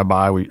building I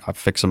buy, I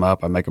fix them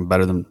up. I make them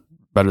better than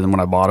when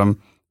I bought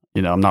them.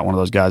 I'm not one of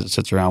those guys that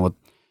sits around with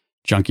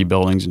junky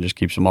buildings and just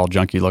keeps them all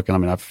junky looking.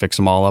 I fix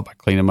them all up. I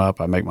clean them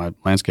up. I make my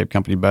landscape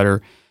company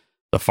better.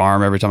 The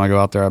farm, every time I go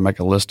out there, I make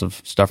a list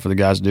of stuff for the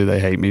guys to do. They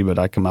hate me, but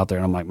I come out there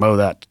and I'm like, mow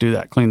that, do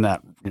that, clean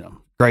that,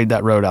 grade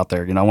that road out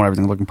there. I want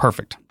everything looking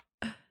perfect.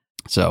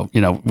 So,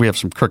 we have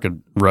some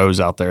crooked rows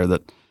out there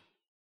that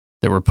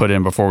were put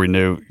in before we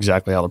knew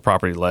exactly how the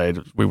property laid.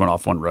 We went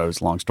off one road.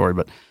 It's a long story,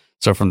 but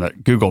so from the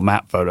Google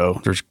map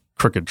photo, there's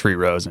crooked tree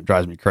rows and it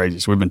drives me crazy.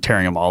 So we've been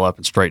tearing them all up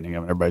and straightening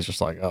them, and everybody's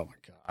just like, oh my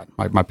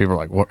God. My people are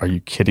like, what, are you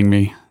kidding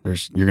me?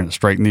 You're going to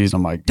straighten these?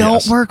 I'm like, don't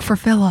yes. Work for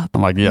Philip.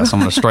 I'm like, yes, I'm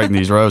going to straighten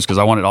these rows because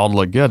I want it all to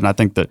look good. And I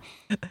think that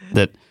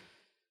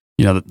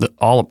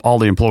all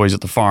the employees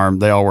at the farm,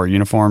 they all wear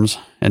uniforms,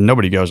 and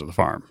nobody goes to the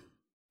farm.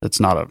 It's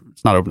not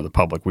open to the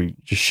public. We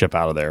just ship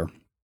out of there.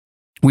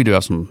 We do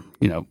have some,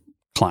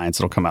 clients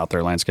that'll come out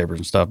there, landscapers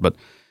and stuff. But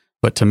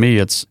to me,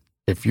 it's,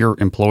 if your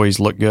employees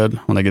look good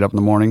when they get up in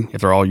the morning,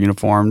 if they're all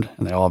uniformed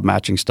and they all have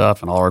matching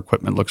stuff and all our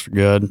equipment looks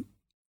good and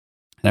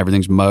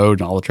everything's mowed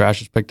and all the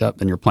trash is picked up,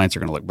 then your plants are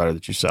going to look better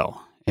that you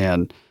sell.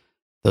 And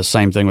the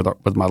same thing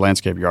with my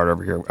landscape yard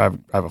over here. I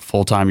have a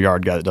full-time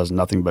yard guy that does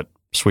nothing but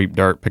sweep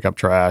dirt, pick up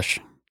trash,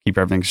 keep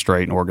everything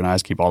straight and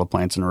organized, keep all the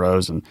plants in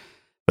rows.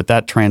 But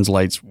that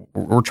translates,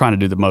 we're trying to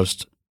do the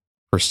most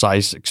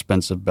precise,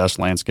 expensive, best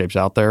landscapes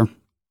out there.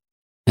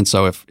 And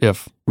so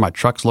if my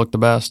trucks look the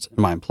best,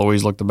 my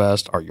employees look the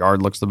best, our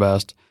yard looks the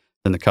best,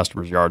 then the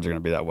customers' yards are going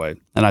to be that way.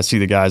 And I see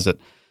the guys that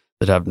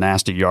have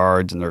nasty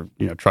yards and their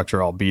trucks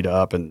are all beat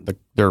up, and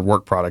their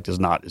work product is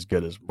not as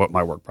good as what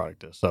my work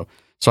product is. So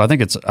I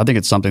think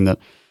it's something that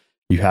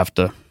you have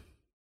to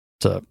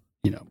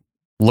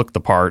look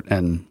the part,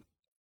 and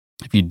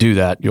if you do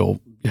that, you'll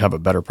have a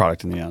better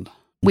product in the end.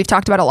 We've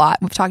talked about a lot.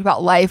 We've talked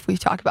about life. We've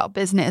talked about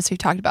business. We've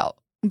talked about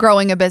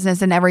growing a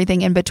business and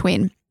everything in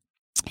between.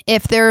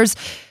 If there's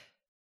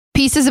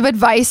pieces of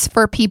advice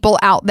for people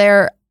out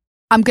there,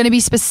 I'm going to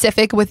be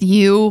specific with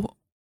you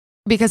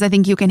because I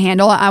think you can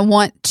handle it. I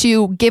want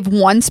to give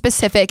one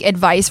specific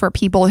advice for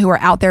people who are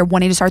out there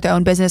wanting to start their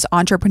own business,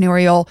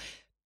 entrepreneurial,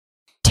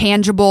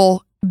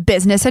 tangible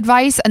business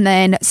advice, and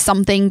then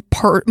something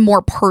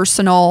more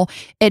personal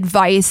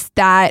advice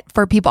that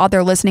for people out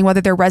there listening,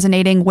 whether they're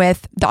resonating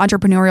with the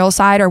entrepreneurial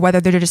side or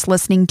whether they're just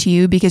listening to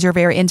you because you're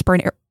very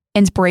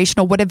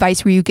inspirational. What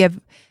advice will you give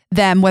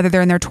them, whether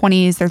they're in their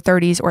 20s, their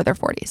 30s, or their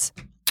 40s?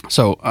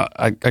 So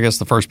I guess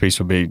the first piece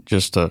would be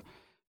just to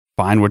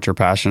find what you're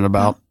passionate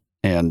about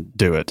and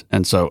do it.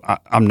 And so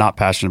I'm not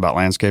passionate about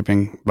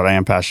landscaping, but I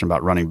am passionate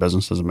about running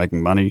businesses and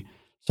making money.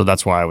 So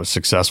that's why I was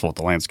successful at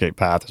the landscape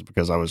path, is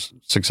because I was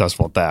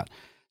successful at that.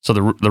 So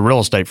the real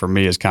estate for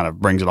me is kind of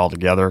brings it all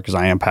together, because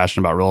I am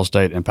passionate about real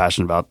estate and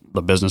passionate about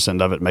the business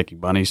end of it, making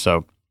money.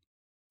 So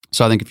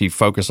I think if you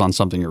focus on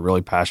something you're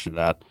really passionate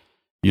at,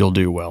 you'll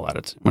do well at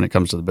it when it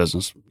comes to the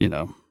business,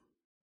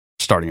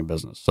 starting a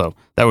business. So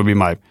that would be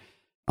my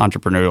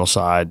entrepreneurial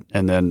side.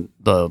 And then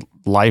the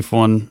life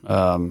one,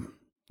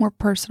 more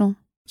personal.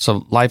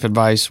 So life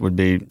advice would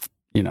be,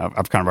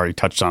 I've kind of already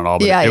touched on it all,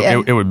 but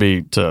it would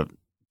be to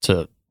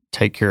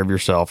take care of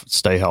yourself,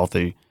 stay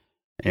healthy,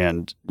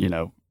 and,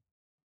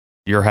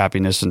 your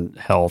happiness and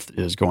health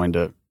is going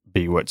to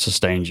be what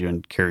sustains you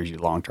and carries you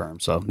long term.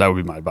 So that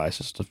would be my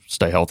advice, is to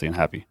stay healthy and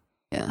happy.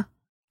 Yeah.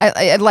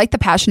 I like the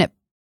passionate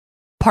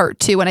part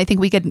too. And I think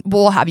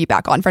we'll have you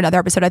back on for another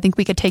episode. I think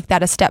we could take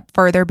that a step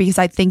further, because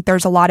I think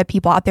there's a lot of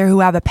people out there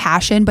who have a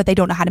passion, but they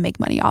don't know how to make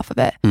money off of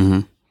it.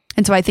 Mm-hmm.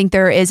 And so I think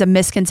there is a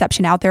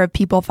misconception out there of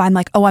people find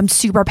like, oh, I'm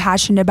super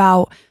passionate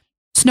about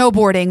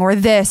snowboarding or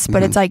this,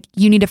 but it's like,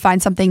 you need to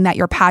find something that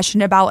you're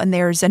passionate about, and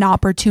there's an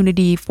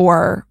opportunity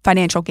for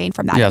financial gain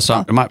from that. Yeah.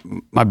 So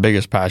my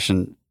biggest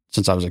passion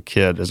since I was a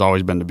kid has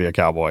always been to be a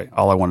cowboy.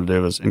 All I wanted to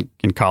do was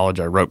in college,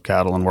 I roped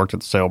cattle and worked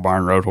at the sale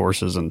barn, rode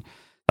horses, and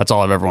that's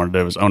all I've ever wanted to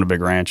do, was own a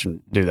big ranch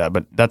and do that.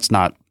 But that's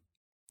not,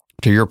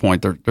 to your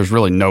point, there's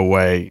really no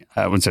way.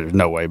 I wouldn't say there's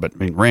no way, but I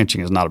mean,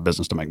 ranching is not a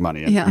business to make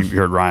money in. You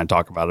heard Ryan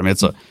talk about it. I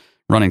mean,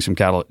 running some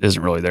cattle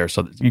isn't really there.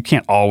 So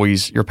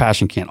your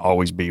passion can't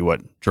always be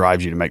what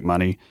drives you to make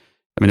money.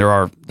 I mean,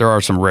 there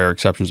are some rare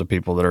exceptions of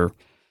people that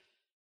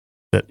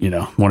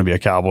want to be a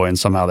cowboy and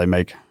somehow they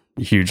make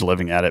a huge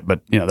living at it.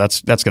 But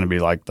that's going to be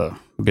like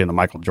being the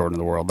Michael Jordan of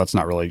the world. That's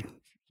not really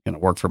going to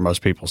work for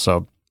most people.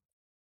 So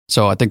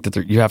I think that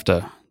you have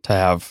to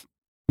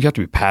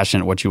be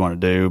passionate what you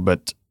want to do,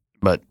 but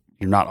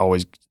you're not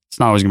always. It's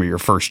not always going to be your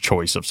first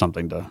choice of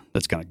something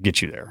that's going to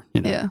get you there.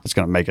 It's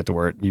going to make it to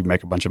where you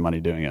make a bunch of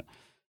money doing it.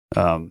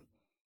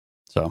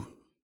 So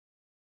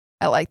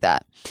I like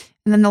that.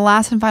 And then the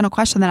last and final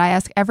question that I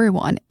ask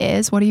everyone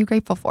is, what are you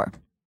grateful for?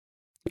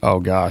 Oh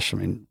gosh. I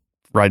mean,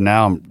 right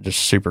now I'm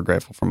just super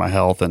grateful for my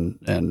health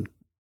and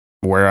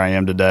where I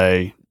am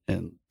today,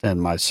 and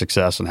my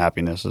success and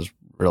happiness is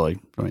really,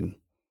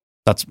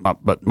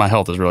 but my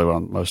health is really what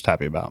I'm most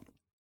happy about,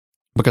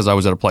 because I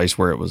was at a place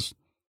where it was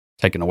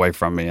taken away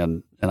from me,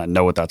 and I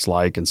know what that's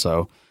like. And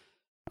so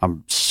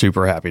I'm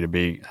super happy to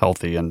be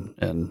healthy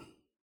and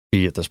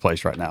be at this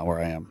place right now where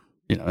I am,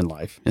 in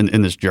life,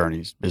 in this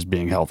journey, is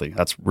being healthy.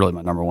 That's really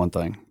my number one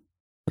thing,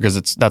 because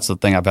that's the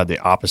thing I've had the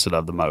opposite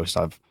of the most.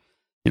 I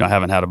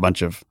haven't had a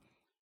bunch of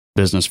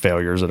business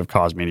failures that have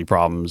caused me any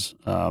problems.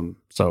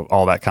 So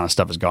all that kind of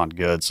stuff has gone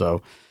good.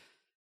 So,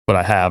 but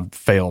I have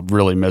failed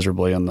really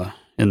miserably in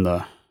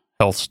the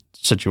health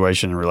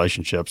situation and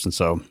relationships. And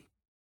so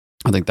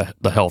I think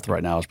the health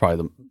right now is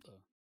probably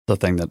the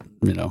thing that,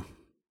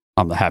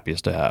 I'm the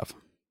happiest to have.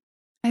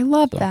 I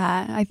love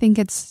that. I think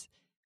it's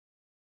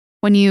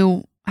when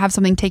you have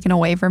something taken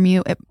away from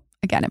you, it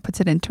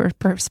puts it into a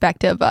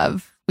perspective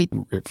of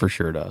it for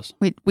sure does.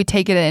 We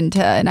take it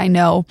into, and I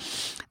know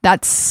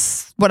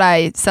that's what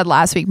I said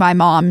last week. My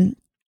mom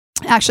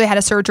actually had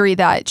a surgery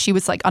that she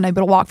was like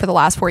unable to walk for the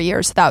last 4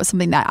 years. So that was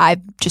something that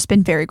I've just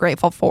been very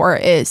grateful for,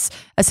 is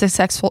a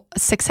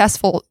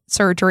successful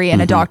surgery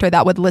and a doctor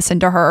that would listen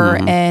to her.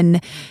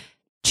 And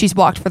she's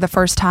walked for the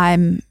first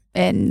time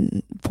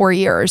in 4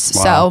 years.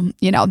 Wow.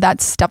 So,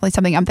 that's definitely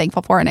something I'm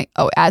thankful for. And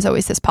as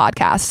always, this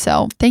podcast.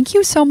 So thank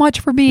you so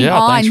much for being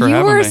on. Thanks for you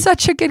having were me.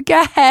 such a good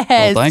guest.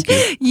 Well, thank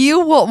you.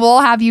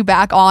 We'll have you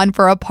back on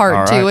for a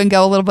part two and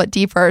go a little bit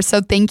deeper.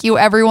 So thank you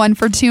everyone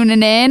for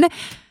tuning in,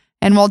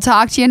 and we'll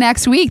talk to you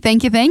next week.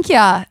 Thank you. Thank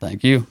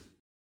you.